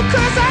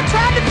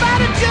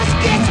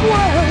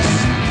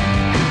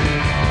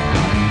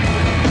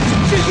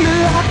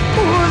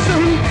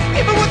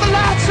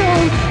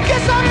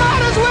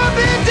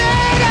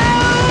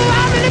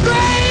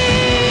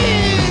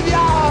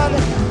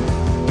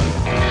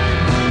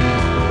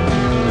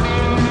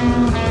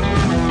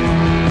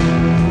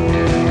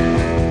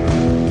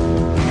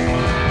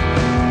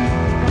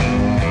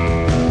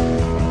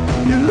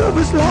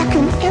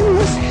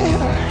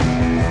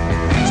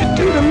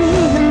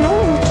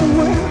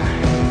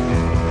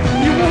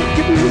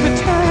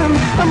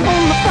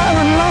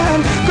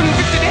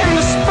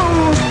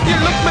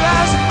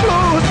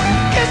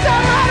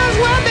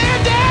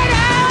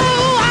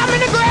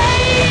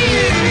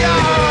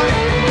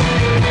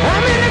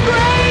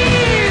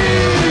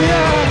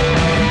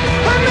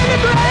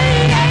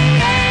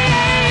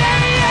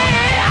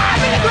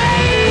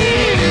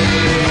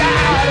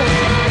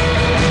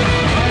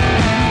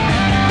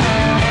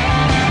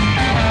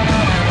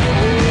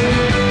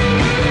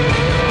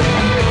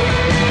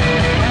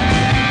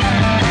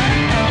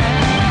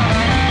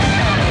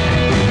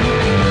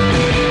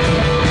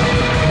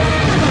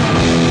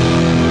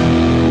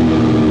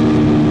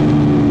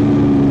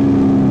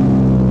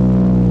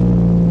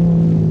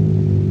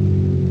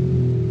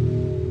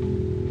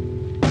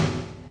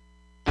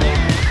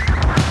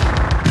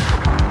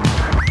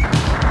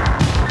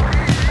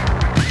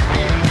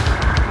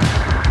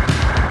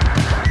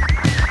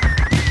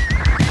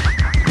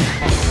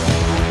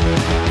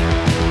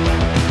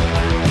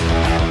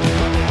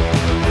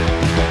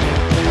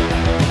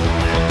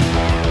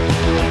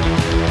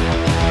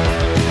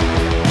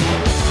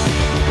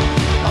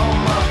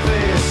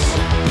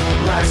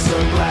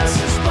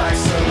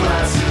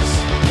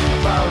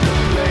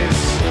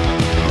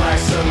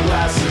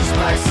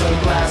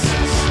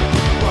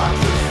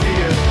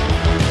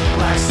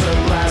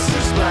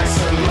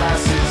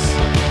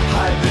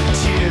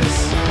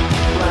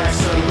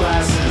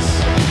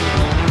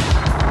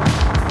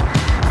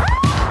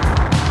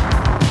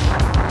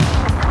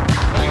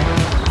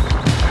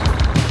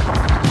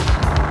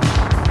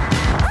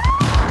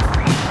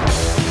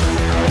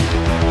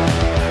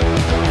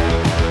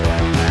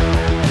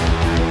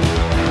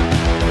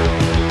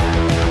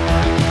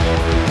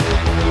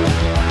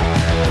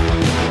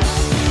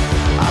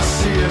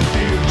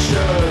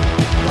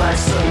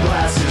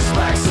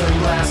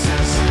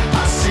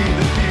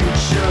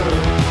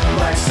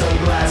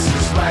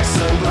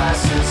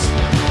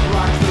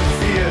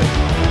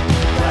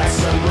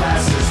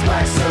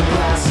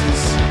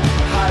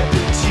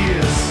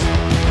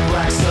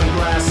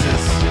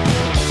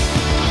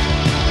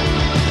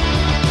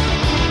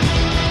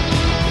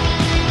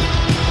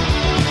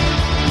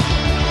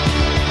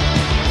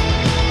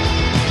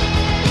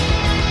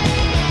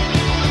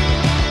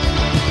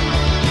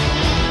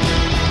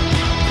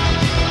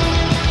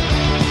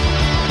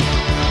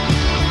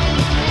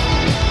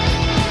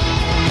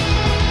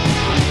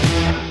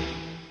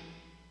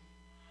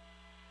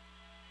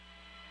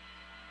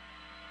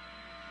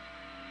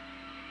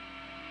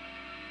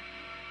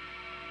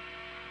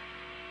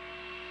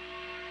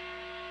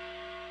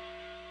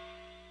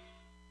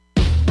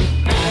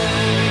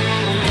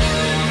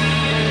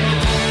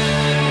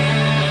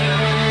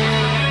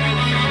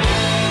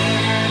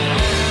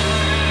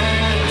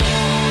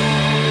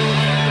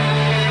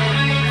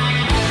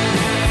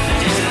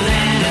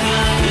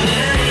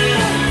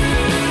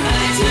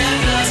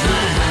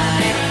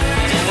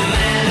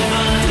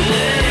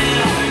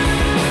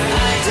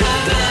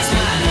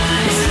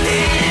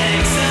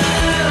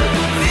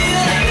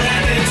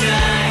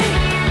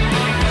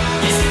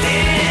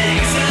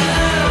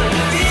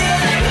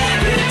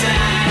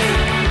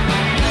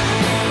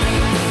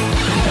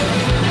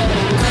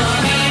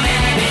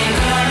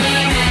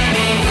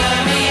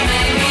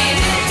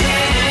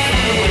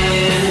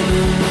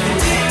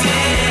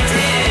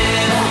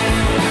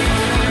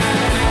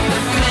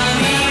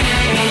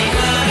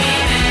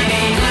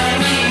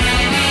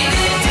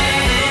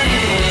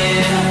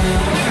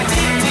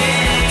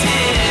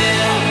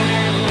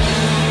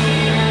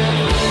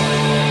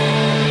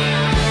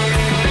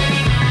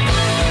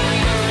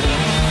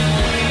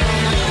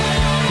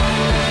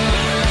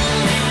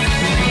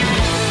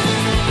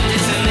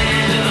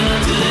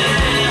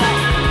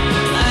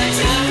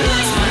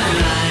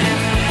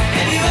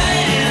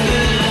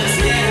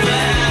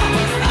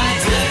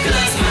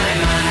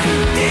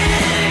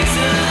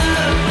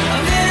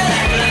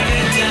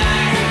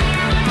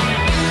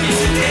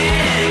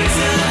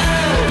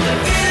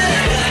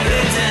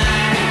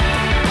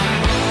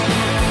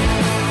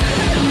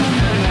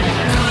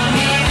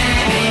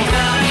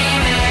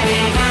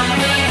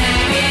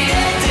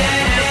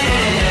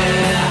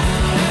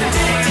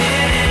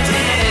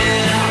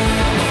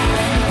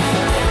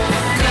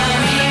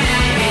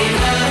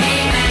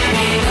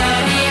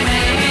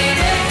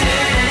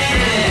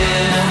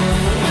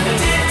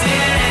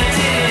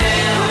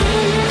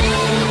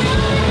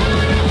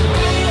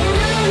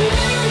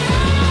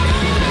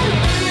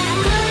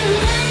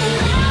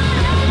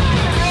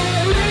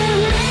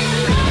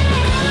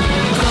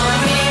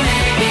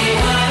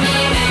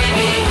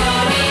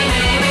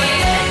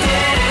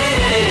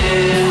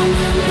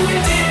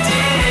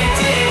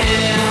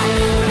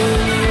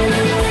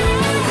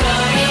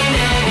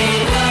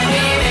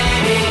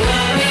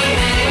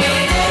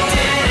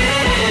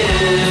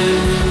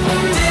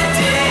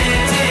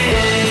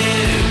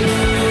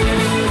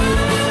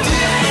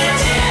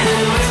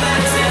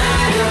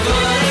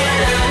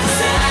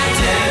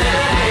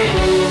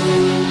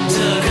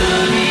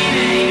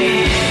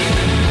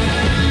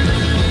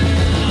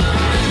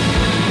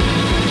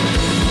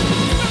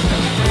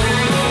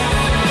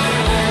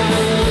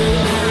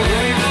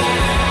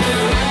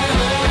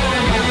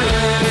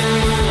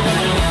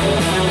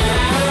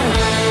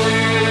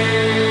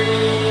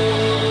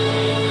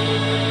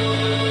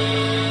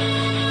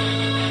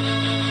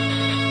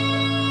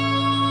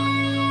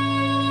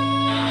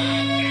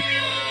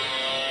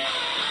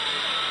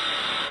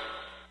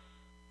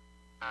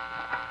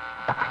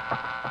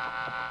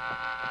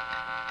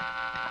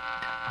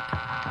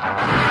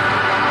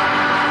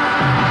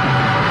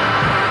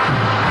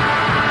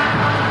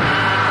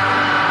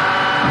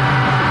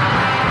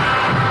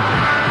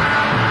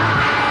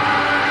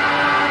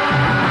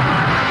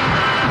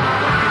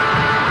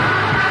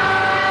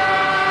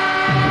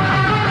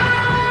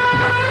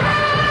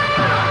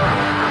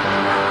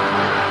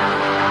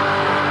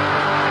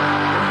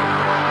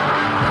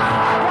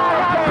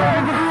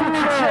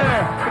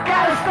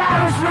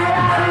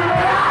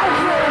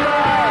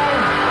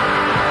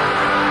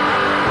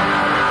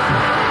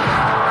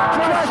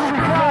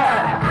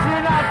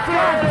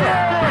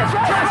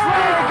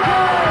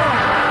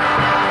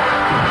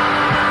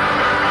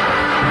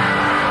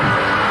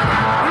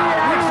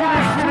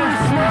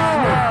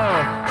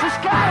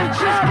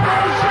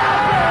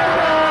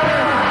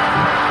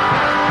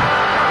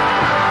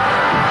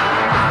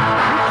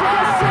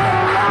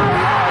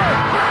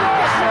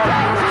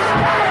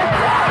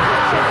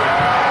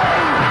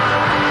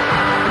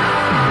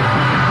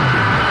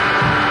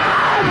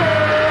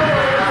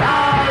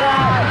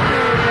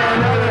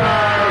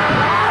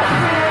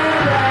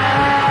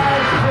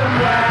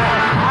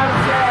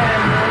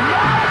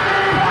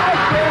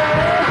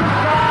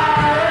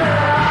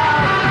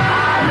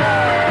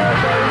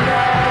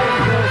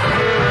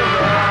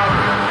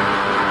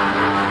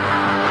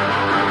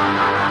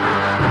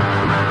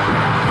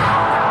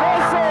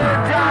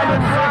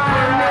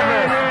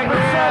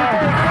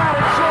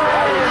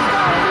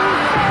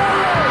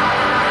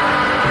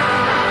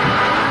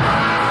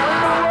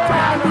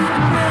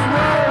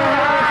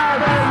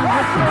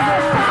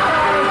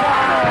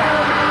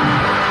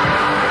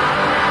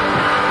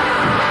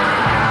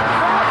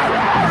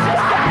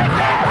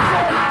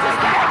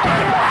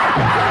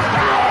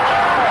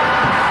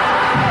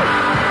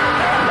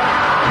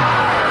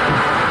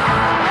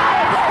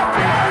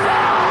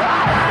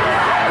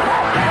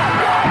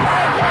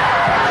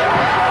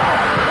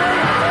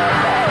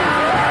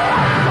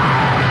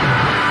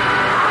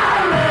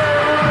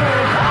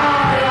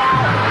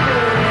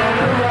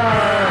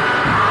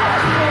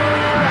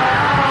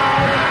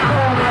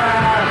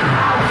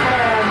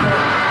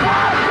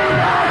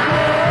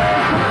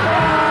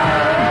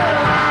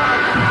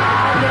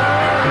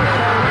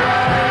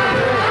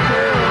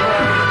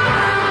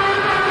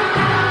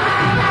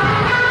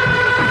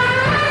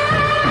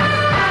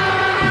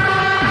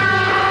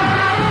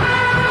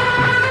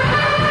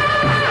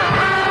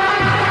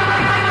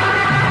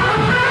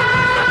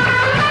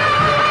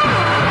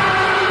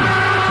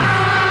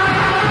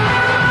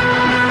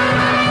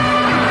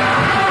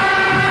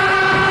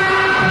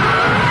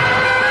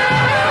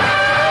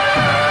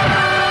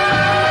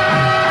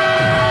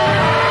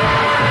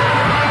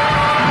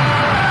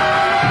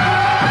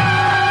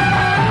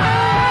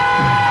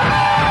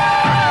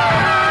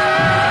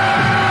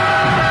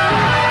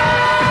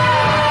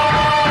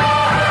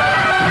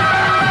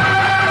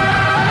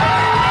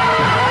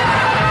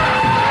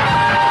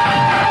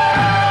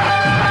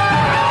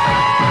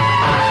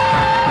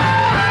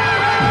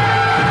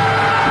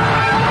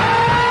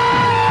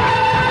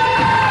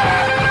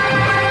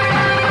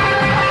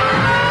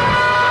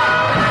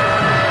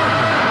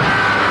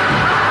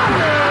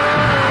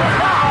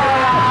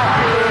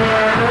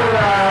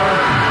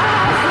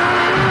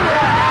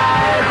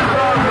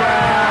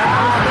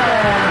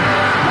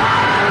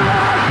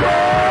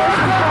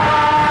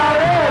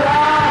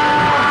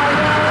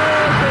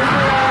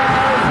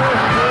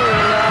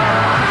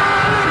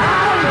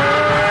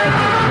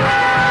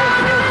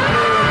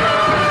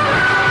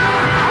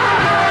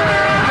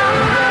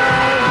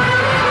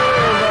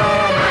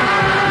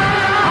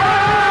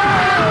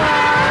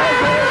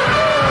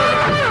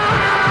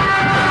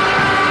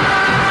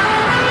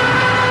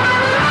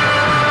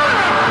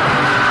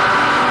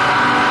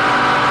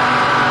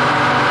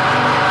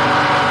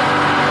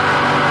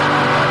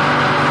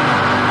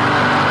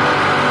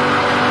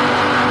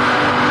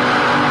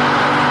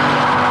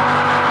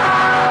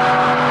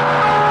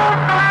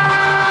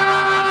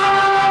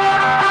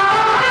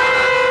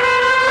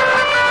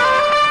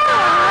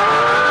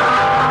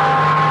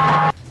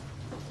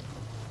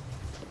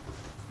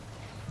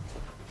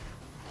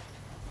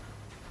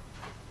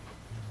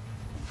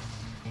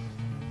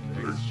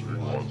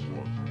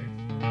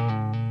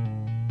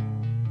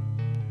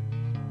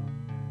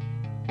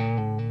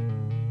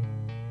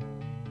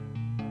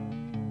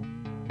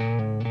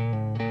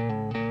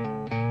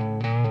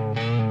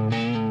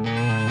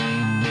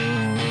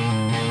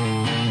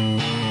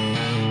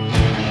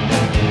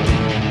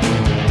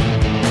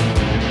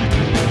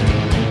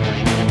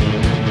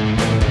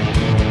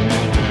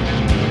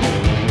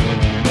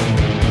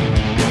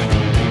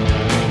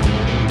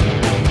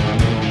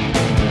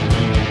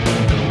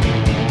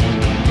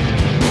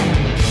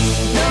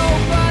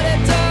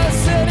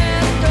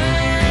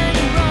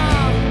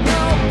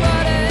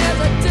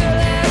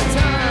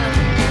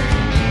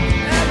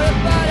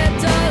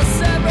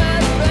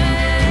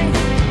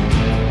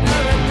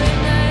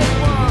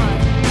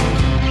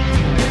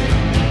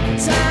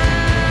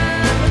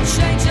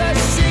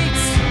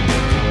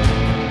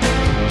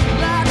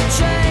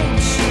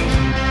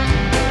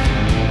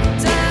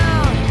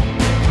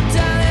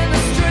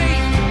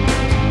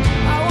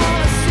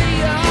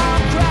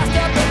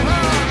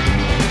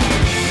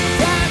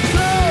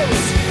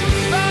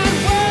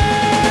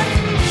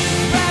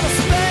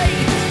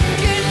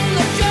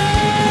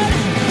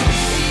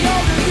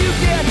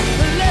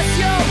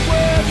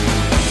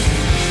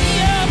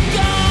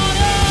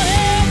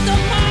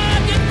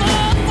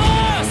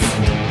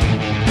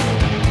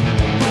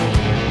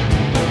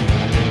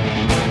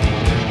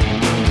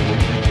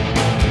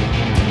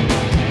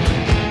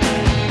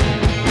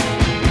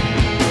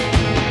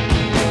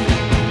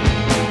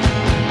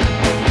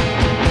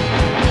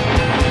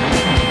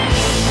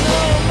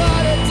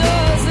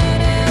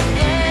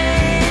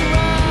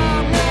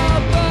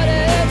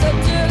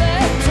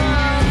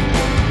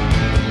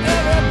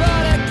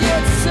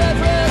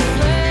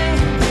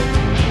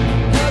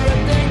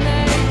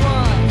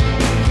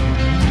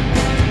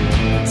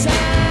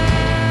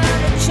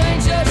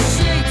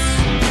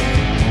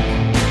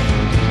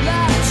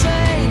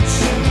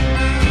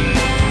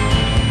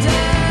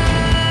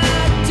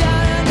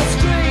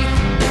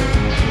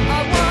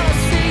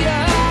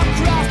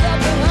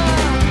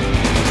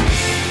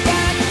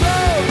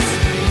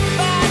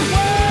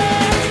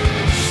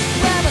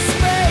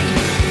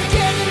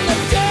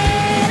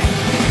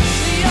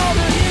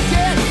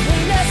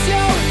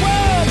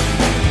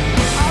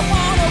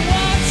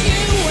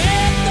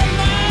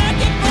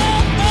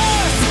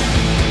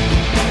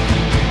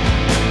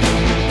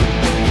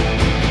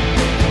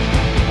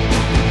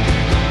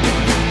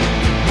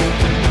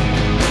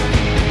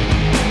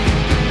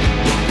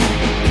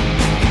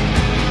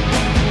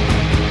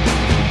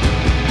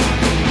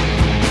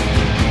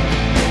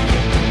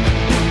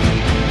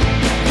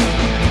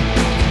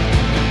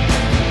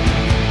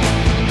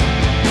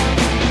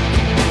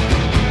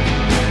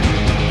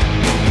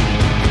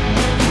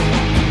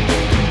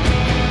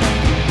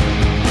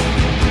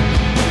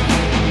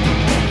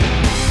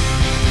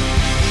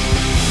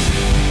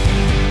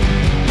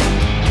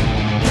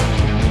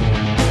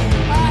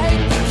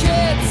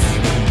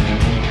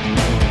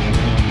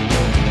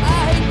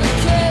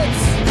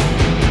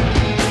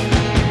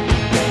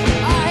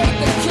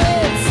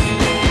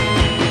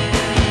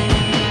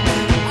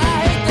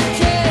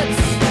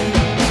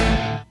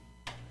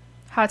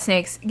Hot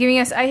Snakes giving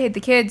us I Hate the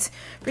Kids.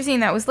 Preceding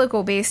that was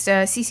local-based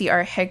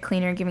CCR Head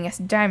Cleaner giving us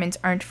Diamonds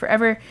Aren't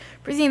Forever.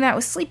 Preceding that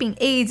was Sleeping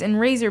Aids and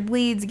Razor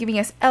Bleeds giving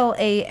us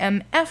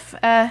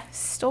LAMF.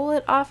 Stole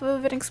it off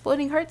of an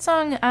Exploding Heart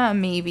song?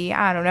 Maybe.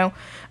 I don't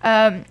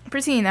know.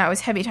 Preceding that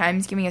was Heavy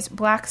Times giving us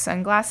Black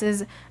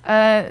Sunglasses.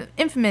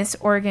 Infamous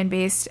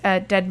Oregon-based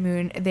Dead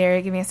Moon there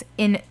giving us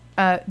In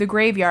the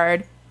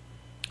Graveyard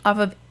off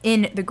of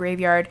In the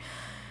Graveyard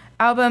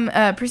album.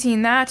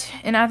 Preceding that,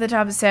 and at the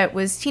top of the set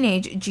was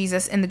Teenage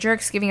Jesus and the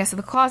Jerks giving us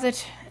The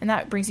Closet, and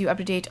that brings you up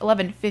to date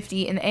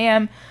 11:50 in the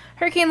AM.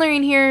 Hurricane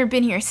Lorraine here,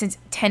 been here since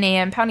 10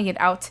 a.m., pounding it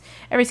out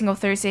every single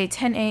Thursday,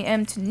 10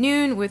 a.m. to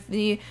noon with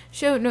the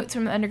show Notes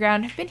from the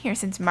Underground. Been here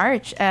since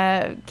March.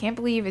 Can't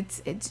believe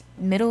it's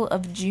middle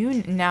of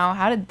June now.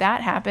 How did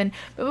that happen?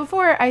 But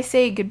before I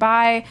say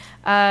goodbye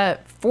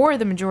for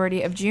the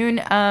majority of June,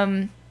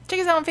 check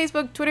us out on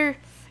Facebook, Twitter,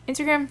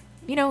 Instagram.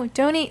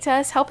 Donate to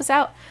us, help us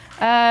out.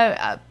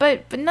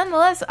 But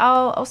nonetheless,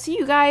 I'll see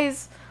you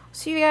guys.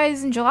 See you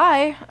guys in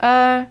July.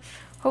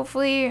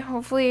 Hopefully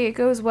it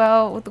goes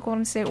well with the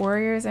Golden State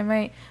Warriors. I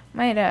might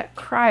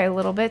cry a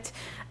little bit.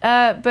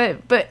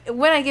 But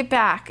when I get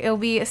back, it'll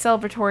be a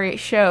celebratory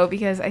show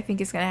because I think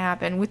it's gonna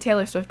happen with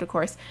Taylor Swift, of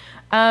course.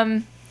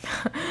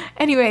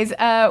 Anyways,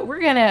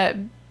 we're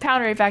gonna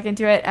pound right back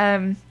into it.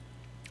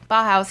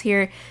 Bauhaus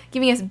here,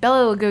 giving us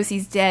Bela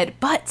Lugosi's Dead,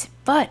 but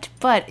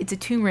it's a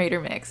Tomb Raider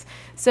mix.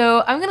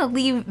 So I'm gonna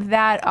leave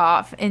that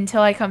off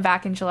until I come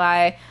back in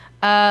July.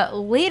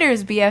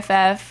 Later's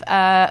BFF.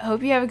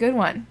 Hope you have a good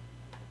one.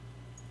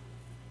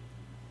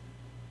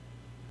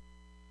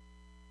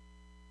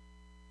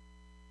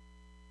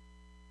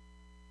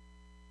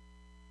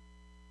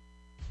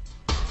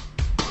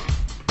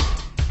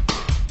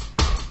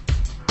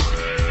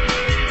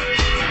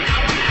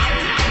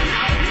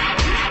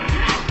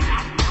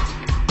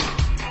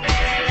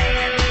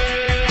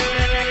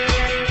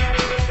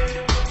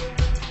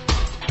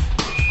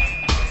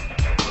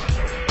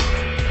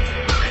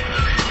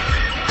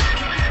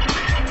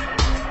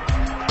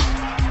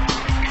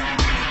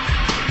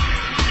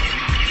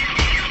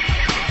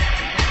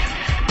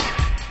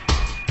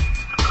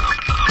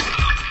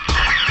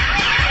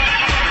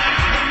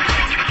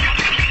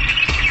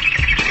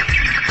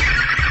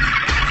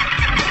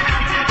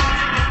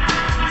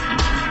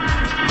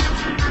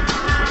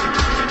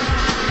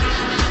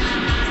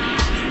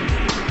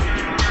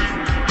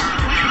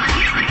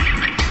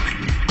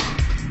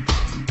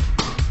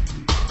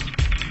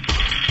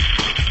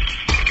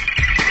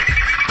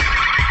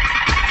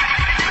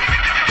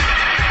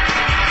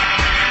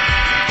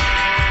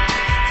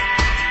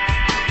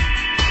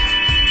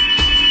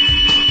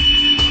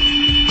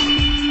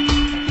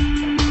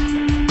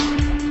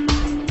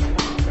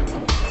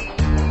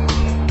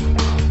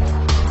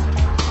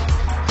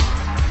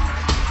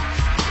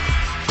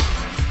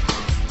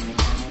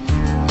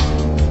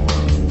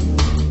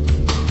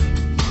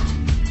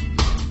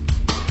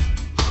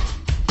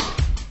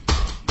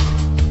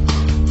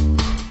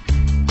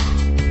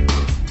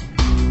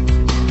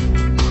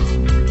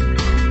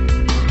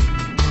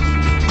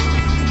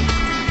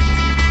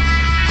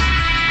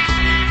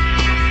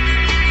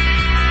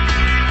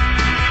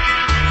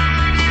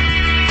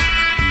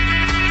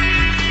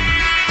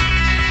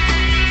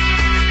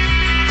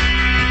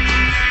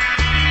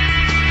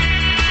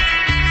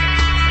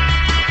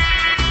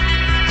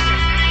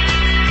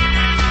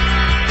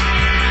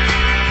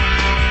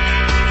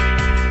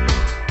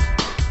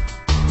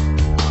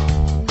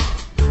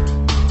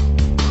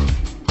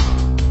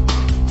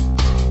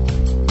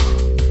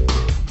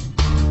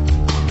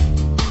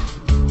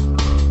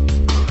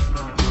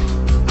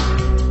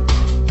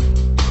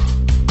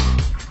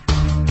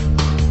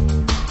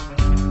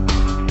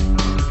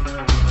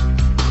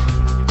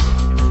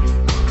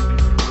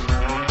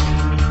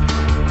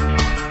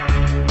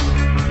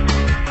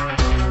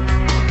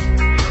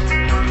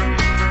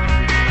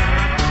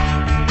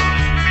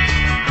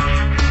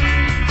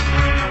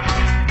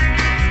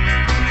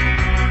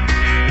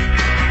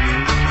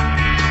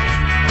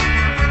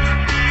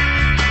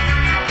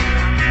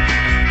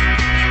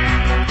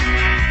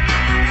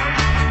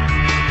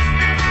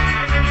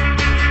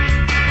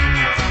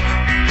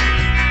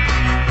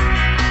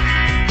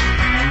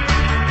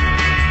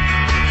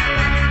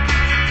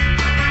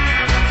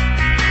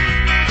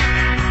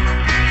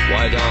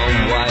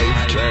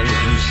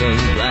 some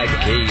black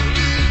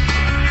capes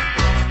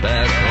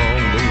back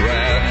on the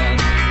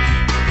raft.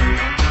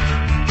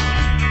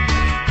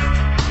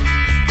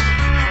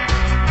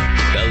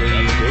 Bela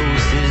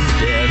Lugosi is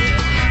dead.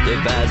 The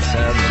bats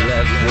have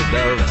left the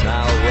bell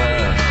tower.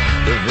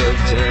 The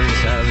victims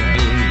have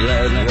been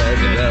bled.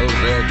 Red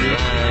velvet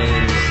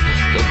lines,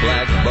 the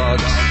black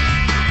box.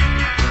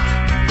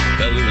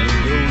 Bela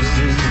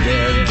Lugosi is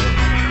dead.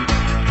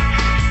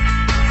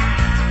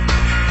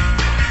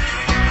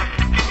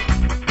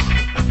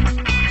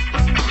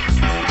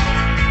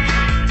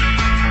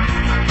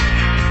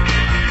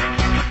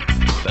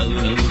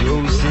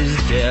 Rose is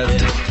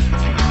dead.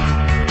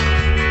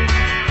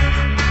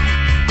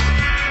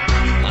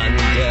 I'm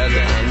dead,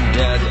 I'm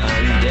dead,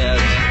 I'm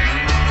dead.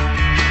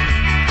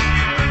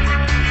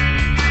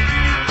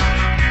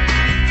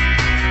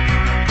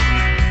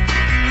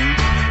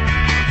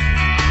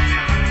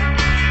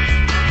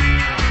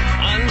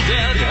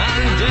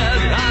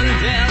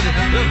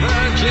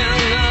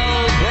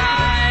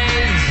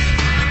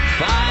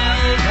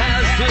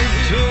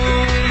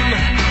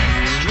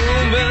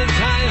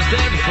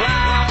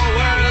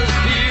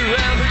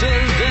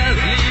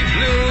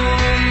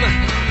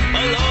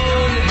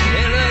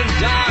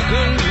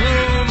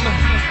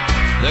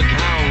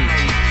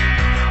 night.